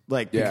 years.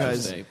 Like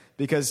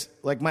because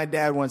like my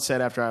dad once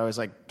said after I was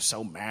like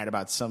so mad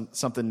about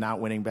something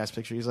not winning Best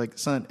Picture, he's like,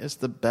 son, it's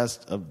the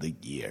best of the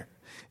year.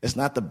 It's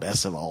not the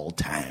best of all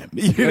time.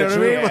 You know what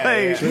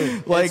I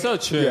mean? Like It's so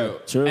true. Yeah.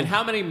 True. And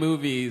how many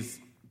movies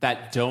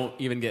that don't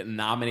even get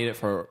nominated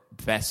for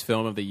Best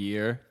Film of the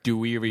Year do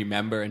we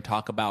remember and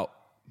talk about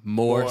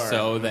more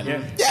so than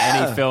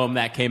any film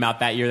that came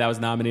out that year that was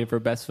nominated for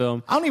Best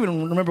Film? I don't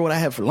even remember what I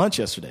had for lunch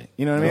yesterday.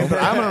 You know what I mean?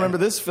 But I'm gonna remember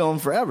this film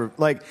forever.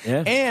 Like,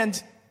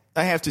 and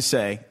I have to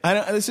say,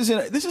 this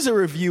is a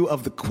review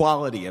of the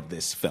quality of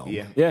this film.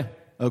 Yeah.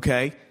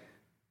 Okay.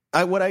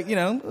 It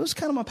was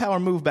kind of my power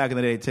move back in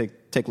the day to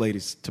take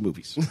ladies to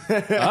movies.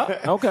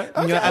 Okay.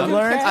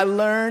 I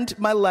learned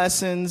my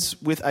lessons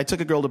I took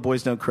a girl to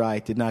Boys Don't Cry.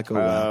 Did not go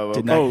well.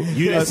 Did not. Oh,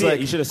 you didn't see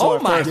it. You should have saw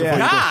it first. my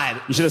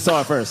God. You should have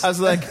saw it first. I was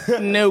like,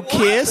 no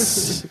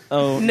kiss.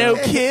 No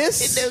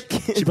kiss.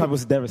 She probably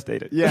was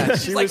devastated. Yeah,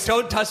 She's like,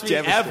 don't touch me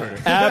ever.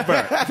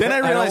 Ever. Then I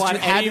I don't realized want you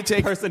had any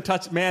to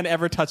take man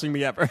ever touching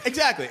me ever.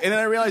 exactly, and then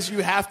I realized you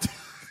have to.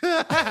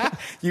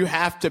 You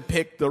have to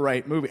pick the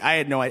right movie. I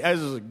had no idea. I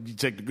was just like, you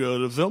take the girl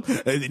to the film,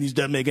 and then you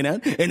start making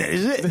out, and that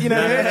is it. You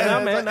know,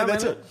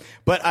 that's it.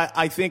 But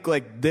I think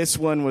like this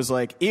one was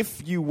like,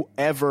 if you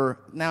ever,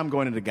 now I'm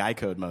going into guy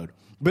code mode.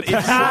 But if you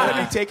want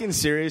to be taken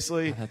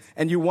seriously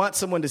and you want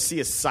someone to see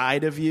a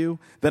side of you,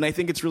 then I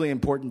think it's really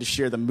important to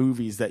share the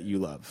movies that you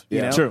love.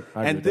 You know? True.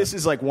 I agree And with this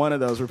is like one of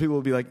those where people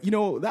will be like,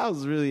 that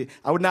was really,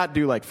 I would not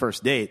do like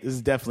first date. This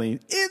is definitely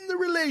in the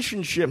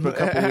relationship a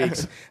couple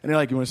weeks. And they're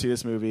like, you want to see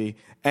this movie?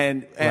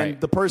 And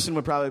the person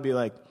would probably be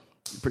like,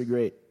 pretty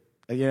great.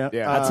 You know?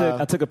 Yeah.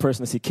 I took a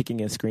person to see Kicking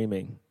and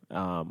Screaming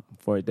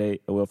for a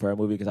date, a Will Ferrell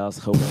movie, because I was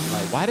hoping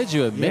like. Why did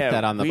you admit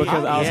that on the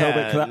Because I was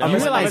hoping. You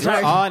realize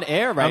we're on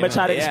air right now. I'm gonna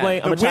try to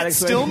explain. I'm gonna try to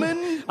explain.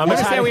 Stillman? I'm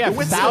gonna try to we have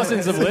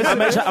thousands of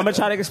listeners. I'm gonna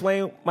try to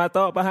explain my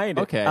thought behind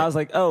it. Okay. I was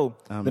like,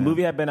 the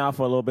movie had been out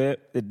for a little bit.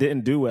 It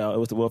didn't do well. It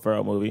was the Will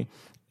Ferrell movie.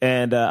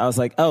 And I was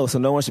like, so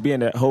no one should be in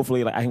there.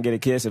 Hopefully, like I can get a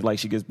kiss if like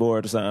she gets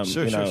bored or something.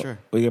 Sure.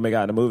 We can make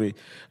out in the movie.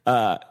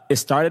 It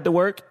started to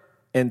work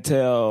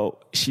until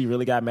she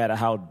really got mad at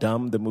how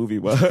dumb the movie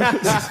was, and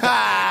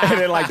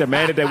then like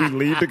demanded that we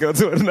leave to go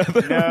to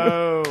another.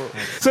 No.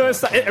 So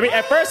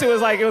at first it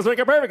was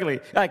working perfectly,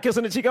 like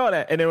kissing the cheek, all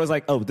that, and it was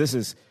like, this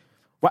is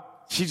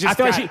what She just I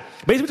feel got- like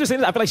basically what you're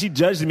saying is I feel like she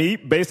judged me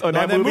based on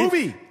that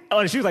movie. Oh,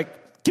 and she was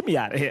like, "Get me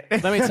out of here."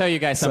 Let me tell you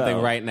guys something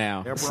right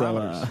now.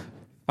 So,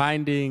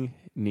 Finding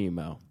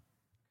Nemo.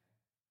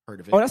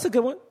 Heard of it. oh, that's a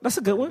good one. That's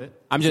a good one.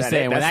 I'm just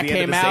saying, when that's that the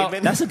end of came the out,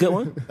 statement? That's a good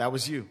one. That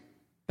was you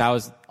that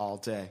was all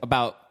day.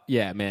 about,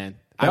 man.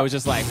 I was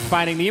just like,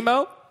 Finding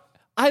Nemo?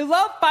 I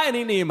love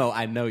Finding Nemo.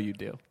 I know you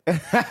do.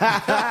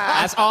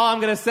 That's all I'm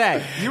going to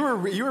say. You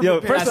were Yo,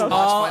 prepared first to off- watch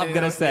all Finding I'm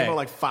gonna Nemo say.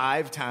 like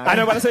 5 times. I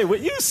know what to say. What,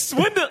 you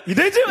swindled? You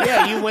did you?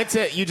 Yeah, you went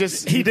to. You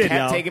just. He you did, kept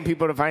y'all. taking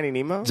people to Finding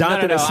Nemo.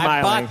 Jonathan No. is I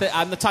smiling. bought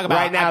I'm talking about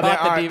Right now, I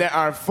bought the there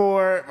are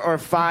 4 or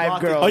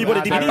 5 girls. Oh, you bought a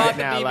out there DVD? right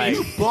now, like-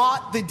 You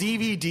bought the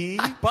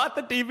DVD? bought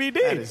the DVD.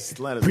 That is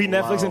Pre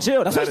Netflix and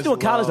chill. That's what you do in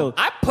college, though.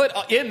 I put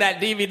in that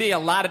DVD a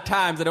lot of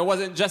times, and it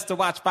wasn't just to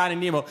watch Finding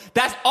Nemo.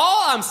 That's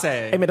all I'm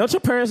saying. Hey man, don't your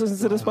parents listen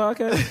to this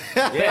podcast?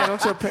 Yeah,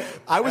 don't you?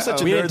 I was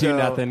such a We nerd, didn't do though.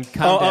 nothing.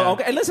 Calm down.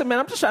 Okay. Hey, listen, man,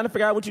 I'm just trying to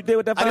figure out what you did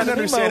with that. I didn't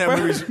Finding understand Nemo, how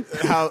bro.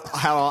 movies,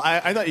 how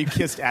I thought you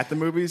kissed at the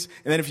movies,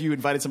 and then if you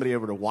invited somebody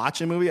over to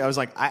watch a movie, I was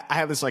like, I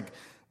have this like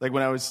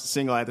when I was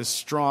single, I had this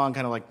strong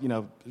kind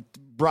of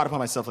brought upon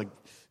myself like,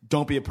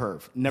 don't be a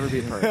perv, never be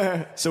a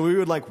perv. So we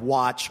would like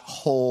watch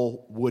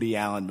whole Woody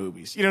Allen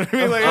movies. You know what I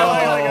mean?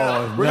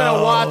 Like, we're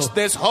gonna watch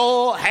this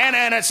whole Hannah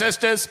and her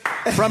sisters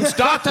from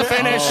start to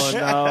finish.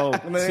 Oh no.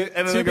 And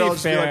then To the girl be would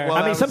just be fair, like,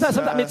 well,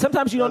 I mean,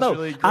 sometimes you don't that know. was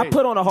really I great.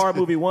 put on a horror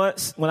movie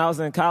once when I was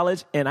in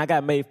college, and I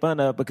got made fun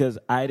of because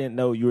I didn't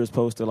know you were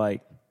supposed to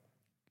like,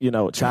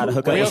 try to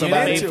hook up with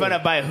somebody. Made fun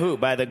of by who?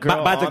 By the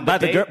girl on the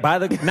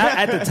date? Not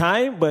at the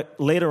time, but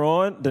later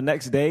on, the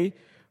next day,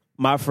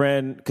 my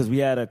friend, because we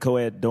had a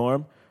co-ed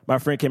dorm, my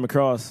friend came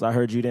across. I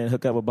heard you didn't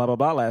hook up with blah blah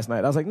blah last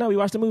night. I was like, no, we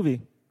watched the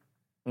movie,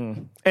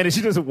 and then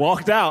she just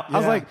walked out. I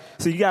was like,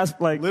 so you guys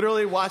like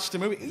literally watched a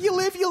movie. You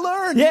live, you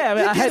learn. Yeah, you,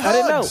 man, you I get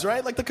didn't know. hugs,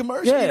 right? Like the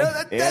commercial. Yeah. You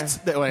know, that's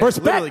the way.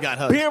 respect, Literally got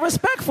hugs. being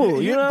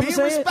respectful. You know what I'm being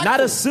saying? respectful. Not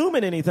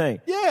assuming anything.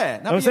 Yeah, You know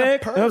what I'm not saying? being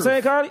a You know what I'm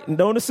saying, perv. Carly?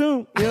 Don't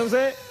assume. You know what I'm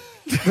saying?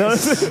 Don't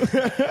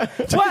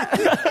assume. What?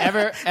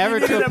 Ever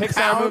to a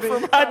Pixar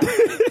movie?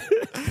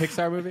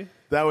 Pixar movie?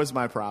 That was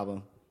my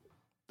problem.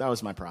 That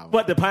was my problem.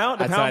 What, the pound?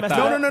 The That's pound what I messed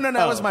thought. up? No.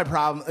 That was my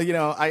problem. I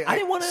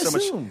didn't wanna so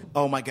assume. Much,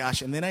 oh my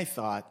gosh! And then I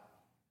thought,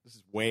 this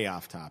is way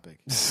off topic.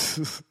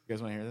 You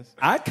guys want to hear this?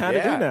 I kind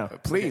of do now.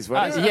 Please.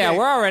 What is it? Yeah,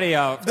 we're already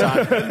off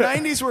topic. The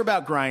 '90s were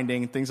about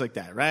grinding and things like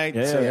that, right?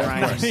 Yeah, so yeah.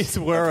 grinding. These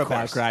were Of about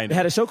course. They grinding.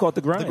 had a show called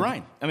The Grind. The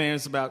grind. I mean, it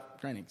was about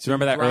grinding. Do you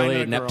remember that Grind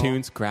early on a girl.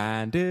 Neptunes?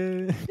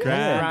 Grinding.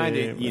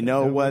 Grinding. You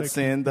know what's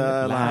in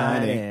the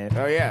lining.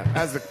 Oh yeah,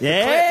 that was the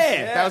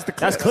Yeah. That was the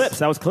That's clips.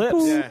 That was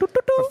clips. Yeah.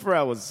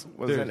 Pharrell was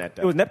in that.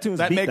 It was Neptune's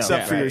That beat, makes though.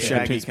 up for your right, Shaggy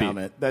Neptune's beat.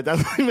 comment. That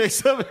definitely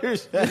makes up for your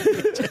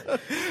Shaggy joke.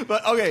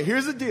 But okay,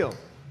 here's the deal.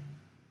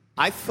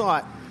 I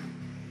thought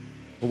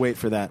we'll wait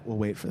for that.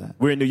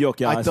 We're in New York,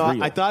 y'all. I It's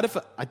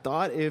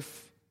thought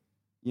if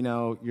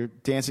you're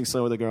dancing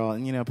slow with a girl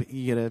and but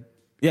you get a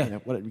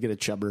you get a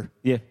chubber.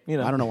 Yeah, I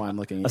don't know why I'm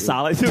looking at a you.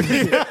 solid. Let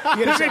me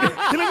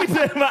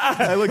tell you my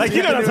eyes. looked Like,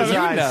 you know what I'm into talking his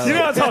about. eyes. You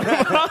know what I'm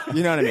talking about.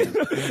 You know what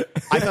I mean?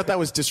 I thought that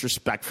was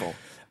disrespectful.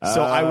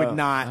 So I would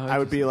not. I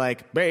would be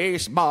like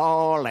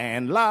baseball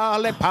and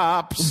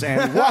lollipops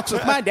and walks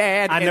with my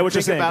dad. I know and what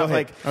you're think saying. about Go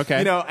ahead. like Okay.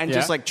 and Yeah.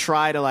 just like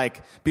try to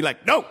be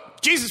like, no,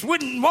 Jesus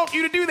wouldn't want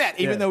you to do that.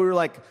 Even Yeah. though we were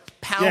like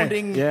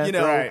pounding, Yeah.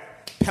 Right.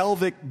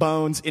 pelvic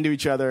bones into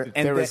each other,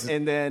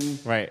 and then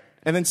Right.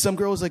 and then some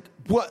girl was like,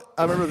 what?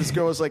 I remember this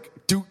girl was like,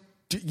 dude.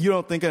 You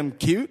don't think I'm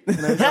cute? And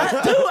I was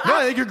like, Dude, no,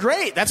 I think you're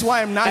great. That's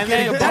why I'm not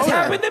getting a boner. That's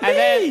happened to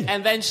me.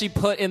 And then she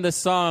put in the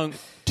song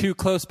Too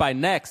Close by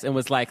Next and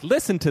was like,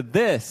 listen to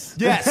this.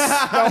 Yes. No,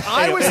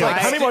 I was like,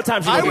 how many more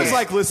times you I gonna was do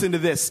like, listen to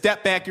this.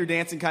 Step back, you're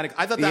dancing kind of.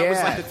 I thought that was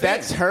like the thing.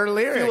 that's her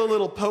lyric. Feel a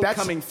little poke That's-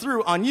 coming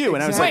through on you,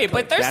 and I was Wait, like,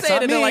 but they're that's saying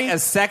on it in me. like a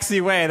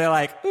sexy way. They're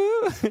like,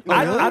 ooh.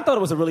 I thought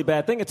it was a really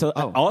bad thing until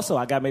also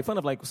I got made fun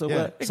of. Like, so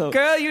what? So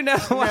Girl, you know.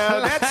 No,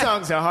 that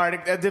song's a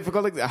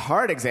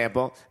hard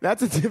example.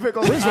 That's a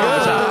difficult. what is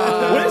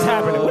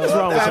happening? What is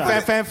wrong with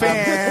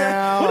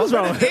y'all? What is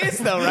wrong? It is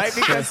though, right?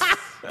 Because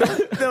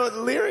the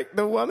lyric,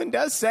 the woman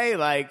does say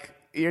like,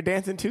 "You're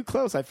dancing too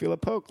close. I feel a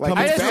poke." Like,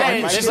 I just back.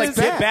 say, Like, Just like,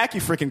 get back,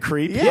 you freaking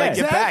creep. Yeah, Like,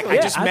 get back. exactly.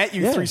 I just Yeah, met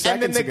you 3 and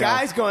seconds then the ago.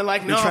 guy's going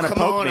like, You're "No, trying to come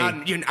poke on,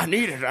 me. I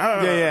need it."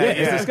 Yeah.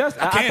 It's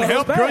disgusting. I Can't thought it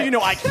help, was girl. bad. You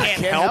know I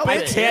can't help I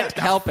it. can't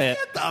help it.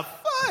 The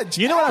fudge.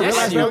 You know what I Yes,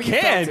 realized? you though?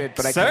 can, it,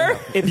 but I sir.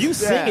 can't. If you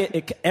sing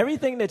it,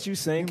 everything that you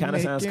sing kind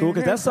of sounds cool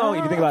because that song,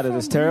 if you think about it,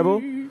 is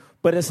terrible.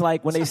 But it's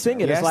like when they sing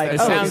it, it's like It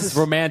oh, sounds this is-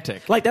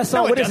 romantic. Like that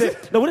song. No, it what is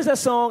doesn't. it? No, what is that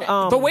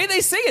song? The way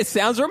they sing it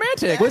sounds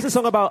romantic. What is the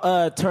song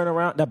about? Turn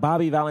around. The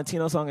Bobby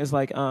Valentino song is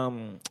like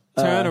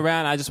Turn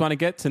around. I just want to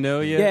get to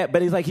know you. Yeah,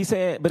 but he's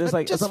saying, but it's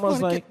like it's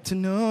almost like to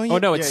know you. Oh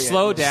no, it's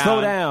slow down.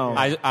 Slow down.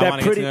 I That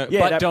want to get to know,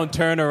 but don't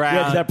turn around.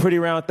 Yeah, that pretty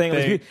round thing.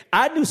 thing.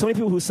 I knew so many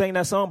people who sang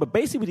that song, but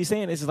basically what he's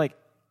saying is just like,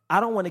 I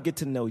don't want to get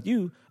to know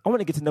you. I want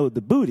to get to know the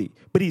booty.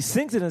 But he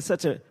sings it in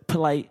such a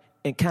polite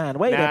and kind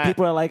way that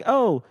people are like,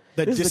 oh,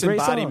 The this is a great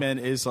song.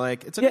 disembodiment is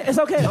like, it's okay. Yeah, it's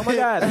okay. Oh my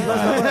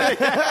God.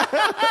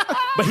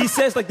 But he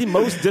says like the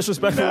most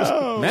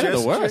disrespectful. Men are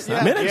the worst.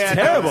 Yeah. Men are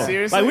terrible.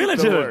 seriously, Like we the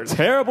legit are worst.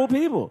 terrible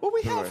people. Well,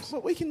 we have,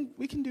 but we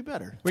can do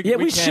better. Yeah,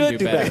 we can should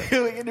do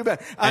better. We can do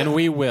better. And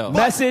we will.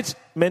 Message: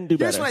 men do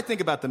Here's better. what I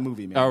think about the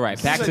movie, man. All right,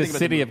 Here's back what I to think about the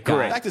City movie. of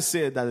God. Back to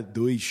Cidade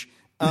Deutsch.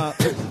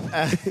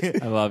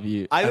 I love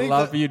you. I I think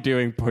love the- you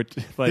doing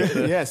like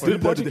Yes, Do the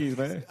Portuguese,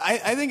 man.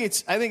 I think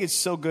it's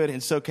so good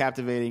and so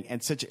captivating, and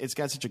it's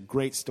got such a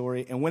great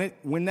story. And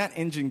when that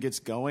engine gets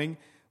going,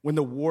 when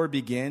the war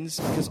begins,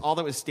 because all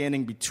that was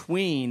standing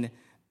between,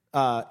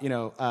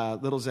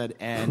 Little Zed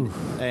and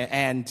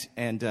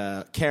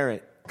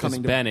Carrot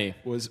coming Benny.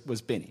 was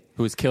Benny.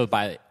 who was killed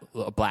by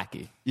a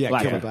blackie. Yeah,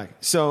 Black killed guy. by Black.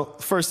 So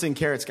first thing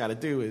Carrot's got to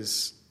do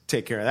is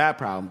take care of that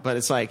problem. But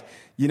it's like,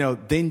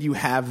 then you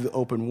have the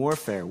open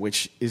warfare,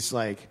 which is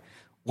like,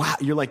 wow,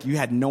 you're like, you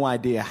had no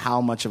idea how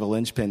much of a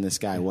linchpin this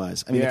guy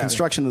was. I mean, the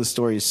construction of the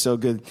story is so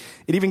good.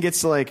 It even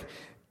gets to like,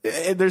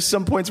 there's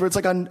some points where it's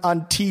like on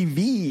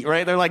TV,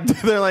 right? They're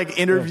like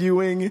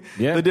interviewing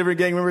the different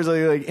gang members,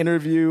 like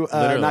interview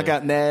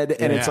Knockout Ned,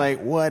 and it's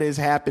like, what is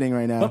happening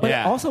right now? But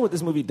also what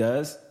this movie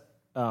does,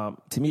 to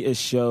me, it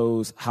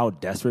shows how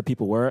desperate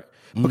people were.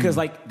 Because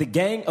like the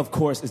gang, of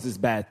course, is this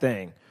bad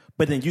thing.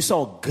 But then you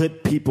saw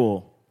good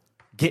people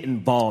get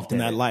involved in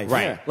that it. life.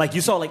 Right. Yeah. Like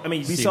you saw, like, I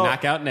mean, we See saw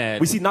Knockout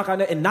Ned. We see Knockout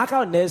Ned. And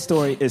Knockout Ned's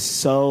story is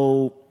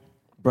so,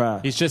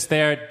 bruh. He's just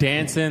there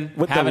dancing,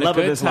 With the having love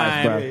a of good his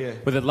life, time, bro.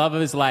 with the love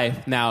of his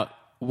life. Now,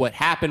 what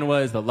happened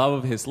was the love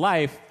of his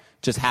life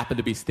just happened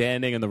to be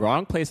standing in the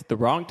wrong place at the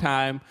wrong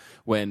time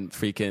when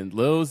freaking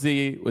Lil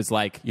Z was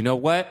like, you know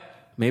what?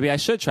 Maybe I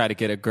should try to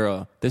get a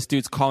girl. This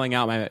dude's calling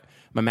out my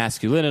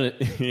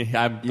masculinity.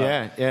 I'm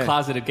a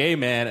closeted gay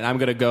man, and I'm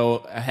going to go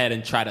ahead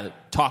and try to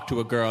talk to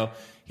a girl.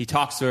 He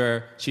talks to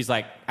her. She's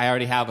like, I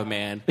already have a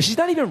man. She's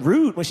not even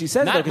rude when she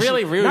says that. Not 'cause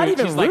really she- rude. Not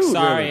even She's rude, like,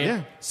 sorry, really.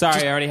 Yeah.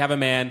 sorry, I already have a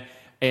man.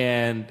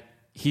 And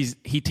he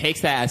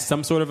takes that as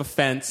some sort of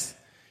offense,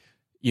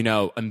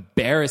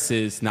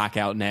 embarrasses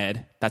Knockout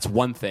Ned. That's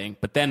one thing.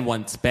 But then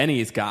once Benny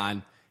is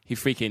gone, he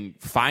freaking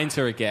finds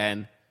her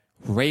again,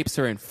 rapes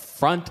her in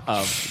front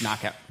of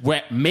Knockout.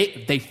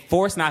 They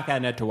force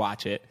Knockout Ned to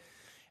watch it.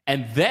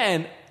 And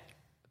then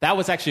that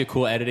was actually a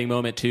cool editing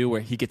moment too,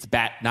 where he gets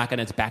back, Knockout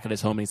Ned's back at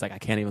his home, and he's like, I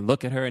can't even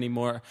look at her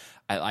anymore.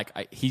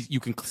 You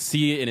can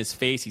see it in his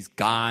face. He's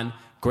gone.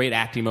 Great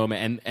acting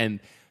moment. And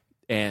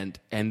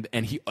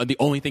he, the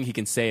only thing he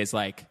can say is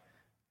like,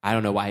 I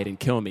don't know why he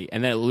didn't kill me.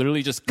 And then it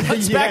literally just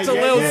cuts back to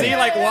Lil Z,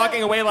 like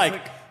walking away, like,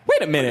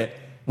 wait a minute.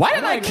 Why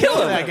did I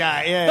kill him? that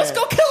guy, yeah. Let's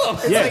go kill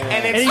him.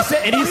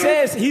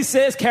 Yeah. He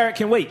says Carrot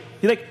can wait.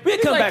 He's like, we'll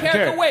come like, back,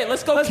 Carrot can wait.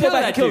 Let's go Let's kill go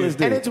back that and kill dude. this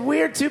dude. And it's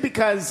weird too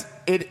because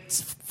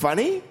it's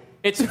funny.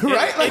 It's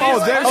Right?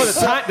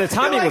 Like, the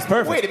timing was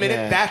perfect. Wait a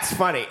minute, that's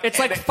funny. It's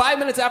like 5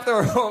 minutes after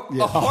a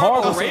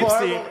horrible rape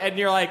scene, and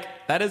you're like,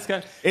 that is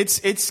kind of...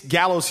 It's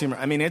gallows humor.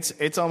 I mean, it's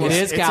almost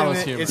It is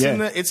gallows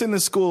humor. It's in the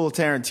school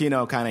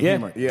Tarantino kind of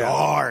humor. Yeah.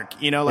 Dark,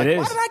 like, It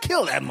why is. did I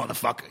kill that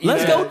motherfucker?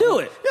 Let's go do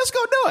it. Let's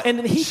go do it. And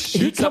then he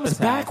Shoots up comes his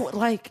back ass. with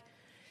like,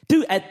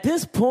 dude, at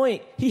this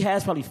point, he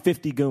has probably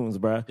 50 goons,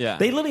 bro. Yeah.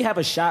 They literally have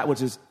a shot,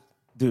 which is,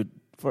 dude,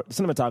 for the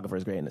cinematographer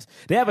is great in this.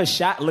 They have a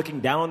shot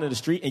looking down into the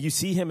street, and you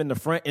see him in the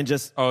front and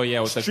just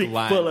with the street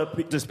line full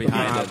of just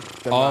behind people.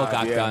 it. All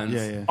got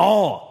guns.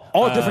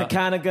 All different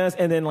kind of guns,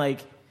 and then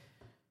like,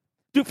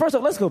 dude. First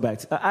off, let's go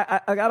back.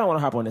 I don't want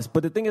to harp on this,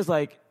 but the thing is,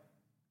 like,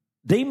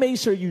 they made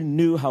sure you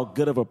knew how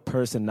good of a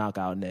person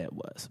Knockout Ned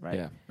was, right?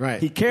 Yeah.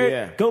 Right. He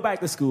cared. Go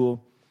back to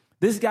school.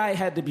 This guy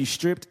had to be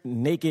stripped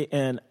naked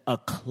in a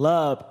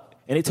club,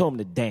 and they told him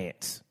to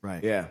dance.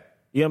 Right. Yeah.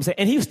 You know what I'm saying?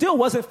 And he still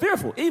wasn't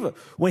fearful either.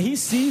 When he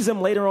sees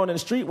him later on in the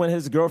street, when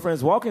his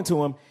girlfriend's walking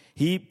to him,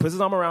 he puts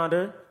his arm around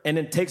her and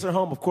then takes her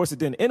home. Of course, it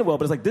didn't end well,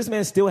 but it's like this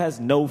man still has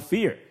no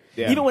fear.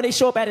 Yeah. Even when they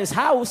show up at his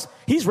house,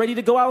 he's ready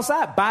to go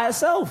outside by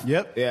himself.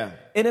 Yep. Yeah.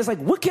 And it's like,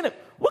 what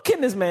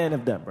can this man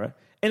have done, bro?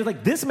 And it's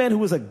like this man who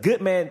was a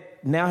good man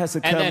now has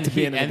succumbed And then, to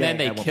being in the and then gang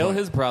they at one kill point.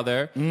 his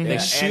brother. They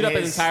shoot And up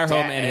his entire dad-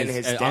 home, and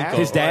his dad- uncle.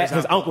 His dad,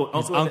 his uncle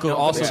also in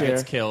the gets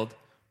chair. killed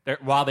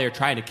while they're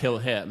trying to kill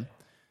him.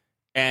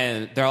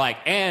 And they're like,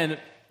 and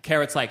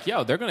Carrot's like,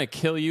 yo, they're going to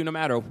kill you no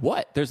matter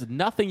what. There's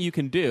nothing you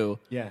can do.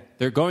 Yeah.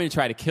 They're going to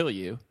try to kill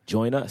you.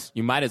 Join us.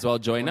 You might as well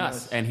join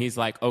us. And he's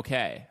like,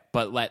 okay,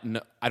 but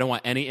I don't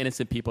want any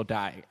innocent people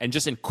dying. And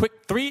just in quick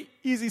 3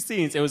 easy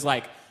scenes, it was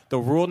like the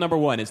rule number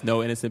 1 is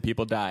no innocent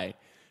people die.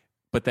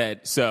 But then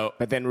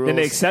But then rules. Then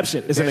the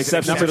exception is an There's an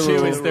exception to number the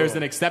 2 rule. is there's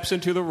an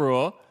exception to the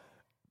rule.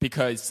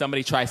 because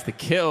somebody tries to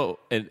kill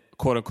a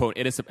quote unquote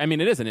innocent. I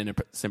mean, it is an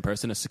innocent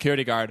person. A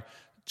security guard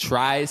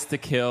tries to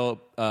kill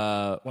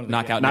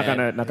Knockout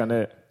Ned. Knock on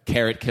Ned.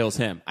 Carrot kills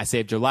him. I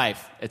saved your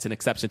life. It's an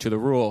exception to the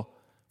rule.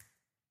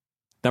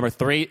 Number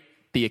 3,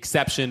 the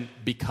exception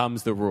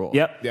becomes the rule.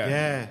 Yep.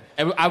 Yeah.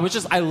 And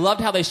I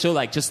loved how they show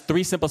like just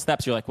 3 simple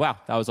steps. You're like, wow,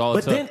 that was all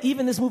it But took. then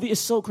even this movie is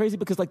so crazy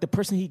because like the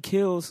person he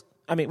kills,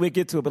 I mean, we'll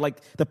get to it, but like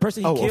the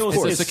person he kills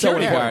It's a is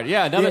security so guard. important.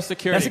 Yeah, another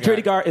security That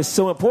security guard. guard is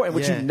so important,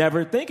 which Yeah. you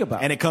never think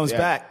about. And it comes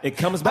back. It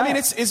comes back. I mean,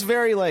 it's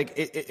very like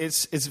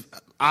it's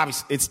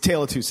obvious. It's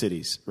Tale of Two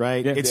Cities,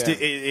 right? Yeah. It's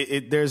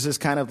there's this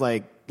kind of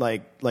like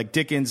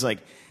Dickens like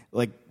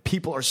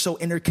people are so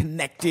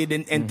interconnected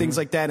and things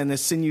like that, and the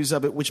sinews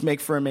of it, which make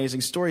for amazing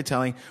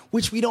storytelling,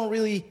 which we don't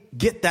really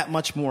get that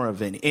much more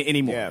of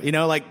anymore. Yeah. You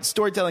know, like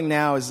storytelling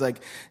now is like,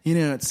 you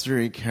know, it's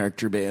very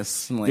character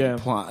based and like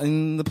plot,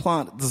 and the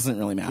plot doesn't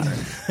really matter.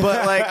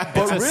 But like,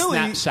 but It's a really,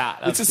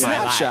 snapshot of it's a my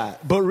life.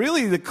 snapshot. But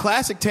really, the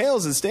classic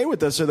tales that stay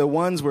with us are the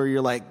ones where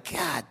you're like,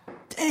 God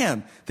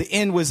damn, the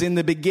end was in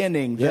the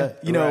beginning.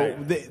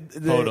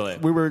 Totally.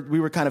 We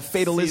were kind of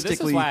fatalistically. See,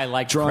 this is why I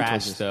like drawn Crash,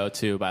 towards this. though,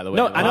 too. By the way,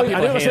 No, A lot I know. of I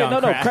people know what I'm hate saying.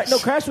 on No,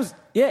 Crash. Crash was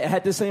it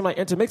had the same like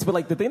intermix, but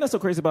like the thing that's so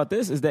crazy about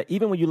this is that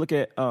even when you look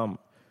at, for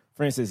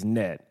instance,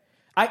 Ned,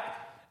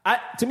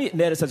 to me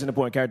Ned is such an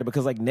important character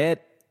because like Ned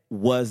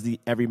was the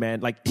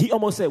everyman. Like he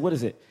almost said, what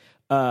is it?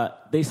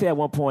 They say at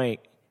one point,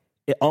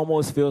 it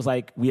almost feels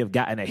like we have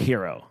gotten a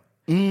hero.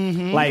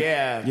 Mm-hmm.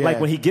 Like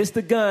when he gets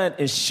the gun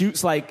and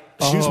shoots one.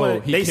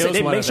 he They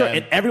kills one make of sure, them.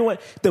 and everyone,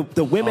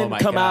 the women Oh my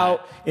come God.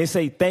 out and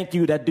say, "Thank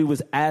you. That dude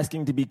was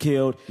asking to be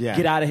killed. Yeah.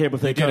 Get out of here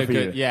before they did come a for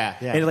good- you." yeah.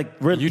 And it's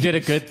like You did a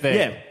good thing.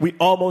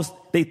 Yeah,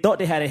 they thought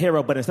they had a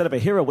hero, but instead of a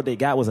hero, what they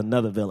got was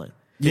another villain.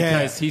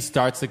 Because he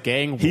starts a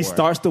gang war. He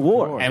starts the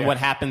war. And what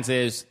happens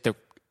is,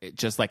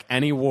 just like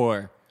any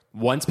war,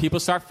 once people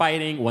start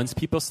fighting, once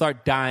people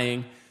start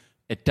dying,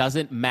 it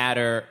doesn't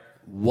matter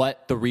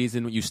what the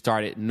reason you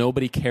started.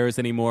 Nobody cares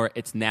anymore.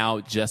 It's now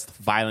just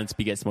violence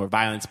begets more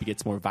violence,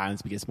 begets more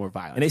violence, begets more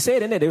violence. And they say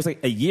it in there. There was like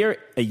a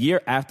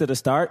year after the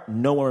start,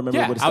 no one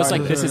remembered what it I was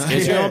started. like, this is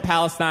Israel and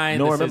Palestine.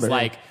 No one This is remembered.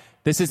 like,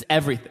 this is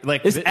everything.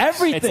 Like It's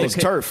everything. It's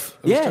turf.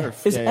 It was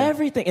turf. It's Yeah, yeah.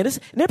 everything. And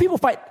there are people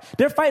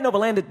they're fighting over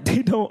land that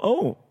they don't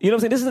own. You know what I'm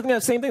saying? This is the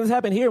same thing that's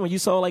happened here when you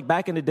saw like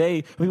back in the day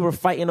when people were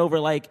fighting over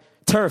like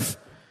turf.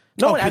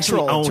 No one actually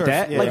control, owned turf.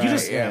 that. Yeah, like you right,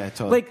 just yeah,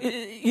 totally.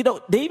 like you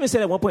know, they even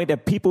said at one point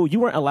that you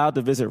weren't allowed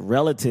to visit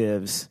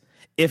relatives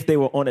if they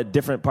were on a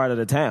different part of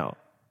the town.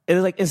 It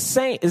is like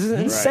insane. It's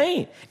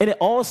insane. And it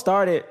all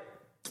started.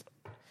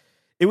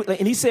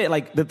 And he said,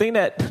 like, the thing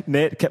that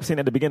Ned kept saying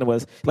at the beginning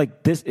was,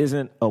 like, this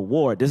isn't a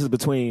war. This is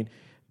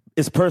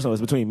it's personal.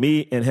 It's between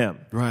me and him.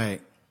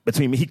 Right.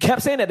 Between me. He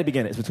kept saying that at the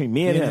beginning. It's between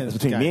me and him. It's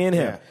between me and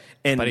him. Yeah.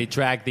 And but he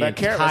dragged the But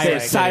Carrot was entire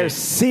like- entire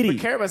city. But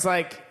Carrot was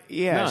like,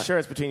 yeah, No. sure,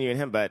 it's between you and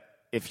him, but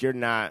if you're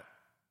not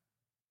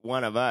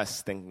one of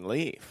us, then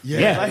leave.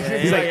 Yeah.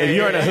 He's like, if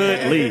you're in the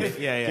hood, leave.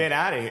 Get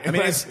out of here. I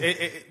mean,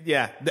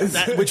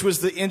 that, which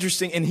was the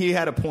interesting, and he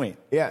had a point.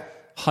 yeah.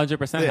 100% had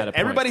a point.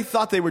 Everybody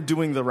thought they were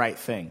doing the right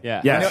thing.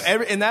 Yeah. Yes. You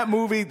know, in that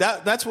movie,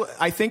 that's what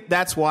I think.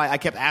 That's why I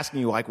kept asking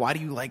you, like, why do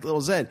you like Little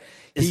Zed?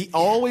 He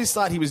always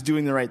thought he was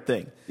doing the right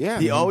thing. Yeah.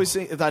 He always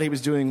thought he was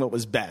doing what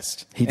was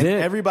best. He And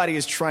did. Everybody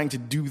is trying to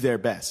do their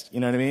best. You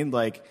know what I mean?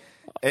 Like,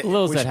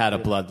 Lil Zed had a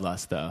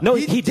bloodlust, though. No,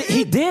 he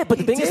did. But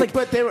the thing is, like,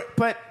 but they were,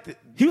 but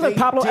he was like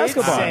they Pablo did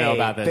Escobar. I say- don't know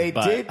about this, They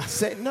but- did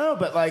say no,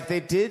 but like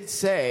they did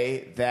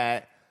say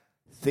that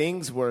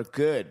things were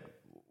good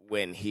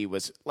when he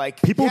was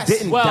like People yes,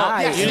 didn't Well,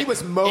 die. Yes, he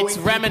was mowing. It's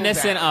people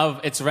reminiscent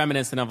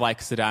down. of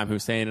like Saddam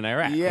Hussein in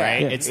Iraq, Yeah.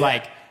 right? Yeah. It's Yeah.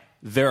 like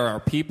there are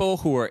people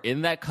who are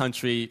in that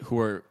country who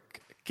are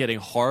getting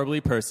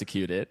horribly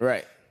persecuted,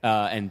 Right.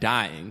 And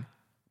dying.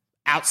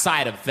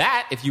 Outside of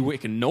that, if you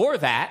ignore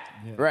that,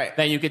 Right.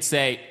 then you could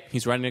say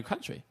he's running a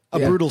country. a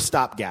brutal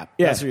stopgap.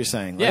 Yeah. That's what you're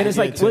saying. Yeah. And it's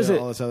like, to what is it?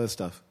 all this other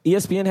stuff.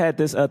 ESPN had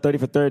this 30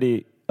 for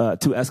 30,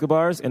 two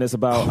Escobars, and it's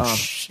about.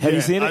 Have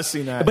you seen it? I've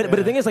seen that, But the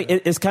yeah. thing is, like,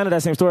 it's kind of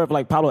that same story of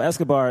like Pablo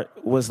Escobar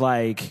was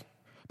like,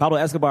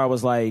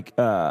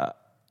 kind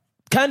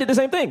of did the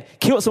same thing,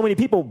 killed so many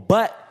people,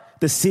 but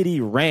the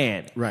city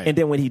ran. Right. And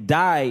then when he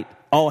died,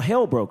 all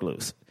hell broke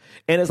loose.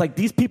 And it's like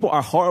these people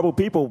are horrible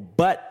people,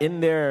 but in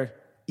their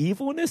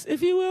evilness,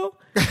 if you will,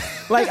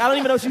 like I don't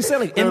even know what you said.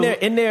 Like in their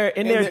in their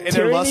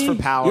lust tyranny. for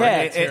power, Yeah.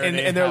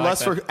 and their I like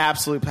lust that. for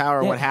absolute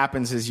power. Yeah. What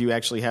happens is you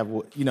actually have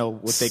what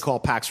they call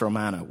Pax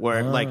Romana,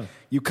 where like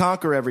you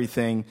conquer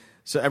everything,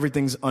 so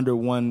everything's under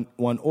one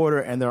order,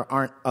 and there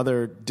aren't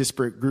other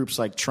disparate groups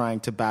like trying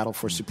to battle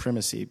for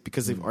supremacy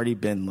because they've already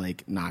been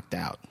like knocked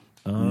out.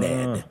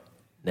 Ned.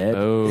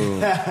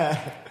 Oh.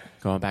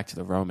 Going back to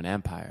the Roman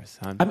Empire,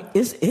 son. I mean,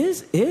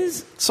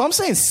 is So I'm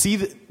saying,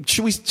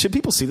 should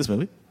people see this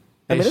movie?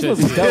 I mean, They this should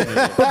movie's see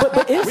it. dope.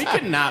 but is We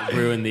could not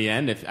ruin the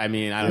end if, I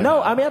mean, I don't no,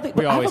 know. I mean, I think.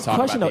 we But I always have a talk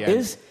question though. about the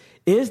end.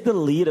 Is the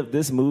lead of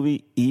this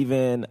movie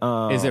even?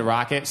 Is it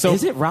Rocket? So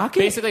Is it Rocket?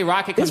 Basically,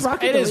 Rocket. Is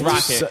Rocket it the is lead?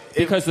 Rocket So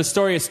because the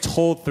story is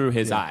told through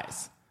his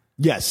eyes.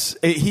 Yes,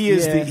 he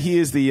is Yeah.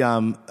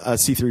 the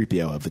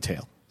C-3PO of the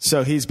tale.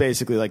 So he's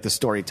basically like the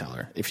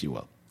storyteller, if you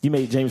will. You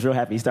made James real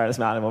happy. He started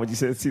smiling when you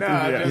said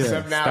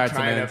C3PO. I'm now Starts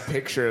trying and to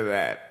picture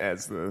that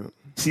as the...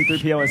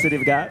 C3PO and City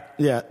of God?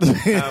 Yeah.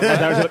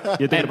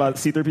 You're thinking about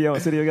C3PO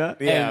and City of God?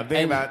 Yeah, I'm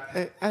thinking about...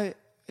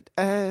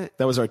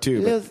 That was our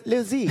two.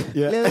 Lil Z.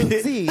 Yeah. Lil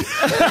Z.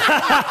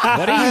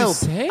 What do you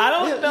say? I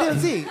don't know. Lil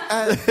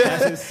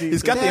Z.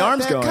 He's got the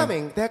arms they're going.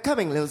 coming. They're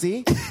coming, Lil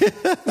Z.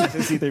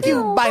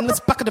 C3PO.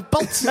 Mindless bucket of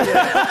bolts.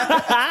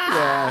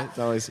 Yeah, it's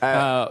always.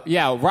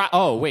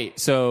 Oh, wait.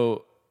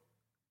 So,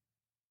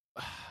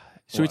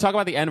 should we talk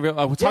about the end? We'll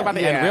talk about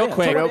the end real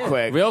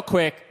quick. Real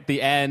quick.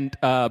 The end.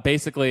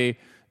 Basically,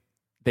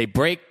 they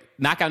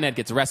Knockout Ned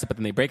gets arrested, but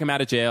then they break him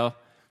out of jail.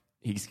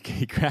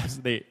 He grabs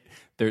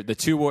the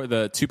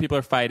two people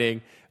are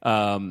fighting.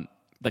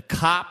 The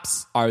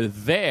cops are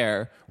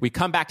there. We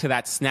come back to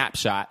that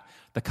snapshot.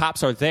 The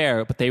cops are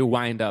there, but they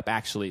wind up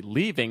actually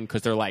leaving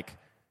because they're like,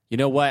 you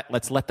know what?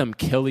 Let's let them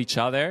kill each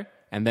other,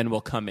 and then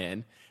we'll come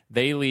in.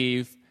 They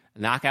leave.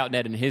 Knockout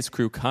Ned and his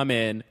crew come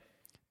in.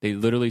 They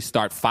literally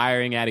start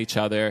firing at each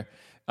other.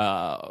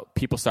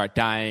 People start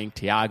dying.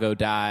 Tiago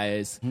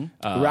dies.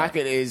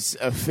 Rocket is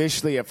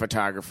officially a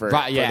photographer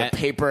for the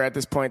paper at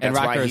this point. That's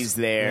why he's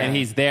there. And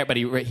he's there, but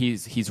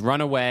he's run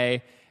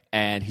away,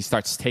 and he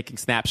starts taking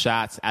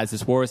snapshots as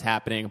this war is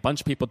happening. A bunch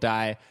of people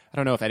die. I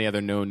don't know if any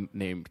other known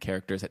named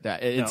characters die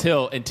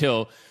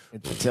until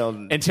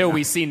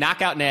we see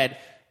Knockout Ned.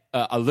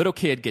 A little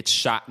kid gets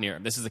shot near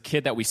him. This is a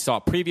kid that we saw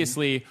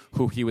previously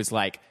who he was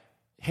like,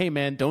 hey,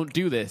 man, don't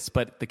do this.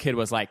 But the kid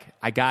was like,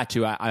 I got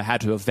you. I had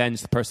to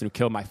avenge the person who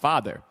killed my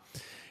father.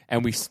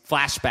 And we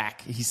flash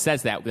back. He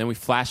says that. Then we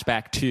flash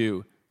back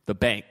to the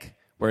bank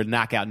where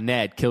Knockout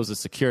Ned kills the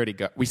security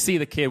guard. We see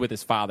the kid with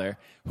his father,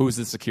 who's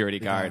the security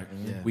guard.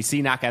 Yeah. We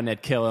see Knockout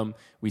Ned kill him.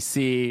 We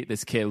see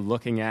this kid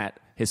looking at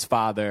his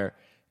father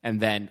and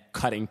then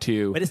cutting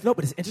to... But it's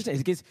interesting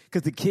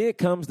because the kid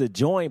comes to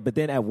join, but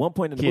then at one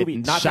point in the movie,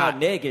 Knockout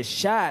Ned gets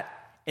shot.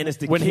 And it's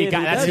the kid he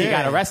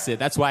got arrested.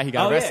 That's why he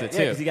got arrested, too.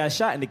 Because he got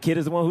shot, and the kid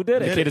is the one who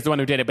did it. The kid is the one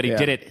who did it, but he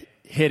did it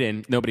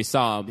hidden. Nobody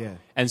saw him. Yeah.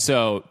 And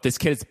so this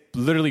kid is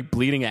literally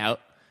bleeding out,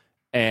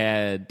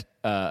 and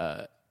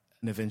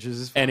avenges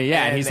his father.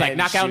 And he's like,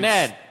 Knockout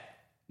Ned.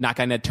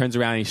 Knockout Ned turns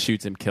around and he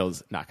shoots and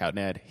kills Knockout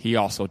Ned. He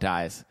also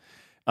dies.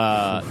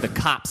 The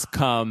cops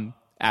come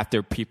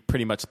after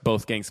pretty much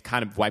both gangs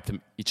kind of wiped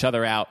each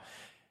other out.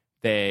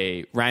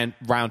 They round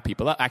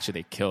people up.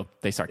 Actually,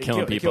 they start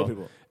killing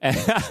people.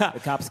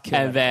 The cops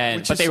kill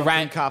them. But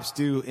they cops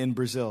do in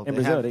Brazil.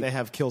 They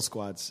have kill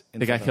squads.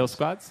 They got kill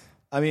squads?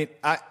 I mean,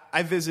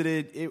 I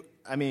visited it.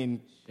 I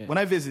mean, when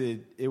I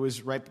visited, it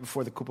was right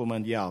before the Copa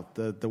Mundial,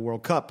 the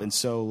World Cup. And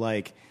so,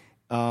 like,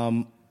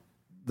 the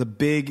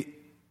big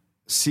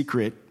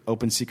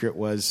open secret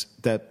was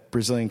that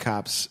Brazilian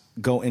cops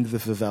go into the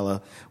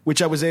favela,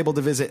 which I was able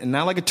to visit, and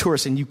not like a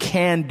tourist, and you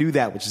can do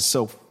that, which is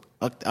so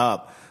fucked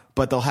up.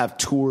 But they'll have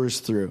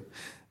tours through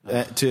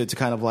to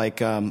kind of like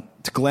to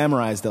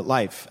glamorize that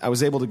life. I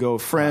was able to go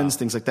with friends,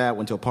 things like that.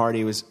 Went to a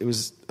party. It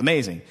was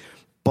amazing.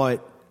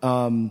 But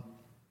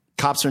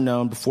cops are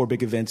known before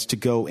big events to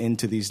go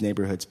into these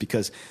neighborhoods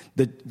because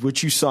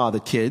what you saw,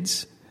 the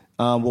kids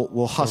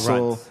will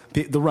hustle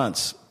the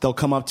runts. They'll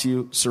come up to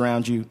you,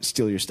 surround you,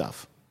 steal your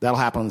stuff. That'll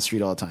happen on the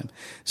street all the time.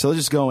 So they'll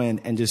just go in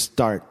and just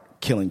start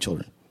killing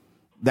children.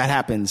 That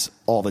happens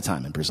all the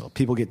time in Brazil.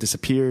 People get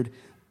disappeared.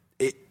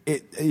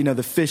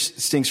 The fish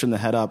stinks from the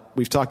head up.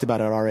 We've talked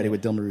about it already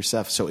with Dilma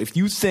Rousseff. So if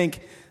you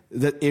think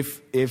that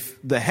if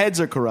the heads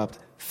are corrupt,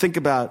 think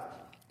about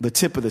the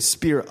tip of the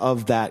spear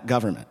of that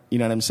government. You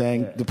know what I'm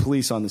saying? Yeah. The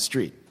police on the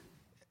street.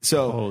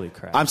 So holy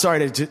crap. I'm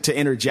sorry to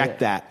interject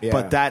that,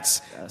 but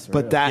that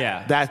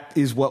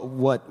is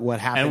what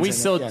happens.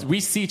 And we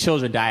see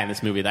children die in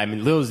this movie. I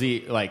mean, Lil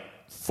Z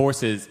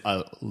forces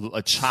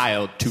a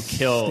child to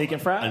kill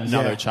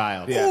another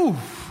child. Yeah.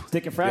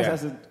 Stick and Fries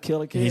has to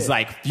kill a kid. He's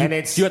like, you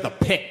have to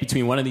pick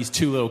between one of these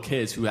two little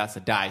kids who has to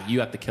die.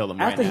 You have to kill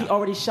them after he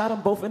already shot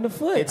them both in the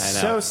foot. It's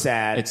so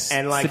sad. It's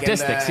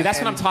sadistic. See, that's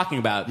what I'm talking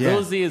about.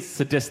 Lil Z is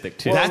sadistic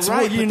too. That's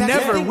why you're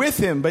never with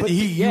him, but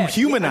you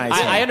humanize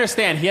him. I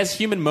understand. He has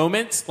human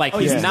moments. Like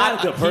he's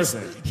not a good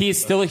person.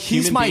 He's still a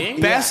human being.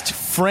 He's my best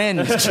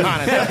friend,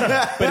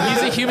 Jonathan. But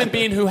he's a human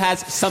being who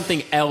has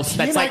something else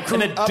that's like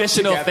an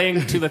additional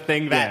thing to the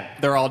thing that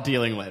they're all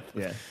dealing with.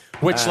 Yeah.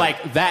 Which,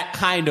 like that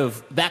kind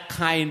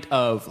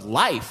of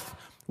life,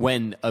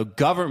 when a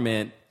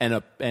government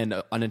and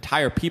an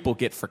entire people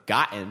get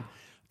forgotten,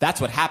 that's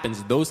what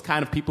happens. Those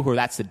kind of people who are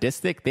that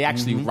sadistic, they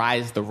actually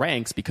rise the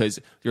ranks because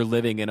you're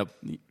living in a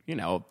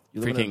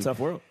freaking tough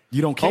world.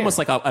 You don't care. Almost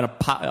like an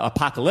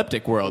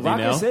apocalyptic world.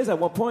 Rocket says at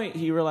one point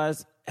he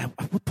realized.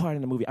 What part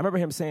in the movie? I remember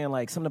him saying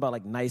like something about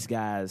like nice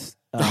guys.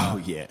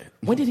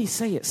 When did he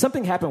say it?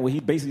 Something happened where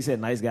he basically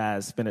said nice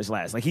guys finish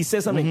last. Like he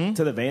said something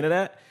to the vein of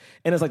that.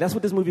 And it's like, that's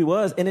what this movie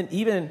was. And then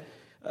even,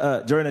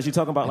 Jordan, as you're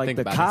talking about, like,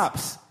 the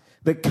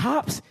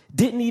cops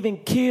didn't even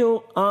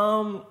kill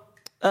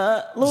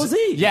Lil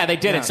Z. Yeah, they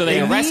did it. So they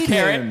arrest need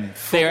Carrot. him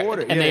for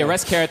order. They Yeah.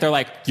 arrest Carrot. They're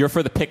like, you're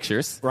for the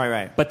pictures.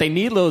 Right. But they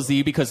need Lil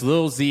Z because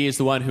Lil Z is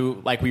the one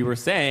who, like we were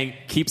saying,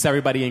 keeps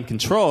everybody in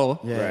control.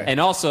 Yeah. Right. And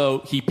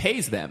also, he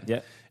pays them. Yeah.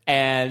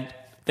 And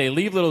they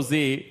leave Lil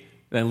Z.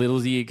 Then Lil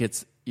Z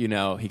gets, he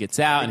gets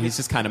out and he's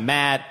just kind of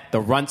mad. The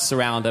Runts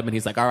surround him and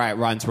he's like, all right,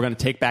 Runts, we're going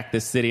to take back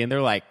this city. And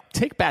they're like,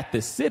 take back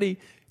this city?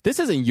 This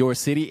isn't your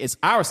city. It's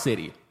our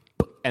city.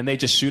 And they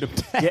just shoot him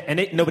dead. Yeah,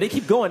 and but they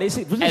keep going. They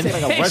say, what did And they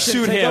say, like they a Russian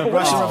shoot him. takeover?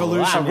 Russian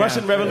Revolution. Wow,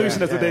 Russian Revolution,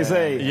 that's what they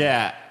say.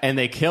 Yeah. And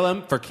they kill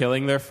him for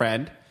killing their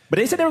friend. But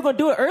they said they were going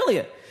to do it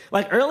earlier.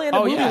 Like early in the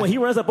movie, yeah. when he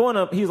runs up on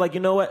him, he's like, you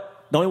know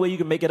what? The only way you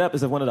can make it up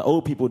is if one of the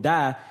old people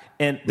die.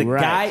 And the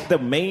guy, the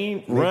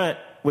main runt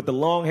with the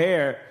long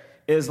hair,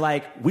 is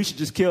like, we should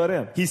just kill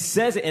them. He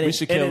says it, and We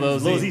should kill Lil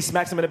Z. Lil Z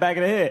smacks him in the back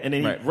of the head, and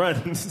then he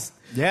runs.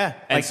 Yeah.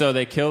 And so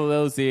they kill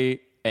Lil Z,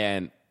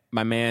 and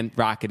my man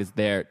Rocket is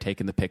there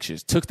taking the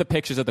pictures. Took the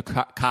pictures of the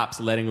cops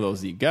letting Lil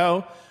Z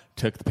go.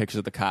 Took the pictures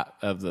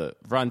of the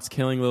Runts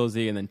killing Lil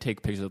Z, and then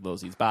take pictures of Lil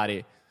Z's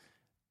body.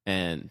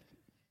 And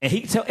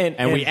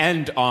we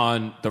end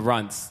on the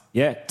Runts.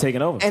 Yeah,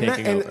 taking over.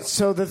 And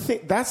so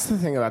that's the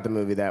thing about the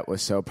movie that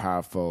was so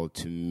powerful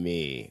to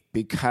me,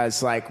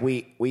 because like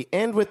we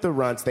end with the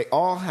Runts. They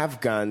all have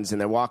guns and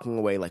they're walking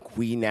away like,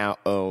 we now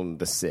own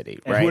the city,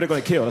 and right? who are they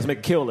going to kill? Let's make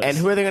a kill list. And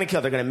who are they going to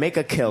kill? They're going to make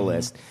a kill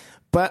list,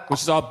 but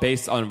Which is all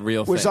based on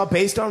real things. which is all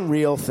based on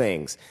real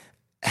things,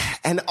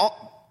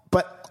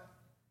 but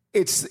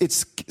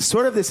it's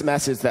sort of this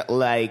message that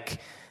like.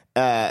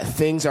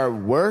 Things are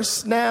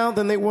worse now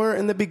than they were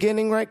in the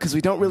beginning, right? Because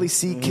we don't really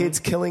see kids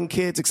killing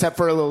kids, except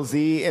for a Lil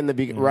Z in the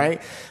beginning,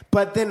 right?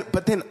 But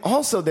then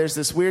also there's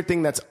this weird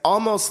thing that's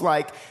almost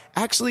like,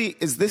 actually,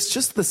 is this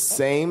just the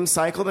same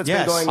cycle that's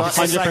been going on?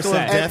 100%. Cycle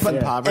of death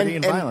and poverty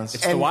and violence.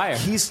 It's The Wire.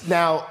 He's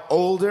now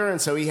older, and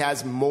so he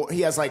has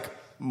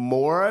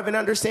more of an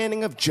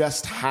understanding of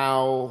just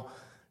how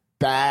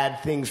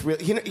bad things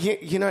really.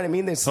 You know what I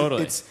mean?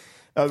 Totally. It's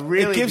a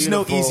really it gives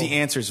no beautiful- easy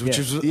answers, which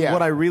is Yeah.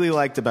 what I really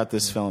liked about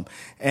this film.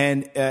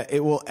 And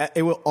it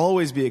will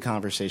always be a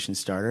conversation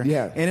starter.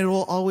 Yeah. And it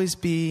will always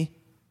be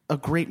a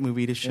great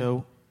movie to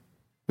show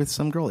with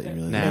some girl that you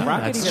really like.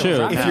 That's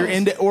true. If you're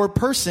into or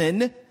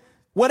person,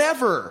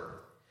 whatever.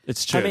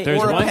 It's true. I mean, there's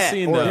or a one pet,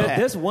 scene or a though. pet.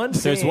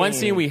 There's one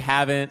scene we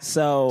haven't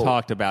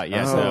talked about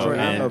yet. Oh, though, Jordan,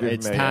 I don't know and if you're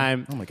it's familiar.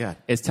 time. Oh my God.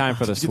 It's time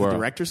for the Did you do swirl. the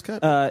director's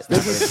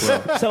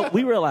cut? So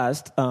we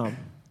realized,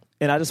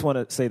 and I just want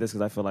to say this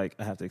because I feel like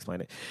I have to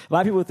explain it. A lot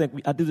of people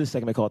think I do this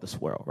segment called the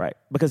swirl, right?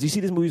 Because you see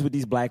these movies with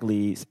these black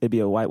leads, it'd be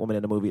a white woman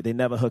in the movie. They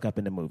never hook up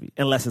in the movie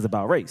unless it's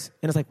about race,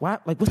 and it's like, why?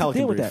 Like, what's the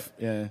deal with that?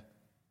 Yeah.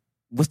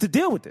 What's the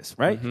deal with this,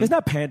 right? It's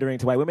not pandering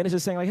to white women. It's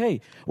just saying like, hey,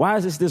 why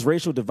is this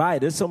racial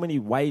divide? There's so many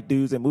white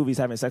dudes in movies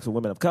having sex with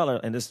women of color,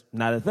 and it's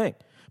not a thing.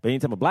 But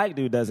anytime a black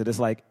dude does it, it's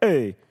like,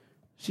 hey,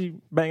 she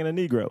banging a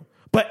Negro.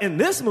 But in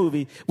this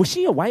movie, was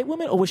she a white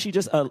woman or was she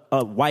just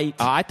a white?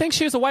 I think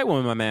she was a white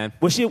woman, my man.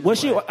 Was she? I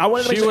wanted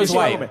to make She sure was she was a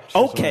white. woman.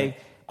 Okay.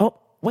 Oh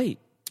wait.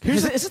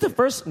 Is this the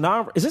first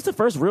Is this the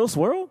first real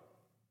swirl?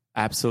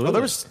 Absolutely. Well,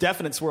 there was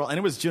definite swirl, and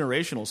it was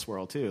generational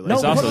swirl too.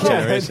 There's also no.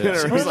 generation.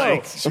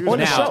 On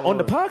the show, on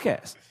the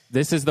podcast.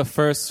 This is the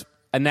first.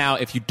 And now,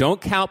 if you don't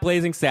count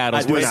Blazing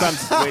Saddles, do which not.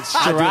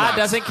 Gerard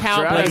doesn't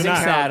count Gerard Blazing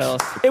doesn't count.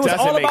 Saddles. It was Doesn't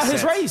all make about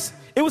his sense. race.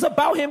 It was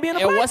about him being a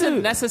It black wasn't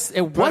dude. necessary.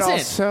 It wasn't.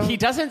 also- He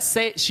doesn't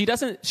say. She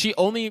doesn't. She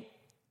only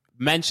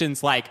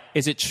mentions like,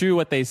 is it true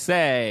what they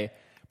say?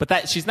 But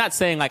that she's not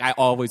saying like, I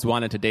always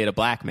wanted to date a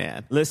black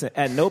man. Listen,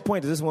 at no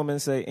point does this woman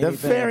say anything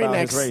very about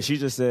next- his race. She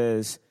just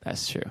says,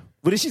 That's true.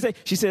 what did she say?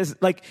 She says,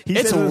 like, he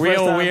It's says it the first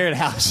real time. weird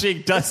how she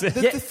does it.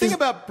 The thing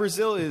about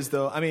Brazil is,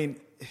 though, I mean,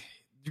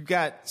 you've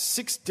got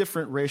 6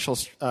 different racial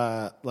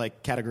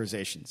like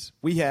categorizations.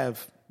 We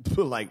have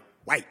like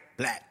white,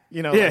 black,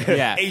 like,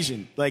 Yeah.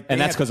 Asian, like, And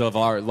they that's have- because of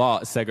our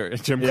law,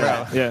 Jim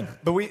Crow. Yeah.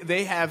 But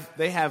they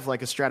have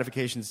like a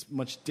stratifications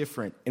much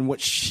different. And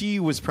what she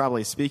was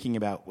probably speaking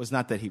about was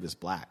not that he was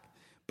black,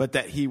 but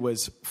that he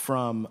was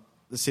from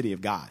the city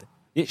of God.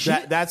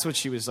 Yeah, That's what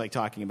she was like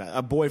talking about.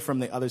 A boy from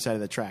the other side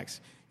of the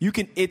tracks.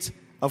 It's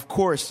of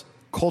course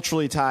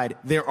culturally tied.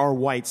 There are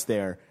whites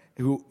there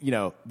who,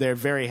 they're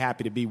very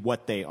happy to be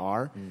what they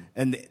are.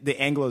 And the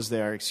Anglos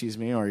there,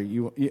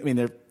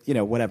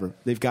 they're, whatever.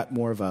 They've got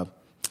more of a,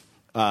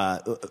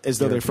 as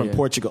though they're from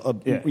Portugal.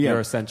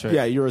 Eurocentric.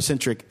 Yeah,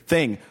 Eurocentric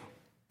thing.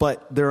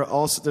 But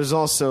there's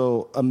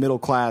also a middle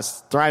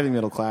class, thriving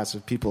middle class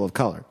of people of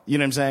color. You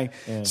know what I'm saying?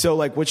 Yeah. So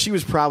like what she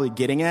was probably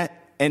getting at,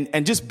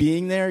 and just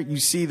being there, you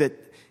see that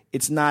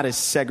it's not as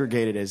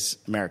segregated as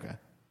America.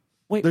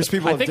 Wait, there's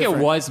people. I think it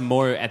was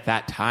more at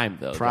that time,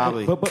 though.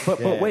 Probably.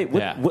 But wait,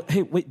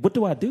 what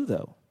do I do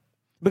though?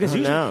 Because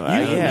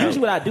usually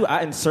what I do,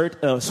 I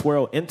insert a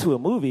swirl into a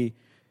movie,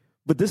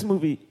 but this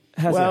movie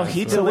has. Well,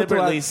 he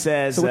deliberately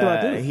says. says. So what do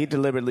I do? He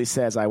deliberately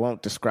says, "I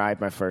won't describe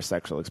my first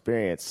sexual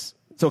experience."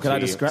 So can to I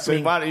you." describe? So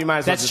you might as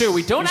well That's just- true.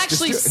 We don't just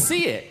actually do-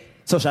 see it.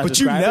 So should I But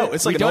you describe know, it?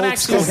 it's like We an don't old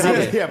actually school.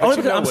 see it. Yeah, but Only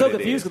you because know I'm so what it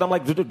confused is. because I'm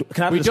like,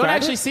 can I We don't describe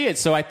actually it? see it,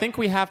 so I think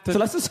we have to So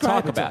let's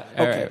describe talk about it.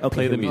 Okay, All right, okay.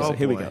 play the music.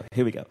 Here we go.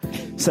 Here we go.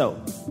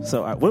 So,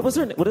 all right. What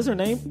is her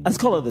name? Let's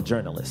call her the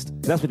journalist.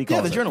 That's what he calls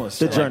Yeah, the her. journalist.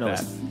 The I like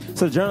journalist.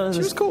 So the journalist.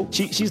 She was cool.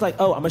 She's like,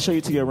 oh, I'm gonna show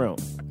you to your room.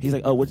 He's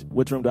like, oh,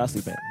 which room do I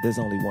sleep in? There's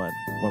only one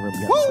room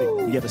you have to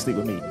sleep. You have to sleep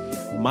with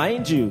me.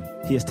 Mind you,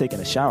 he has taken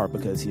a shower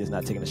because he has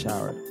not taken a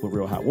shower with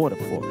real hot water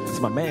before.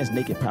 So my man's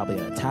naked, probably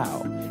in a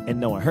towel. And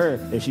knowing her,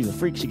 if she's a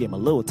freak, she gave him a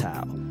little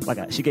towel.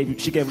 She gave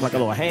him like a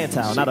little hand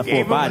towel, not a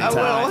full body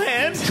towel.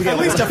 She gave At him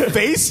least a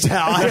face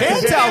towel. A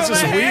hand towel's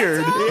just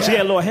weird. She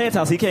had a little hand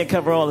towel, so he can't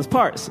cover all his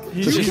parts.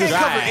 You can't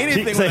cover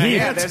anything with a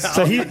hand towel.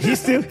 So he's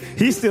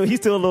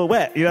still a little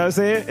wet. You know what I'm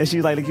saying? And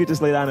she's like, "You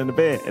just lay down in the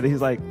bed." And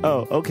he's like,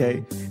 "Oh,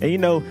 okay." And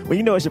when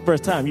you know it's your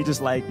first time, you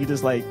just like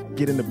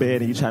get in the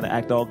bed and you trying to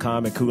act all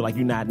calm and cool, like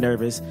you're not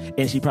nervous.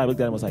 And she probably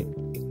looked at him and was like,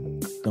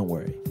 "Don't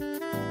worry,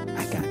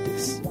 I got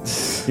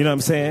this." You know what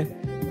I'm saying?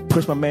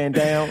 Push my man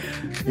down.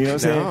 You know what I'm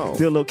saying?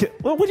 Do a little kiss.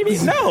 Well, what do you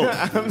mean? No.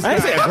 I ain't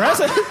say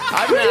aggressive.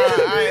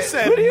 I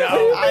said What do you no.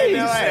 mean?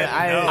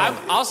 I know.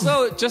 I'm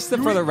also, just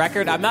for the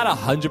record, I'm not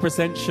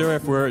 100% sure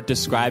if we're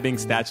describing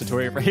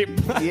statutory rape.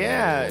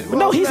 Yeah.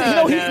 No, he's an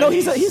adult He's now.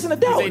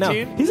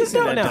 18? He's He's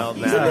an an adult now. adult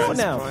He's an now. adult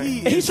now.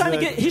 And he's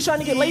trying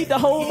to get laid the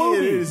whole It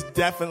movie. is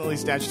definitely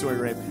statutory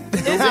rape.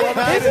 Is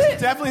it?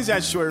 Definitely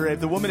statutory rape.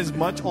 The woman is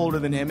much older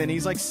than him, and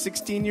he's like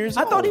 16 years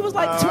I old. thought he was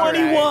like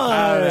 21.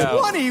 I don't know.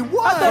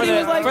 21. I thought he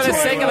was like For the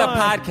sake of the 21.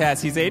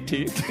 podcast, he's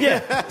 18.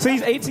 Yeah. So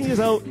he's 18 years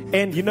old,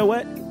 and you know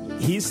what?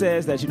 He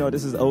says that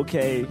this is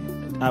okay.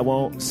 I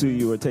won't sue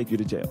you or take you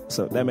to jail.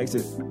 So that makes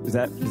it. Does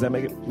that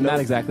make it? Not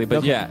exactly, but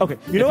okay. yeah. Okay.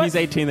 You know if what? he's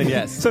 18, then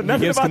yes. So He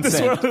nothing gives about this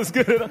consent. world is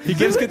good. He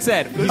gives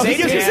consent. He's He 18.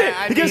 gives consent.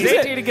 He gives He's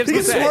consent. 18. He gives He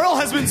gives consent. Swirl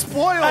has been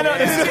spoiled. I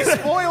know.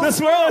 Spoiled. The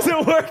swirl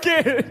isn't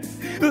working.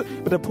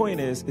 But the point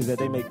is that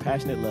they make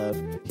passionate love.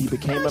 He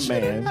became a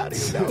man.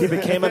 He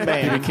became a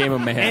man. He became a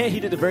man. And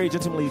he did the very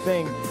gentlemanly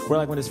thing where,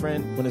 like, when his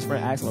friend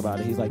asked him about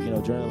it, he's like,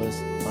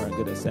 journalists aren't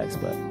good at sex,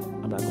 but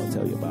I'm not going to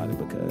tell you about it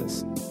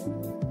because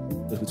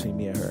it's between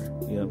me and her. You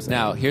know what I'm saying?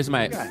 Now, here's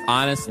my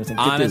honest Good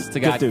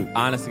to dude.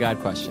 God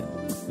question.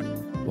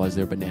 Was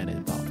there banana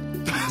involved?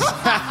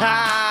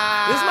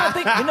 This is my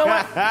thing. You know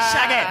what?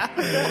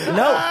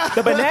 No,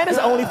 the banana's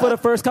only for the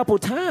first couple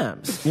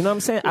times. You know what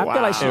I'm saying? I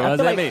feel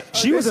like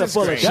she was a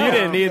full adult. She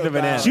didn't need the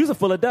banana. She was a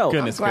full adult.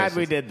 Goodness Glad gracious.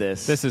 we did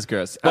this. This is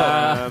gross.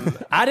 I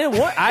didn't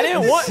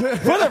want.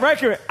 For the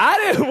record, I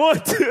didn't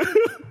want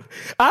to.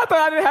 I thought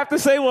I didn't have to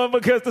say one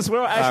because the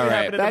swirl actually All right.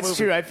 happened in the That's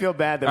movie. true. I feel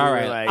bad that All we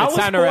right. were like, I It's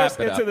was time to wrap forced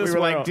it up. into this we were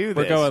like, world. do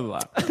We're this. going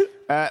long.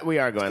 We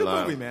are going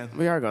long. movie, man.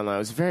 We are going long. It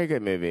was a very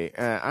good movie.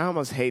 I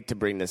almost hate to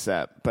bring this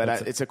up, but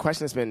it's a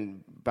question that's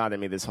been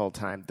bothering me this whole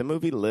time. The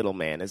movie Little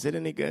Man, is it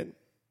any good?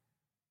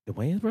 The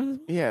Wayans brothers?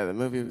 Yeah, the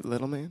movie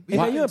Little Man. Hey,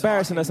 man, you're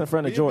embarrassing us in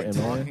front of Jordan,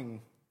 man.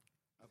 Talking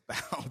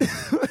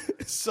about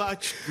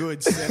such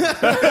good cinema.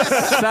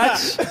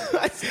 Such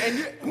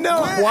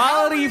No,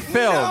 quality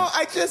film. No,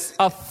 I just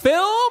A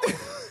film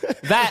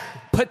that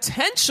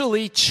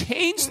potentially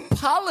changed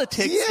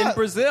politics in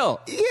Brazil.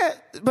 yeah,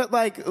 but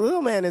like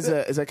Little Man is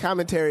a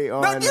commentary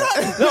on. No,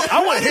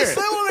 I want to hear it.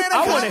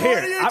 I want to hear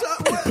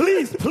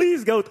it.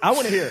 Please go. I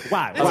want to hear it.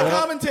 Why? It's a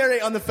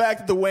commentary on the fact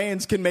that the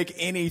Wayans can make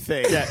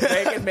anything.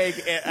 They can make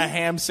a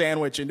ham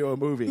sandwich into a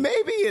movie.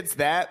 Maybe it's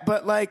that,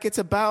 but like it's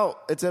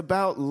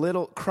about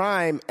little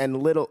crime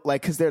and little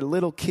like because they're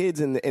little kids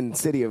in the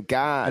city of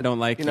God. I don't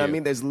like you know what I you.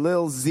 mean. There's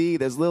Lil Z,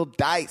 there's Lil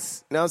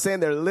Dice. You know what I'm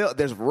saying?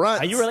 There's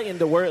Runts. Are you relating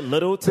the word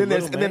little to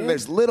little And then man?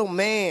 there's Little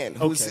Man,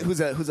 who's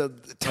a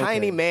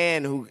tiny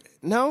man who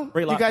no,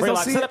 Raylock, you guys don't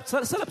see set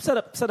it.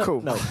 up.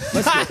 Cool. No,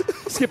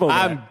 let's skip over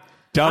I'm that.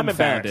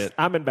 dumbfounded.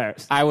 I'm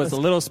embarrassed. I was a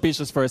little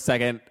speechless for a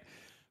second.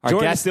 Our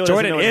Jordan guest, still doesn't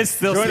Jordan know is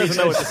still Jordan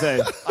doesn't know what to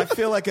speechless. say. I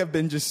feel like I've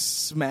been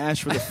just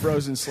smashed with a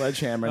frozen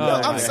sledgehammer.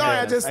 I'm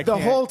sorry. The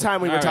whole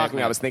time we were All right, talking,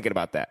 man. I was thinking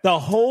about that. The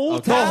whole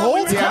time. Yeah,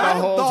 the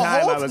whole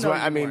time I was. No,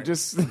 I you mean, weren't.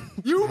 just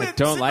You've been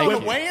don't sitting like on it.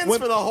 the Wayans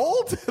for the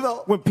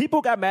whole. When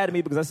people got mad at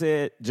me because I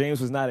said James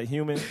was not a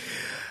human,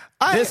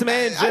 I- this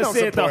man I just don't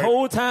said the support-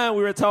 whole time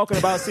we were talking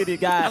about City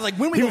of God, I was like,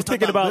 when we he gonna was talk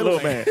thinking about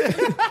about Little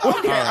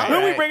Little Man.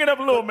 When we bringing up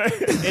Little Man?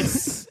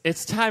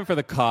 It's time for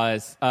the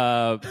cause.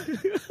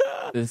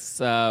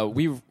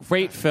 We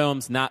rate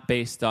films not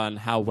based on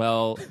how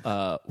well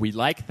we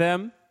like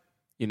them,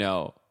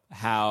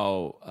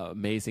 how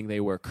amazing they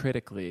were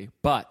critically,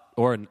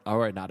 or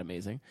not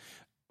amazing,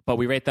 but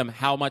we rate them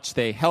how much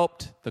they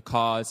helped the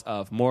cause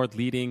of more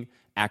leading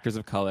actors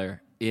of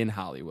color in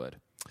Hollywood.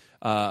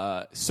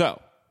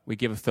 So we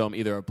give a film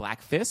either a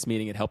black fist,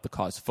 meaning it helped the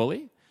cause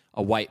fully,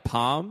 a white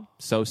palm,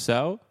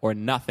 so-so, or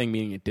nothing,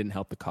 meaning it didn't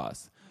help the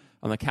cause.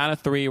 On the count of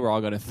 3, we're all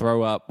going to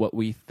throw up what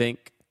we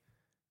think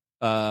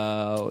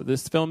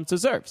this film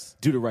deserves.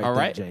 Do the right all thing,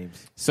 right?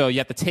 James. So you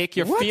have to take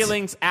your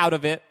feelings out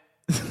of it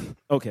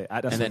Okay,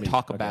 that's and what then me.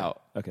 talk Okay.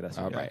 about. Okay, that's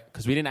all what me. right.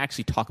 Because we didn't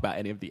actually talk about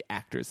any of the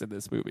actors in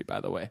this movie, by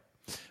the way.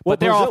 Well, But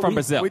they're all Brazil- from we-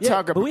 Brazil. we Yeah,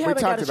 talk- but we we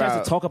haven't got talked a chance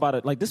about- to talk about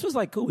it. Like this was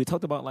like cool. We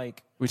talked about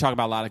like We talk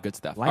about a lot of good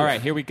stuff. Life. All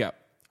right, here we go.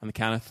 On the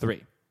count of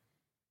 3.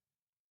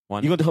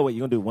 1. You gonna do? Wait, you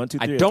gonna do 1, 2,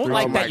 3? I don't or 3?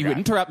 like that you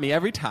interrupt me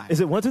every time. Is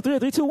it 1, 2, 3 or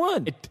 3, 2,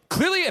 1?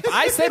 Clearly, if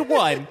I said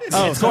 1,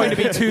 it's going to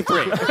be 2,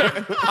 3.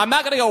 I'm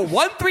not going to go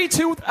 1, 3,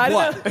 2, 1.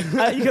 You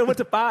could have went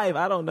to 5.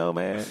 I don't know,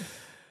 man.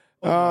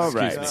 All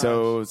right.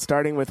 So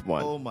starting with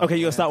 1. Oh my Okay,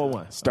 you gonna start with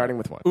 1. Starting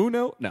with 1.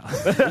 Uno? No.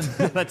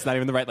 That's not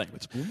even the right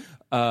language.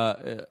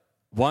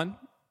 1,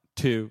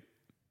 2,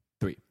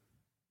 3.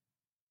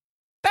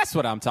 That's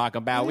what I'm talking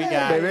about. We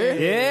got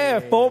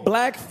Yeah, 4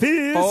 black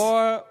fists.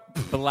 4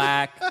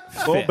 black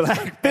fists. 4 black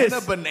And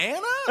fists. a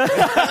banana?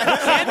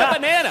 And a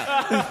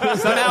banana.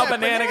 Somehow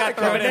banana got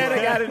thrown Banana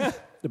in. got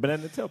it. The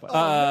banana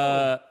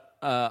tailpipe.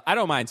 I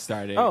don't mind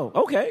starting. Oh,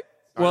 okay.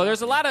 Well,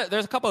 there's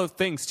a couple of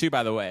things too,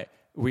 by the way.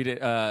 We did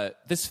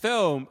this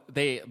film.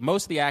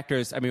 Most of the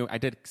actors. I mean, I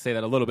did say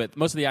that a little bit.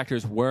 Most of the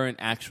actors weren't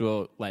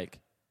actual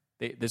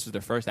this was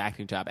their first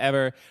acting job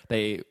ever.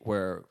 They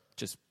were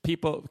just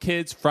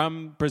kids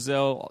from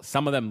Brazil.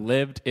 Some of them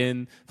lived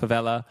in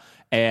favela,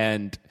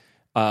 and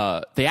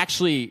they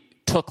actually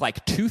took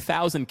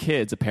 2,000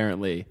 kids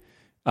apparently,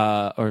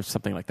 or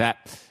something like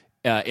that.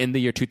 In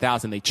the year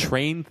 2000, they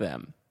trained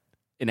them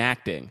in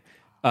acting.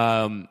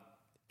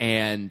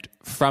 And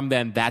from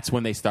then, that's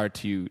when they start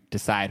to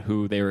decide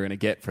who they were going to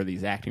get for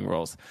these acting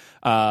roles.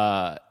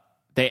 And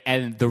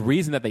the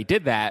reason that they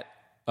did that,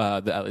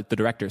 the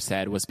director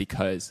said, was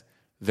because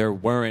there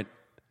weren't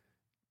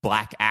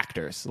black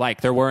actors.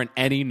 There weren't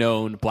any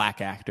known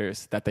black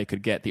actors that they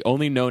could get. The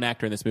only known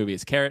actor in this movie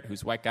is Carrot,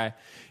 who's a white guy.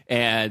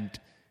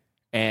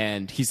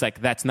 And he's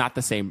like, that's not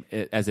the same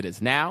as it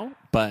is now,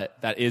 but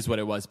that is what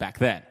it was back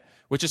then.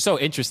 Which is so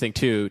interesting,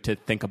 too, to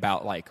think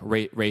about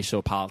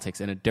racial politics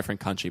in a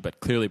different country. But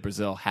clearly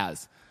Brazil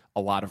has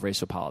a lot of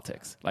racial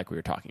politics, like we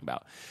were talking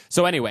about.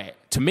 So anyway,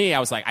 to me, I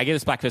was like, I gave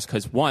this blackface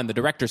because, one, the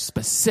director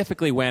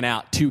specifically went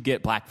out to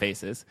get black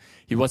faces.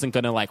 He wasn't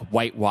going to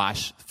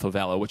whitewash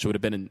favela, which would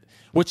have been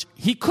which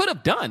he could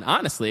have done,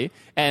 honestly.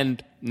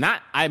 And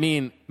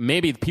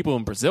maybe the people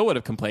in Brazil would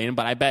have complained,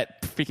 but I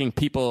bet freaking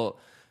people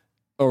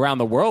around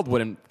the world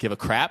wouldn't give a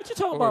crap. What you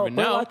talking about?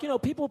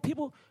 But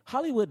people,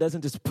 Hollywood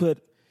doesn't just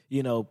put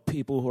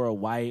people who are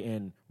white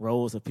in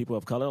roles of people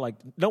of color.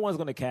 No one's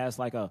going to cast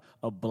a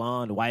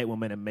blonde white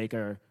woman and make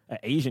her an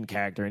Asian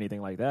character or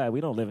anything like that.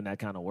 We don't live in that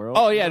kind of world.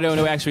 Oh, yeah,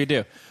 no, actually we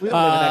do. We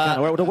don't live in that kind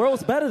of world. The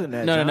world's better than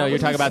that. No, you're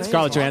talking about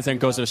Scarlett Johansson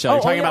Ghost of the Shell.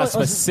 You're talking about a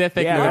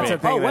specific movie. That's a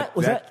thing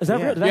Is that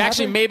real? Did that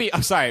actually, happen?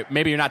 I'm sorry,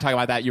 maybe you're not talking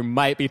about that. You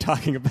might be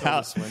talking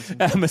about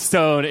Emma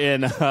Stone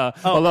in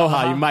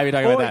Aloha. You might be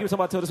talking about that. You were talking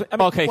about Tilda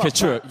Swinton. Okay, because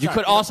true. You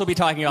could also be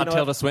talking about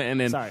Tilda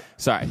Swinton in...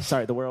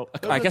 Sorry, the world.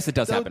 I guess it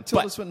does happen.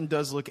 Tilda Swinton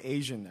does look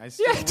Asian.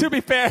 To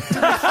be fair.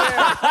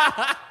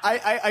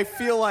 I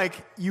feel like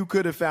you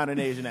could have found an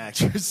Asian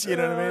actress. You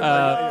know what I mean?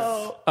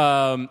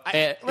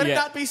 Let it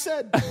not be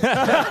said.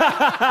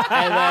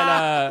 And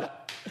then,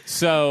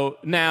 so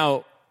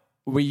now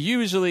we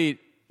usually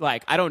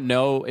I don't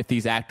know if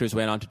these actors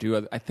went on to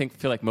do. I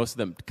feel like most of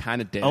them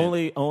kind of did.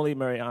 Only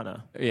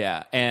Mariana.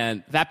 Yeah,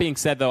 and that being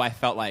said, though, I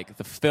felt like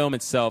the film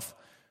itself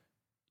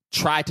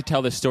tried to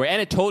tell this story,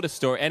 and it told a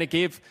story, and it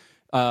gave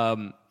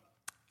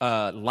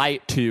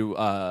light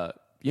to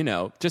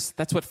just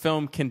that's what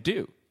film can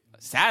do.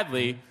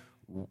 Sadly,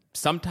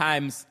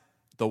 sometimes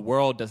the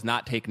world does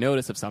not take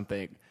notice of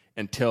something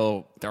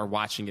until they're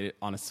watching it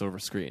on a silver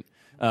screen.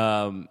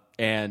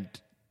 And,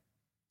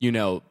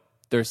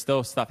 there's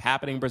still stuff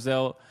happening in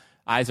Brazil.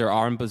 Eyes are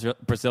on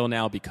Brazil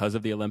now because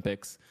of the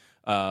Olympics.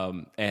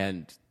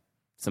 And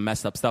some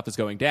messed up stuff is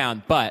going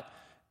down. But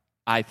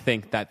I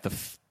think that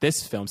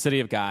this film, City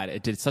of God,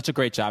 it did such a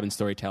great job in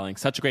storytelling,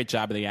 such a great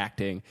job in the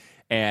acting,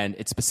 and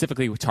it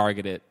specifically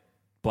targeted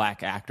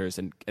black actors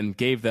and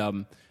gave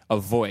them a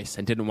voice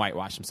and didn't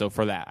whitewash them. So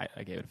for that,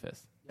 I gave it a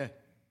fist. Yeah.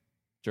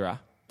 Jura?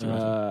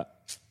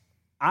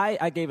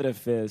 I gave it a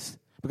fist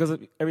because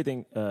of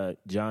everything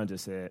John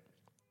just said.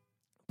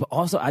 But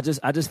also, I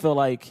just feel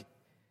like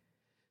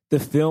the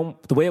film,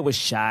 the way it was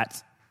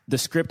shot, the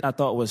script I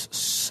thought was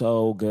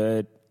so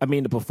good. I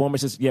mean, the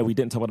performances, we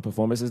didn't talk about the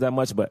performances that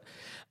much, but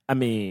I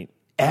mean,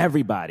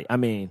 everybody. I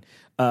mean,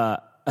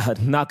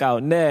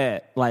 Knockout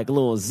Ned,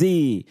 Lil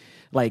Z,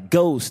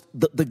 Ghost.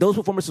 Those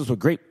performances were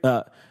great.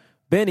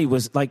 Benny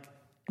was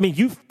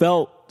you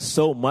felt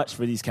so much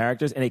for these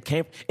characters, and it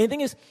came. And the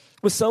thing is,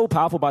 what's so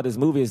powerful about this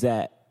movie is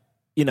that,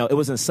 it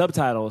was in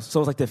subtitles,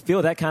 so it's to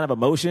feel that kind of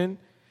emotion,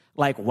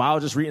 while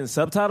just reading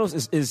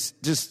subtitles, is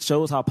just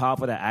shows how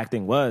powerful that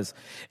acting was,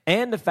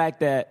 and the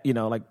fact that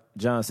like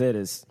John said,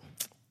 is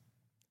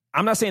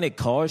I'm not saying it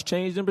caused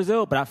change in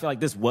Brazil, but I feel like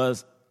this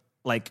was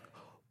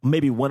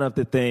maybe one of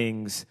the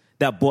things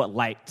that brought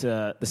light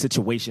to the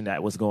situation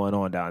that was going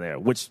on down there,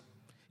 which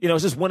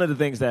it's just one of the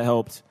things that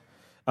helped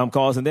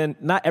cause. And then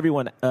not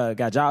everyone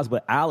got jobs,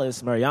 but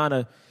Alice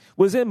Mariana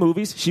was in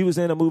movies. She was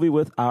in a movie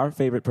with our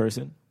favorite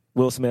person,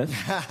 Will Smith.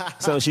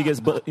 So she gets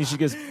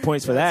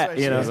points for that.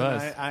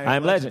 I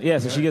Am Legend. Yeah,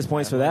 so she gets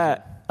points for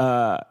that.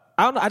 I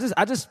don't know.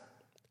 I just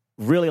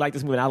really like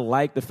this movie. And I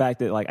like the fact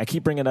that I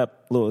keep bringing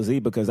up Lil Z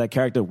because that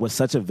character was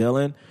such a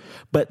villain,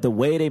 but the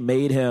way they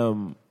made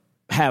him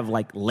have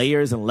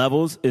layers and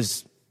levels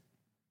is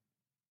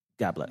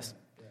God bless.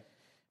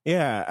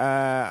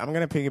 Yeah, I'm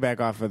gonna piggyback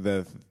off of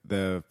the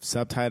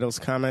subtitles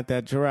comment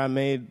that Gerard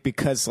made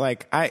because,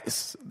 like,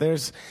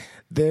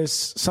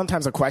 there's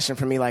sometimes a question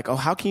for me, like, oh,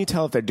 how can you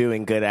tell if they're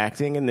doing good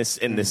acting in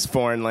this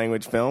foreign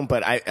language film?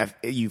 But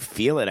you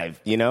feel it, I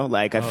feel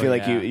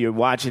like you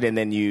watch it and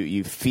then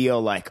you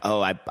feel like,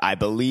 oh, I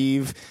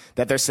believe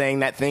that they're saying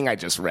that thing I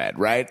just read,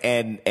 right?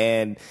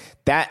 And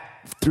that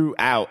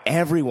throughout,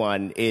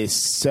 everyone is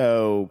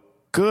so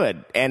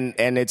good, and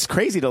it's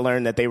crazy to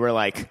learn that they were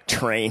like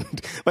trained,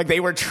 like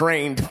they were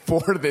trained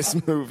for this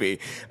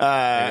movie,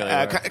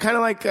 kind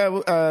of like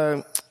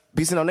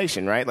Beast of No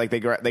Nation, right? Like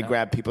they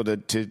grab people to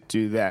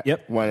do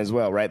that one as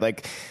well, right?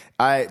 Like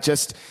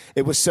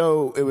it was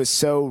so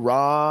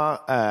raw,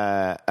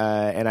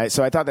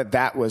 so I thought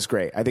that was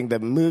great. I think the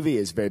movie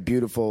is very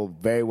beautiful,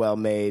 very well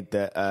made.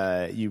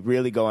 You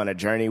really go on a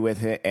journey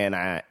with it,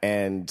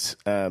 and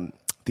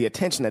the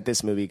attention that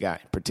this movie got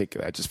in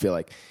particular, I just feel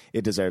like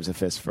it deserves a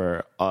fist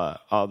for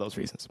all those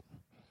reasons.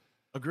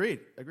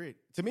 Agreed.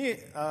 To me,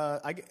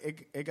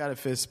 it got a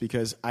fist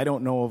because I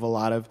don't know of a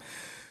lot of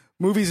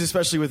movies,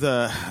 especially with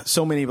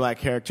so many black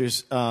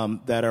characters,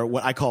 that are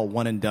what I call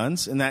one and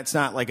dones. And that's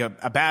not like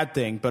a bad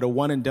thing, but a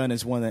one and done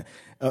is one that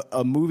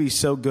a movie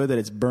so good that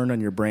it's burned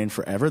on your brain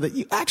forever that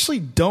you actually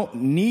don't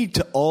need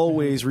to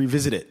always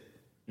revisit it.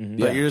 Mm-hmm.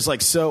 But you're just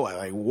like,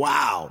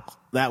 wow,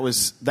 that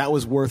was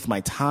worth my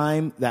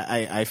time. That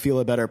I feel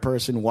a better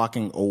person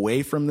walking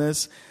away from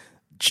this.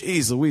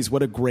 Jeez Louise,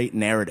 what a great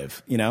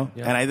narrative, you know?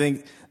 Yeah. And I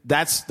think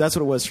that's what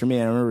it was for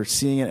me. I remember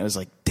seeing it. I was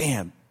like,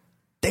 damn,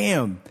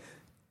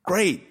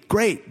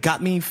 great.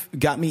 Got me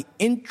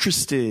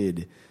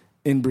interested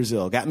in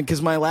Brazil. Got me,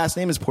 because my last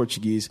name is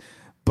Portuguese,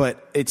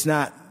 but it's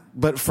not.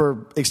 But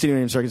for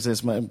extenuating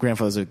circumstances, my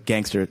grandfather's a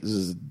gangster. This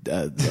is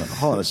a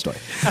whole other story.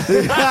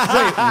 Wait,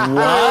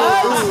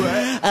 what?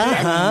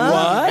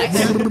 What?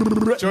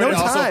 Jordan no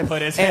time.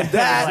 Put his and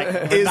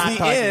that is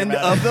the end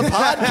of the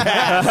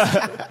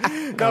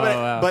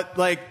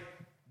podcast.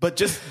 But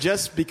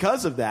just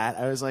because of that,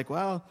 I was like,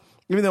 well,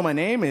 even though my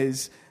name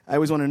is, I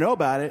always want to know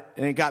about it,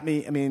 and it got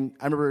me. I mean,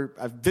 I remember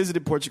I've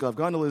visited Portugal. I've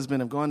gone to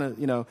Lisbon. I've gone to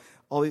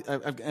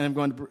I'm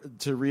going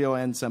to Rio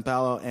and São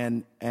Paulo,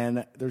 and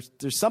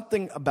there's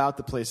something about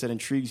the place that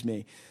intrigues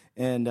me,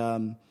 and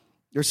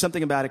there's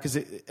something about it because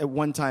at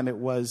one time it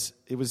was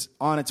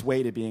on its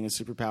way to being a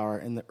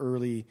superpower in the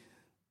early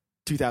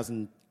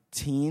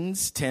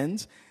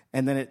 2010s,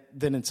 and then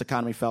its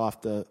economy fell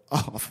off a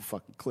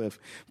fucking cliff.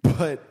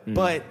 But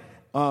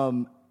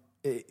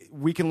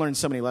we can learn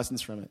so many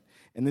lessons from it,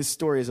 and this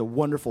story is a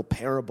wonderful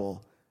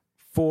parable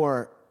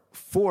for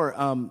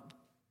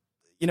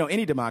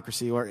any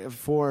democracy, or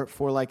for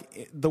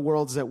like the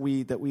worlds that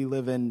we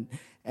live in,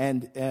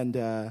 and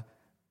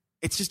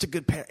it's just a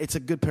good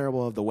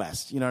parable of the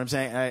West. You know what I'm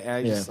saying?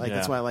 I just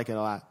that's why I like it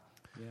a lot.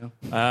 You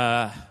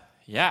know?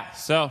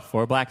 So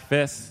for Black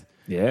Fist.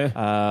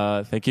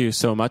 Yeah. Thank you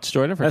so much,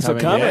 Jordan, for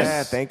coming.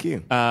 Yeah, thank you.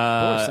 Of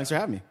course, thanks for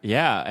having me.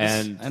 Yeah,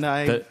 and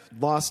I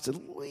lost at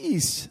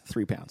least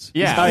 3 pounds.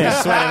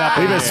 Yeah,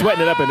 we've been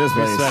sweating it up in this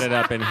place. Sweat it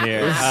up in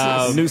here.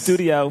 New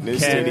studio,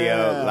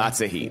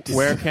 lots of heat.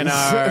 Where can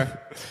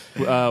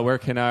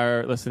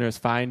our listeners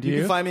find you? You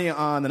can find me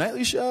on The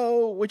Nightly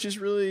Show, which is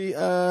really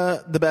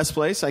the best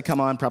place. I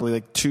come on probably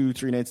like two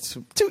nights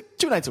a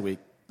week.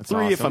 That's 3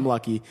 awesome. if I'm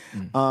lucky.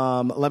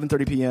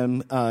 11:30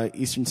 p.m.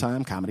 Eastern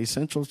Time, Comedy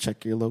Central.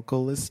 Check your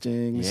local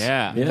listings.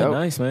 Yeah.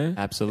 Nice, man.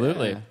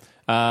 Absolutely.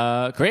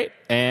 Yeah. Great.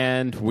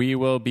 And we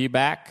will be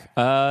back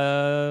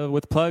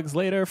with plugs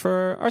later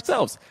for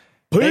ourselves.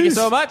 Peace. Thank you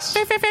so much.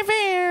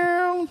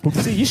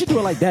 See, you should do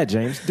it like that,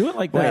 James. Do it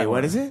like that. Wait,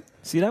 what is it?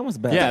 See, that one's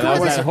better. Yeah, that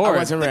was I horrid.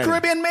 wasn't ready.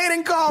 Caribbean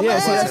mating call, Yeah,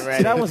 man.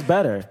 see, that one's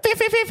better. See,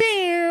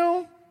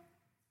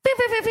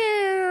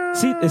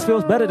 it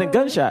feels better than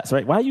gunshots,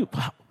 right? Why are you...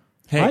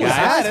 Hey, Why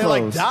guys. eyes It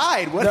like closed?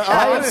 died. What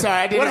I'm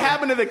sorry. What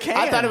happened to the can?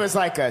 I thought it was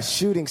like a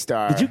shooting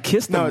star. Did you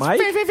kiss the mic?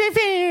 What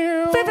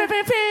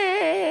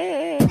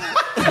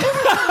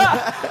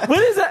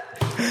is that?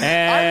 I'm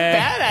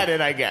bad at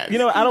it, I guess. You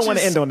know, I don't want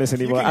to end on this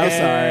anymore. I'm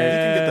sorry. You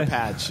can get the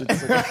patch.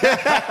 It's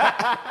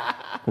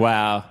like,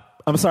 Wow.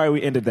 I'm sorry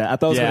we ended that. I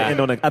thought it was going to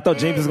end on I thought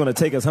James was going to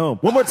take us home.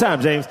 One more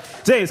time, James.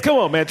 James, come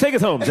on, man. Take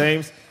us home,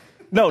 James.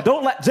 No,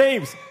 don't let...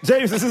 James,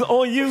 this is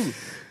on you.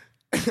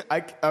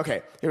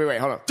 Okay. Here, wait,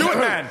 hold on. do it,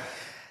 man.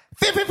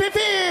 Is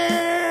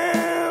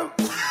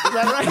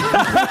that right?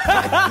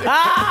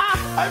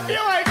 I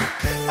feel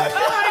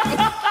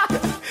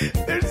like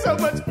there's so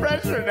much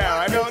pressure now.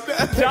 I don't.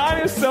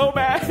 John is so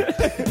mad.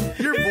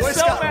 Your voice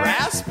so got mad.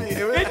 raspy.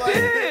 It was It like,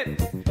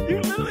 did. You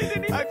literally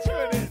didn't even...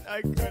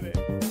 I couldn't.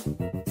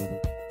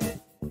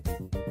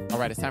 All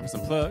right, it's time for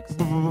some plugs.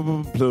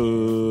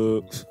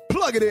 Plugs.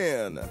 Plug it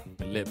in.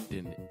 The lip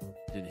didn't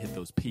hit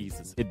those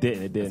pieces. It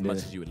didn't. as much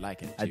as you would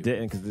like it to. I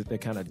didn't because they're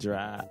kind of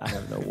dry. I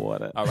have no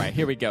water. All right,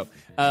 here we go.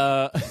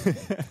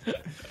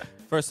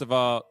 First of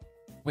all,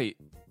 wait.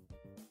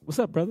 What's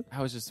up, brother?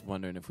 I was just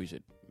wondering if we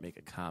should make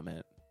a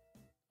comment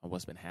on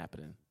what's been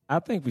happening. I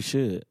think we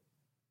should.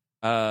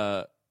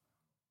 Black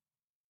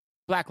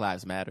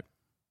Lives Matter.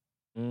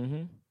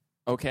 Mm-hmm.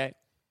 Okay.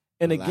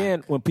 And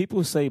again, when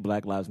people say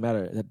Black Lives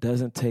Matter, that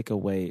doesn't take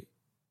away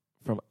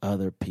from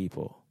other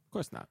people. Of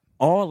course not.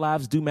 All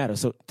lives do matter.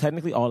 So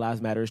technically, all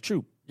lives matter is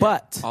true. Yeah.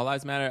 But All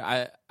lives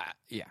matter.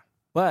 Yeah.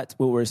 But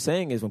what we're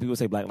saying is when people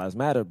say Black Lives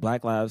Matter,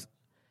 Black lives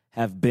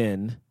have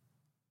been,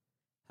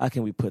 how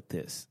can we put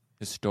this?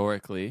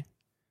 Historically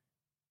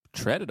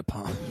treaded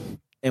upon.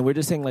 And we're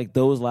just saying like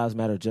those lives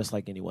matter just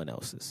like anyone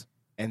else's.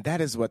 And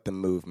that is what the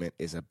movement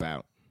is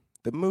about.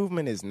 The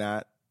movement is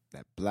not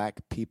that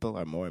black people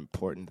are more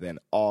important than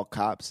all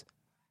cops.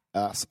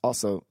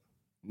 Also,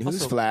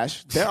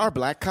 newsflash, there are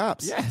black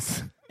cops.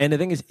 Yes. And the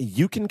thing is,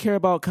 you can care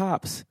about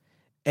cops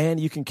and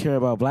you can care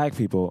about black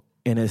people,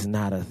 and it's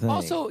not a thing.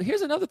 Also,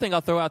 here's another thing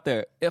I'll throw out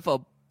there. If a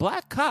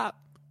black cop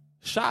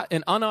shot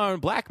an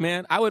unarmed black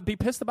man, I would be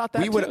pissed about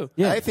that too.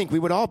 I think we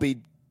would all be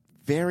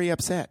very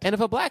upset. And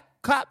if a black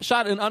cop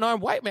shot an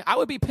unarmed white man, I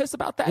would be pissed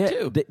about that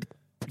too.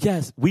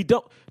 Yes, we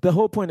don't. The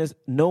whole point is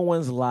no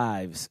one's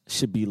lives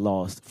should be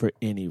lost for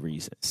any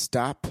reason.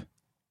 Stop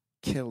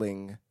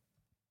killing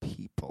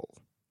people.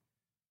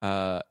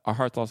 Our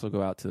hearts also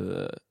go out to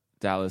the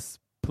Dallas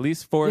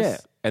police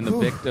force and the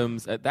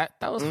victims.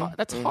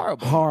 That's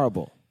horrible.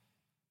 Horrible.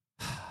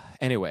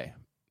 Anyway,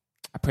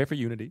 I pray for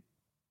unity,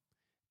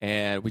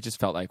 and we just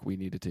felt like we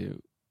needed to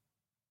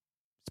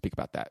speak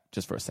about that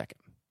just for a second.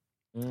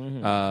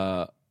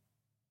 Mm-hmm.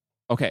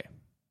 Okay.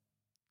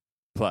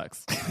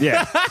 Plugs.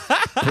 Yeah.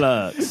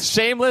 Plugs.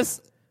 Shameless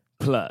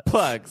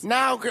plugs.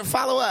 Now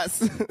follow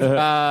us.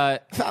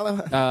 Follow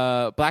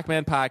us. Black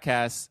Man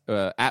Podcast,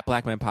 at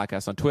Black Man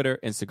Podcast on Twitter,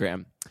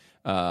 Instagram,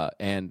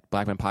 and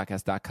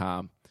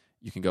blackmanpodcast.com.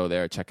 You can go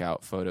there, check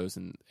out photos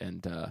and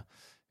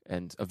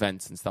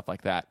events and stuff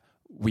like that.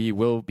 We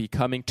will be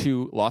coming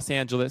to Los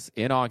Angeles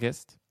in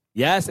August.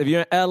 Yes, if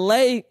you're in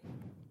LA,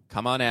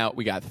 come on out.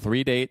 We got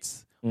 3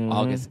 dates.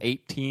 August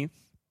 18th.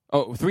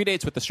 Oh, 3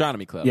 dates with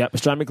Astronomy Club. Yep,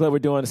 Astronomy Club. We're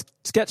doing a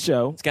sketch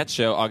show.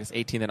 August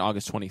 18th and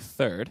August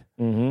 23rd.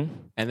 Mm-hmm.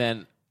 And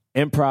then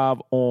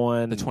improv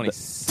on the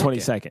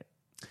 22nd.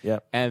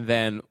 Yep. And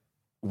then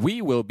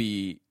we will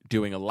be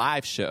doing a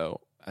live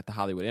show at the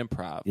Hollywood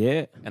Improv.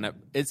 Yeah. And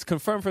it's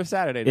confirmed for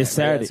Saturday night. It's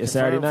Saturday. Yeah, it's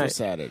Saturday night. For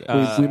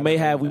Saturday. We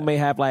may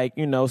have like,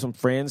 some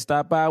friends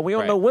stop by. We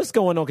don't know what's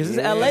going on because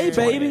it's LA,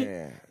 baby.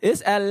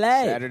 It's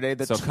LA. Saturday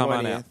the 20th. So come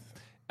on out.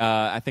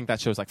 I think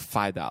that show's like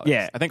 $5.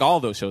 Yeah. I think all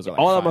those shows are like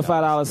all $5. of them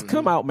are $5.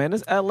 Come out, man.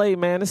 It's LA,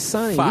 man. It's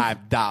sunny.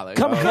 $5.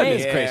 Come hang.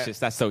 Goodness gracious,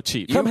 that's so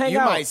cheap. Come hang you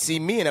out. might see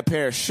me in a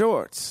pair of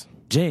shorts.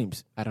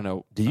 James, I don't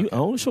know. do you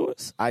own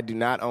shorts? I do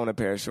not own a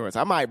pair of shorts.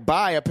 I might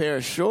buy a pair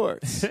of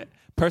shorts.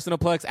 Personal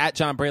plugs at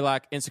John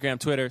Braylock, Instagram,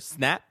 Twitter,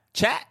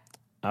 Snapchat.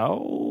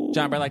 Oh.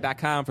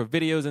 JohnBraylock.com for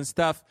videos and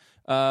stuff.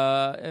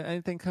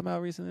 Anything come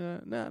out recently?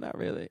 No, not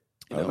really.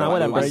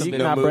 Whatever,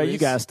 bro. You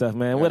got stuff,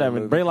 man.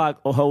 Whatever.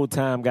 Braylock the whole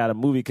time got a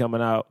movie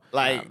coming out.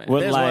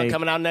 There's one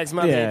coming out next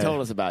month. They ain't told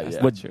us about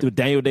yet. With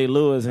Daniel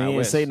Day-Lewis, and he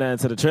didn't say nothing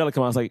until the trailer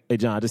come out. I was like, hey,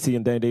 John, I just see you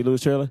in Daniel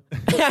Day-Lewis trailer.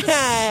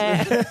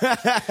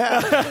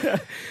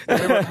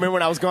 Remember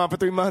when I was gone for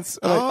 3 months?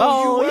 You were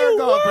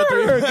gone for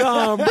 3 months.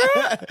 Gone, bro.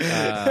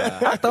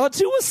 I thought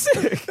you were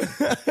sick.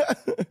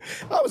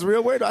 I was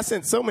real worried. I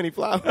sent so many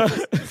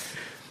flowers.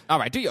 All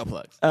right, do your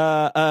plugs.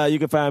 You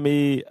can find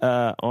me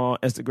on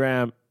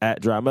Instagram at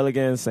Dry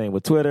Milligan. Same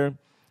with Twitter.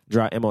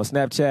 Dry M on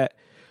Snapchat.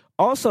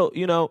 Also,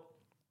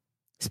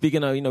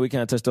 speaking of, we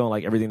kind of touched on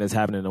like everything that's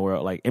happening in the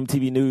world. Like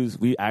MTV News,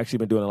 we actually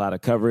been doing a lot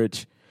of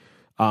coverage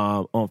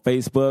on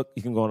Facebook.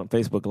 You can go on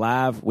Facebook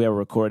Live. We have a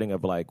recording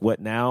of like What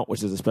Now,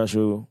 which is a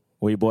special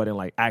where we brought in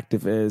like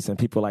activists and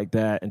people like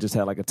that, and just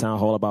had like a town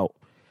hall about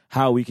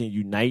how we can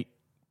unite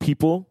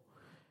people.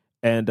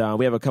 And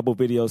we have a couple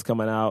videos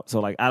coming out. So,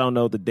 like, I don't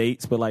know the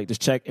dates, but, like,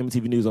 just check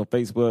MTV News on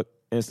Facebook,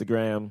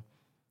 Instagram,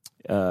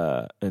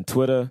 and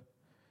Twitter.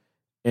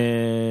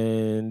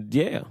 And,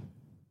 yeah.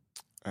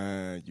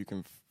 You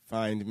can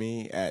find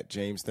me at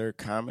James Third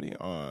Comedy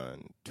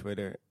on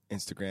Twitter,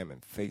 Instagram,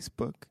 and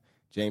Facebook.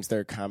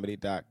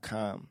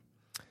 JamesThirdComedy.com.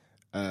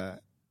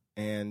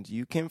 And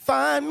you can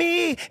find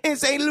me in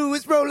St.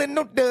 Louis rolling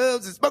no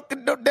dubs and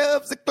smoking no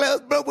dubs and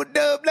clubs, bro, with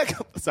dub.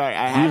 Sorry,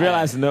 You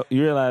realize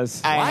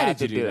why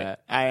did you do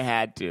that? I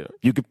had to.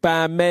 You can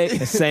find me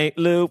in St.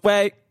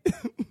 Louis.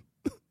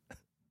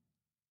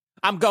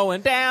 I'm going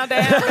down. Sweet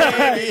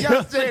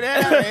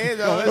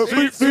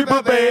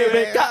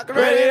baby, got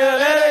ready to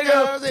let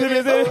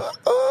it go.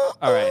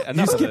 All right,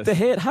 You skipped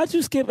ahead. How'd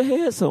you skip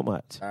ahead so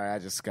much? All right, I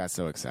just got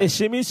so excited. It's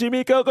shimmy,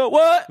 shimmy, cocoa.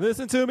 What?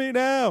 Listen to me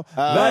now.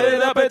 Light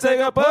it up and take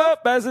a puff.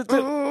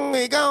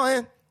 We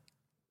going.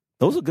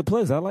 Those are good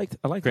plays. I like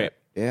Great. that.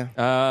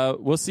 Yeah.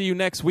 We'll see you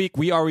next week.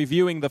 We are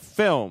reviewing the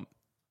film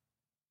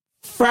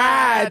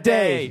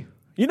Friday.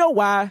 You know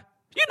why?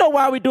 You know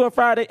why we do it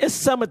Friday? It's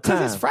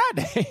summertime. It's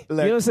Friday. Look, You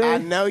know what I'm saying? I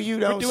know you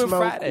don't doing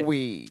smoke Friday.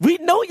 weed. We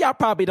know y'all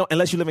probably don't,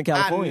 unless you live in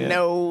California. I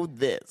know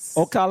this.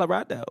 Or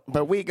Colorado.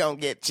 But we gonna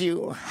get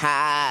you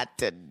high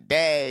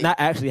today. Not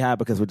actually high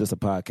because we're just a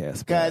podcast.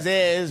 Because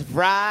it's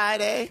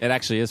Friday. It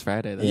actually is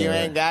Friday. Though. You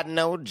ain't got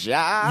no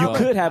job. You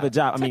could have a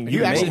job. I mean,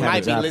 You may actually have a might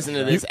be job.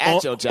 listening to this You-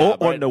 at your job,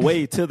 or right? on the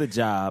way to the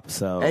job.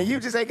 So And you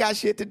just ain't got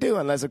shit to do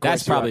unless, of course,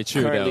 That's probably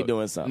true. currently though.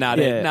 doing something. Now,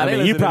 yeah, now I they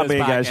mean, you listen to probably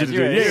this ain't got podcast. shit to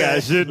do. You're You right.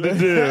 got shit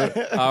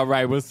to do. All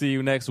right, we'll see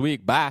you next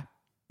week. Bye.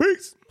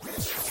 Peace.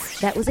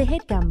 That was a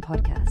HeadGum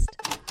podcast.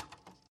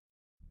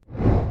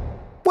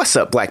 What's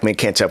up, Black Men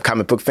Can't Jump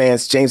comic book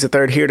fans? James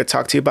III here to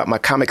talk to you about my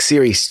comic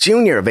series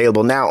Junior,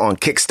 available now on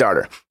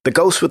Kickstarter. The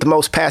ghost with the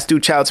most past due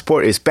child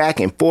support is back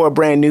in 4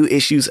 brand new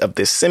issues of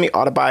this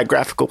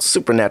semi-autobiographical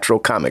supernatural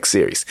comic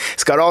series.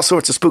 It's got all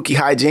sorts of spooky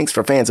hijinks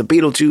for fans of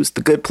Beetlejuice,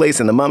 The Good Place,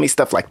 and The Mummy,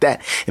 stuff like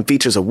that, and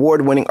features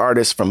award-winning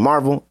artists from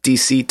Marvel,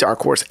 DC, Dark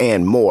Horse,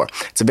 and more.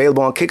 It's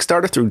available on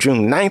Kickstarter through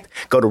June 9th.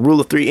 Go to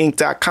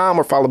ruleof3inc.com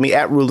or follow me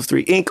at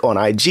ruleof3inc on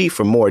IG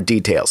for more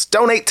details.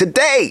 Donate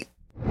today!